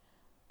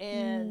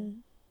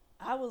 And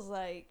I was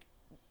like,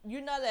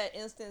 you're not that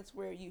instance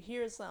where you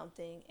hear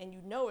something and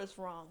you know it's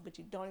wrong, but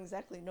you don't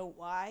exactly know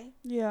why.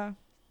 Yeah.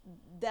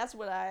 That's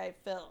what I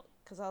felt,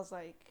 because I was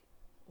like,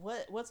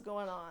 what's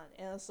going on?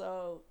 And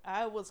so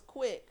I was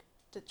quick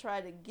to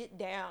try to get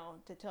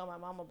down to tell my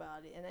mom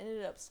about it, and I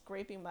ended up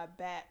scraping my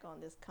back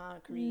on this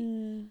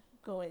concrete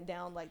going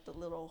down like the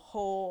little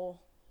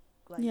hole,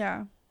 like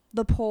Yeah.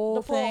 The pole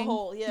the thing.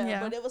 pole hole,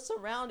 but it was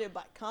surrounded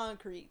by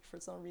concrete for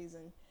some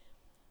reason,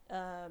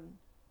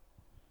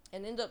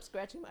 and ended up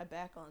scratching my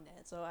back on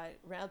that. So I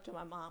ran up to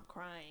my mom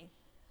crying,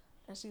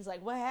 and she's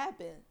like, "What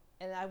happened?"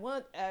 And I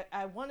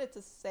wanted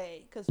to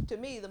say, because to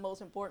me the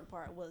most important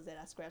part was that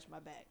I scratched my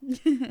back.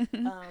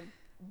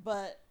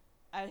 But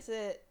I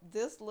said,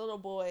 this little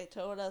boy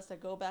told us to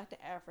go back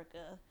to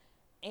Africa,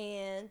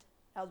 and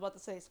I was about to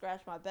say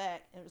scratch my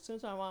back, and as soon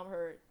as my mom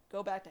heard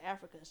go back to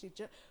Africa, she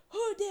jumped,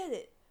 "Who did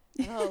it?"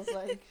 And I was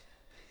like,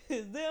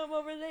 "It's them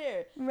over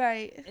there."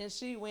 Right. And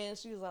she went,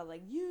 she was all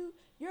like,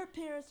 your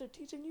parents are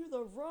teaching you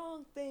the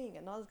wrong thing,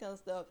 and all this kind of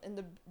stuff.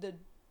 And the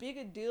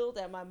bigger deal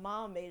that my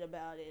mom made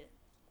about it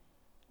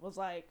was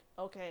like,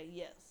 okay,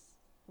 yes,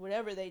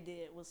 whatever they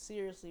did was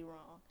seriously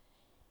wrong.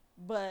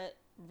 But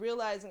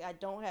realizing I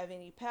don't have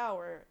any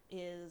power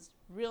is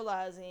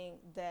realizing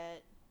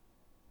that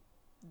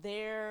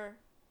their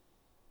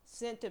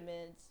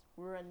sentiments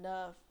were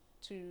enough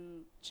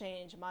to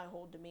change my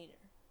whole demeanor.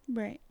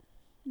 Right.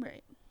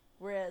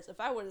 Whereas if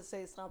I were to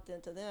say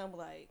something to them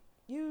like,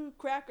 "You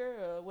cracker,"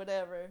 or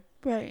whatever,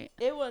 Right.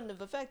 it wouldn't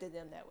have affected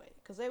them that way,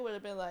 because they would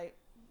have been like,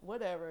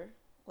 whatever,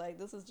 like,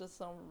 this is just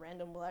some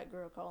random black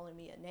girl calling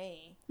me a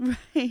name.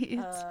 Right.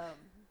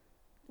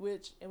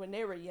 Which, and when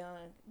they were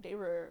young, they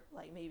were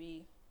like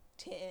maybe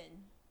 10,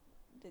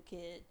 the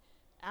kid.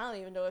 I don't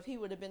even know if he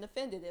would have been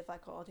offended if I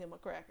called him a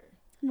cracker,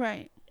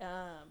 Right.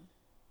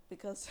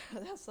 because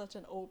that's such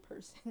an old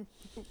person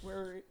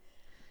word.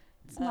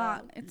 It's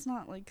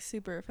not like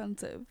super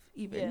offensive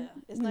even Yeah,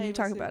 it's when not you even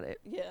talk about it.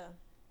 Yeah.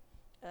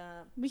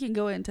 We can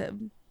go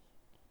into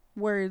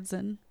words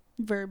and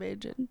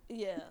verbiage and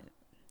Yeah.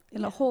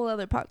 in a whole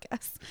other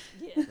podcast.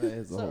 Yeah. That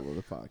is a So- whole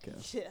other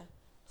podcast. Yeah.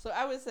 So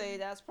I would say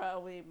that's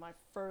probably my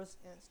first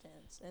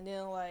instance. And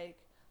then like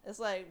it's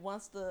like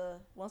once the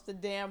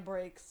dam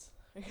breaks,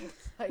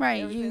 it's like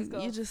Right, everything's you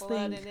goes just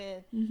flooding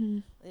think- in.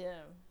 Mm-hmm.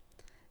 Yeah.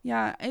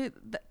 Yeah,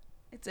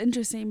 it's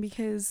interesting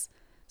because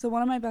so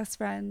one of my best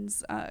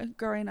friends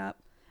growing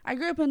up, I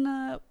grew up in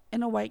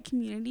a white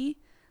community,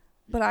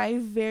 but I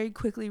very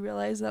quickly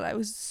realized that I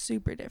was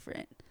super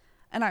different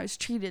and I was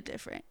treated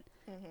different.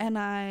 Mm-hmm. And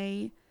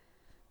I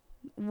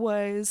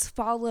was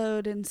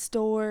followed in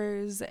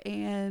stores,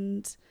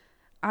 and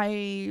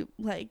I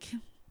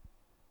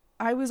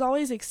was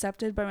always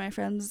accepted by my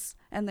friends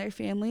and their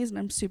families, and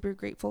I'm super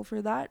grateful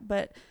for that.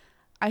 But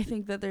I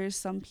think that there's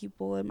some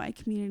people in my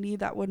community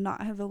that would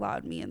not have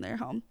allowed me in their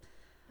home,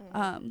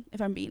 if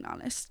I'm being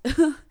honest.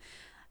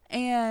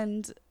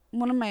 And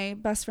one of my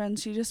best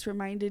friends, she just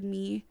reminded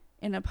me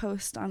in a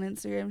post on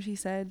Instagram, she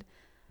said,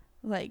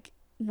 like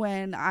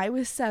when I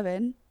was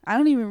 7, I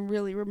don't even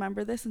really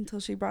remember this until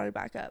she brought it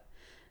back up.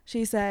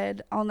 She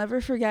said, "I'll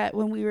never forget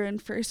when we were in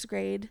first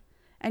grade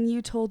and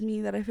you told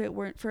me that if it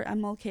weren't for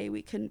MLK,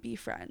 we couldn't be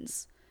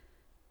friends."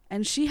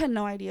 And she had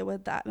no idea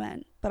what that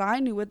meant, but I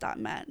knew what that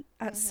meant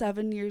at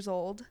 7 years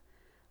old,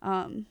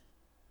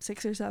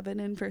 6 or 7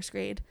 in first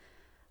grade.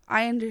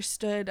 I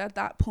understood at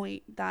that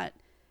point that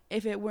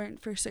if it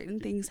weren't for certain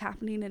things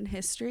happening in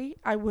history,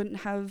 I wouldn't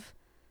have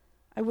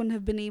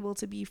been able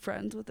to be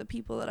friends with the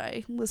people that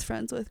I was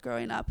friends with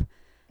growing up.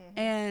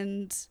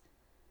 And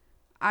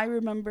I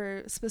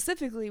remember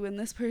specifically when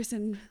this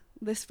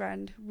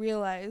friend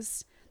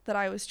realized that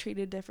I was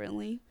treated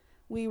differently.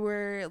 We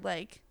were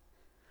like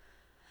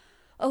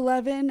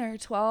 11 or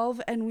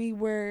 12, and we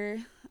were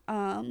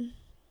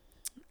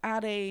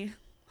at a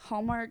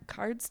Hallmark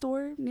card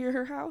store near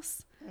her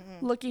house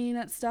looking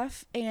at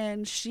stuff,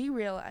 and she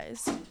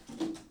realized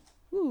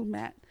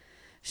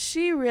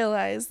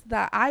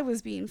that I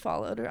was being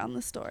followed around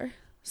the store.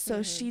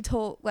 So she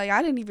told, like,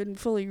 I didn't even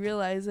fully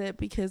realize it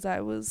because I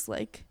was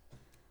like,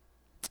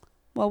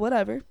 well,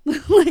 whatever.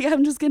 Like,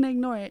 I'm just going to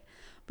ignore it.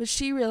 But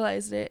she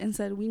realized it and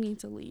said, "We need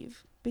to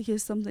leave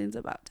because something's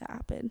about to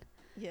happen."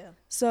 Yeah.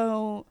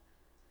 So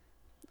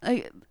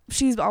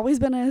she's always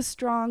been a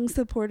strong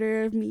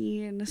supporter of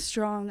me and a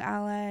strong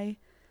ally.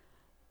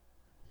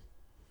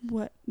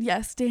 What?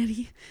 Yes,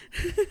 Danny.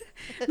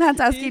 Matt's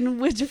asking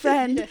which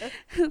friend.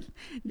 Yeah.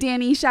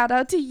 Danny, shout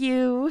out to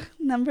you.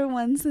 Number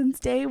 1 since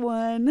day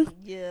 1.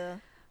 Yeah.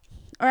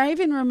 Or I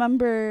even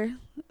remember,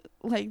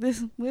 like,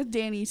 this with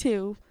Danny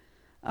too.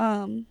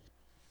 When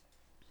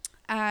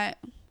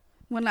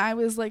I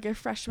was like a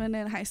freshman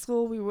in high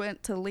school, we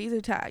went to laser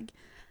tag,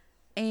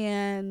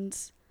 and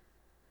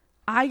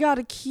I got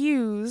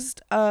accused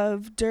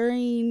of,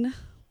 during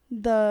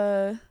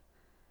the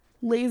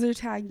laser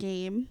tag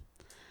game,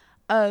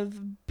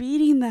 of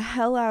beating the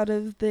hell out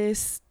of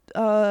this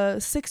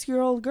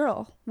 6-year-old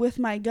girl with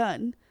my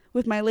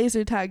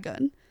laser tag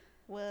gun.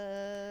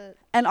 What?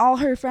 And all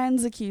her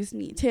friends accused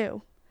me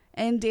too.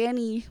 And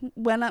Danny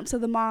went up to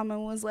the mom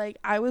and was like,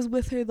 "I was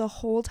with her the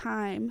whole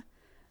time.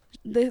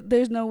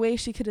 There's no way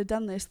she could have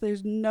done this.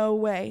 There's no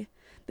way."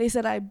 They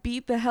said I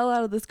beat the hell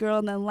out of this girl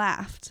and then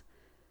laughed.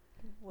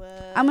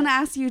 What? I'm going to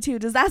ask you too.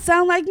 Does that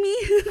sound like me?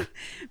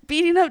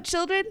 Beating up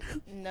children?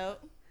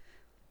 Nope.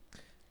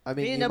 I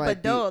mean, Beating you up might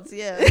adults,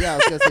 yeah. Yeah, I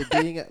was gonna say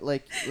beating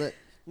like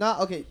not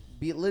okay.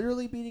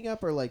 Literally beating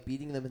up or like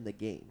beating them in the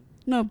game.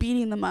 No,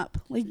 beating them up.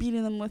 Like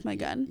beating them with my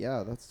gun.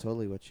 Yeah, that's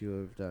totally what you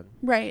have done.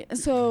 Right.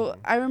 So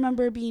I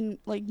remember being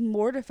like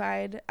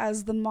mortified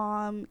as the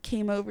mom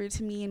came over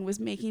to me and was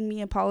making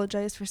me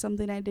apologize for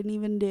something I didn't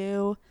even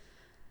do.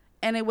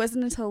 And it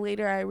wasn't until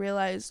later I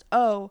realized,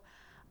 oh,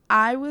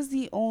 I was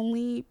the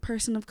only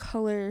person of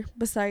color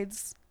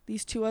besides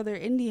these 2 other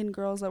Indian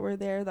girls that were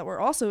there that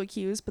were also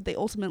accused, but they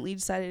ultimately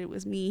decided it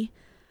was me.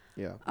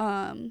 Yeah.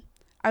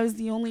 I was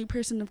the only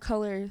person of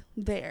color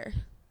there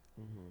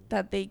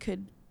that they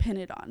could pin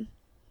it on.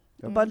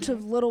 A bunch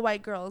of little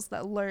white girls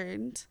that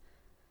learned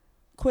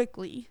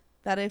quickly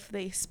that if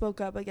they spoke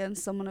up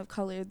against someone of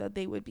color that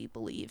they would be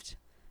believed,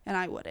 and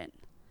I wouldn't.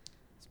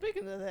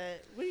 Speaking of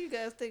that, what do you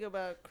guys think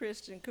about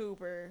Christian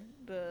Cooper,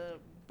 the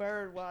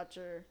bird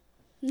watcher?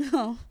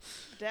 No.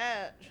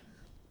 That,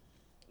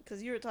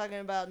 because you were talking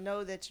about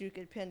know that you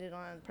could pin it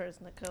on a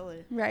person of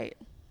color. Right.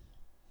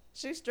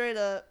 She straight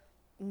up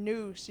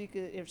knew she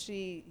could, if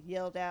she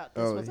yelled out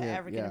this was an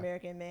African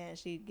American man,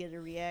 she'd get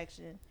a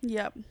reaction.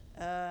 Yep.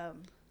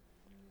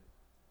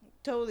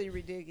 Totally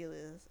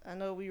ridiculous. I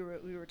know we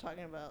were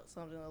talking about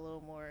something a little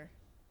more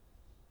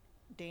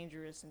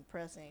dangerous and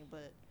pressing,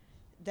 but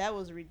that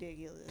was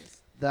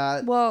ridiculous.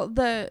 That's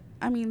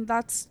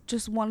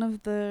just one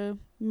of the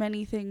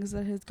many things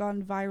that has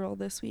gone viral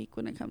this week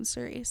when it comes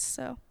to race.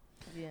 So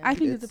Yeah. I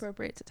think it's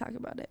appropriate to talk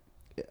about it.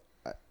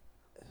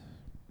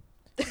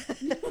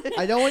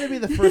 I don't want to be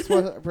the first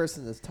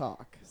person to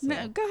talk. So.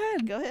 No, go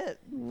ahead. Go ahead.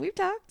 We've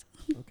talked.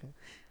 Okay.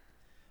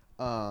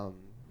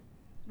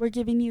 We're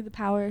giving you the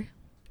power.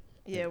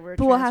 Yeah, we're.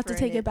 But we'll have to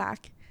transferring take it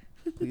back.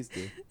 Please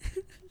do.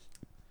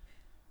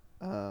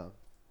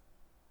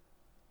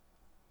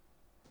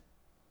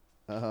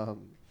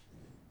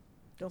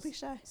 Don't be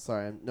shy.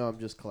 Sorry, I'm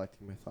just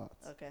collecting my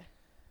thoughts. Okay.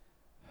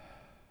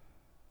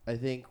 I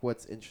think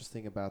what's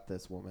interesting about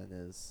this woman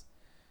is,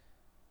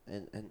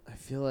 and I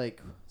feel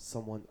like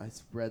I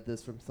read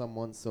this from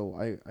someone, so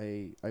I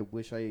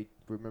wish I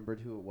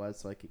remembered who it was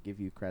so I could give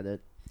you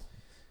credit.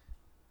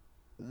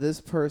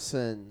 This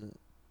person,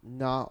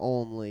 not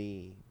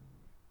only,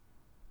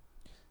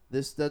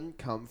 this doesn't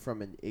come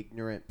from an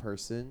ignorant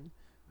person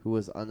who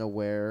was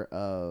unaware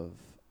of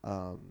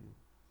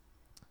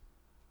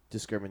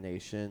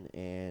discrimination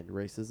and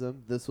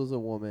racism. This was a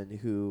woman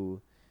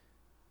who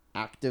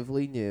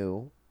actively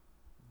knew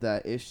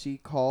that if she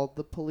called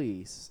the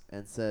police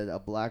and said a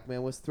black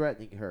man was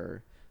threatening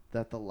her,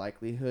 that the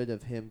likelihood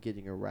of him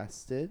getting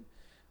arrested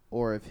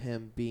or of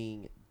him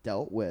being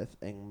dealt with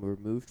and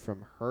removed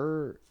from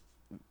her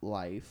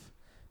life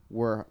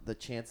the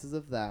chances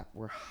of that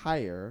were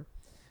higher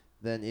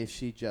than if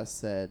she just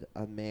said,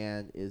 a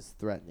man is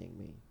threatening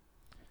me.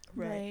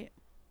 Right.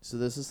 So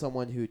this is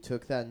someone who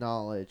took that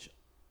knowledge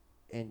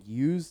and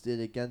used it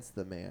against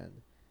the man,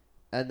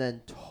 and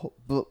then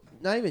but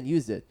not even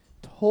used it,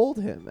 told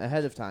him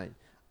ahead of time,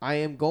 I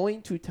am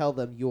going to tell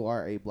them you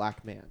are a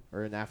black man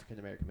or an African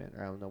American man,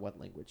 or I don't know what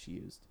language she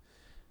used.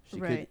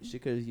 Right. She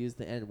could have used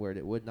the N word.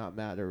 It would not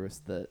matter. It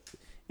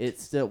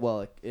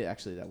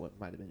actually that one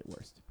might have been it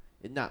worst.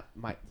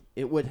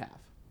 It would have,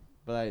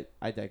 but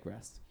I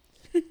digressed.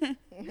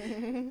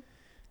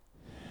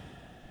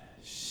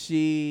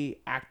 She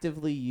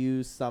actively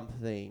used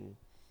something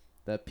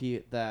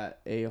that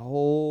a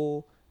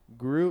whole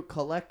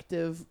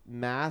collective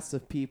mass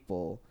of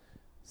people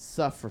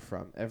suffer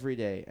from every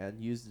day, and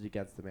used it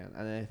against the man.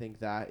 And I think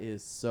that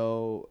is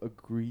so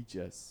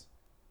egregious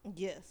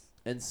Yes.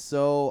 and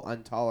so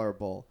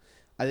intolerable.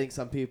 I think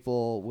some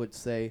people would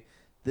say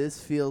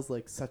this feels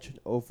like such an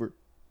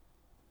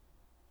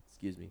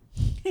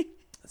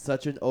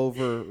such an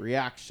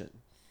overreaction.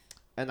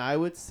 And I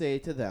would say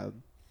to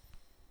them,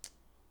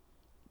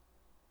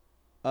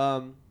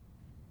 no.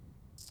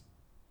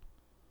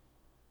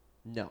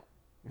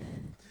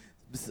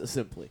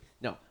 Simply.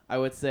 No. I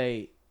would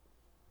say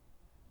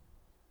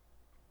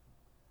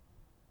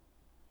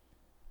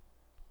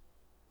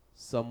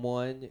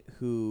someone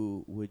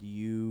who would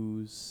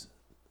use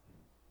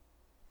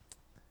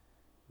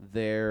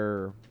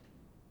their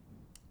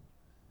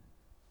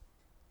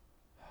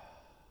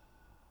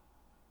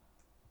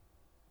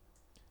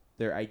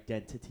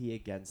identity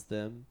against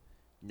them,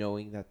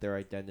 knowing that their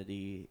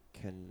identity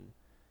can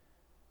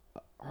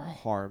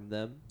harm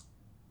them,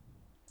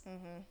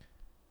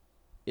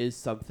 is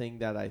something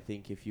that I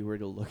think if you were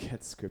to look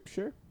at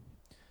scripture,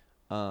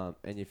 and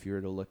if you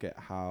were to look at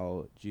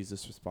how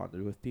Jesus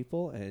responded with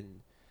people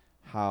and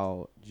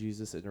how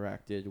Jesus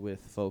interacted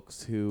with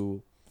folks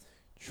who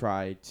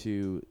tried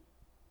to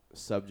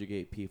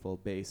subjugate people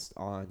based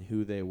on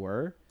who they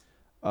were,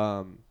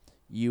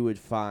 you would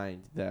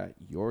find that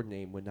your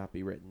name would not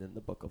be written in the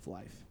book of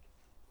life.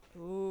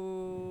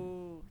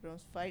 Ooh,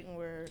 those fighting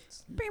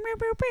words. Pew, pew,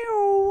 pew,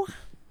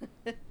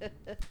 pew.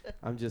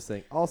 I'm just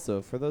saying.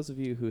 Also, for those of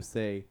you who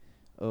say,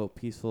 oh,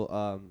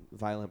 peaceful,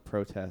 violent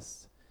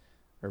protests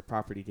or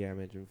property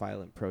damage and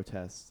violent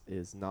protests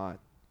is not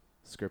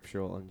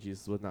scriptural and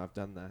Jesus would not have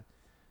done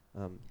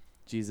that.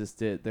 Jesus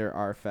did. There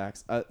are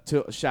facts.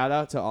 Shout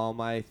out to all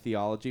my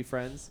theology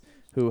friends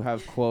who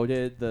have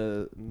quoted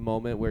the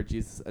moment where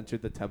Jesus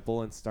entered the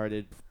temple and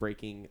started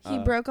breaking. He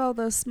broke all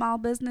those small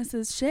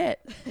businesses shit.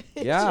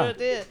 Yeah, Sure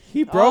did.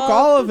 he broke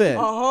all of it. A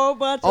whole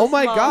bunch Oh of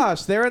my small-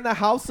 gosh, they're in the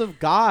house of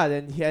God,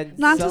 and he had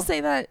Not to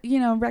say that,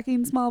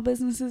 wrecking small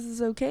businesses is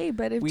okay,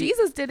 but if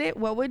Jesus did it,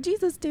 what would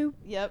Jesus do?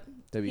 Yep.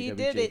 WWJD. He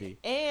did it.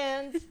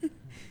 And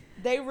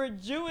they were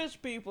Jewish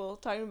people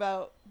talking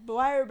about,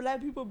 why are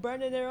black people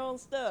burning their own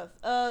stuff?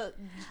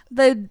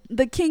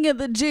 The king of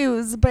the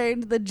Jews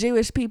burned the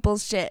Jewish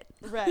people's shit.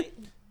 Right.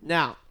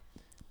 Now,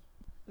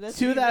 Let's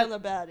To be that- real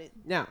about it.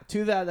 Now,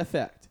 to that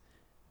effect,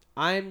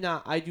 I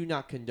do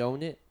not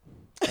condone it.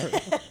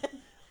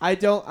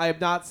 I'm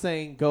not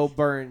saying go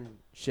burn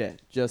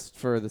shit just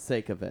for the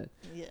sake of it.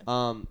 Yeah.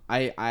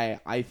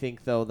 I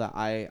think though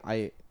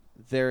that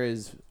there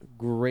is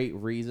great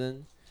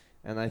reason,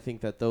 and I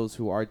think that those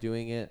who are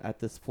doing it at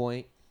this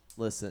point,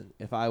 listen,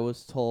 if I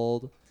was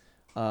told,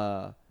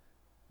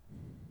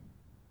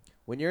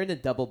 when you're in a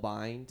double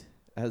bind,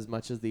 as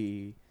much as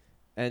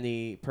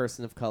any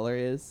person of color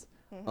is,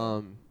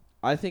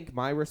 I think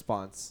my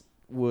response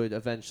would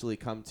eventually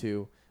come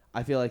to,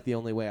 I feel like the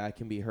only way I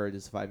can be heard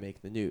is if I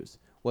make the news.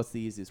 What's the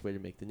easiest way to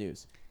make the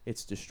news?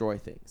 It's destroy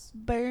things.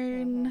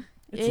 Burn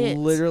It's it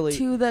literally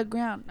to the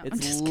ground. No, I'm it's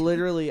just kidding.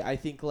 literally, I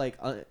think, like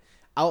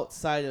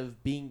outside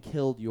of being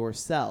killed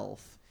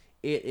yourself,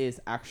 it is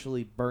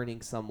actually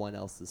burning someone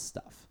else's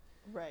stuff.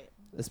 Right.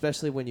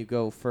 Especially when you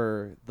go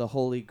for the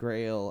Holy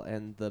Grail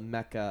and the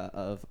Mecca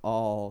of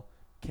all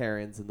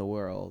Karens in the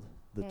world,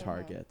 the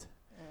Target.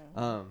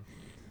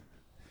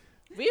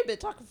 We have been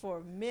talking for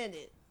a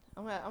minute.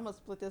 I'm gonna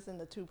split this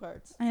into 2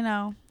 parts. I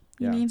know.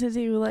 You Yeah. need to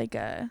do like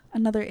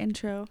another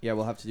intro. Yeah,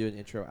 we'll have to do an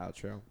intro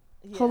outro.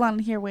 Yeah. Hold on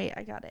here, wait,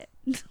 I got it.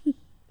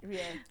 Yeah.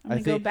 I'm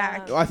gonna go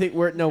back. I think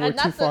we're And too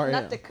not far in.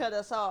 not to cut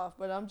us off,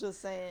 but I'm just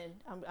saying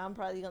I'm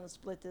probably gonna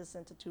split this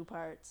into 2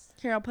 parts.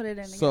 Here, I'll put it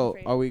in again So for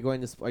you. are you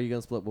going to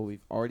split what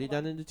we've already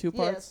done into 2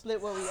 Yeah, parts?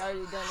 split what we already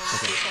done in the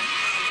Okay. 2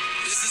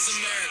 parts. This is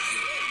America.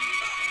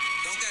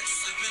 Don't got you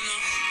slipping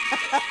up.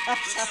 Look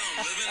how I'm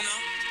living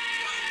up.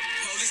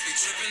 Police be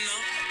tripping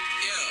up.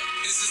 Yeah,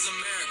 this is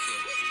America.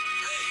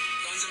 Hey,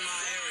 guns in my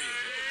area.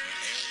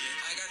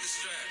 I got the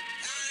strap.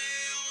 I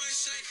always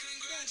say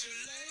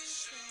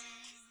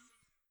congratulations.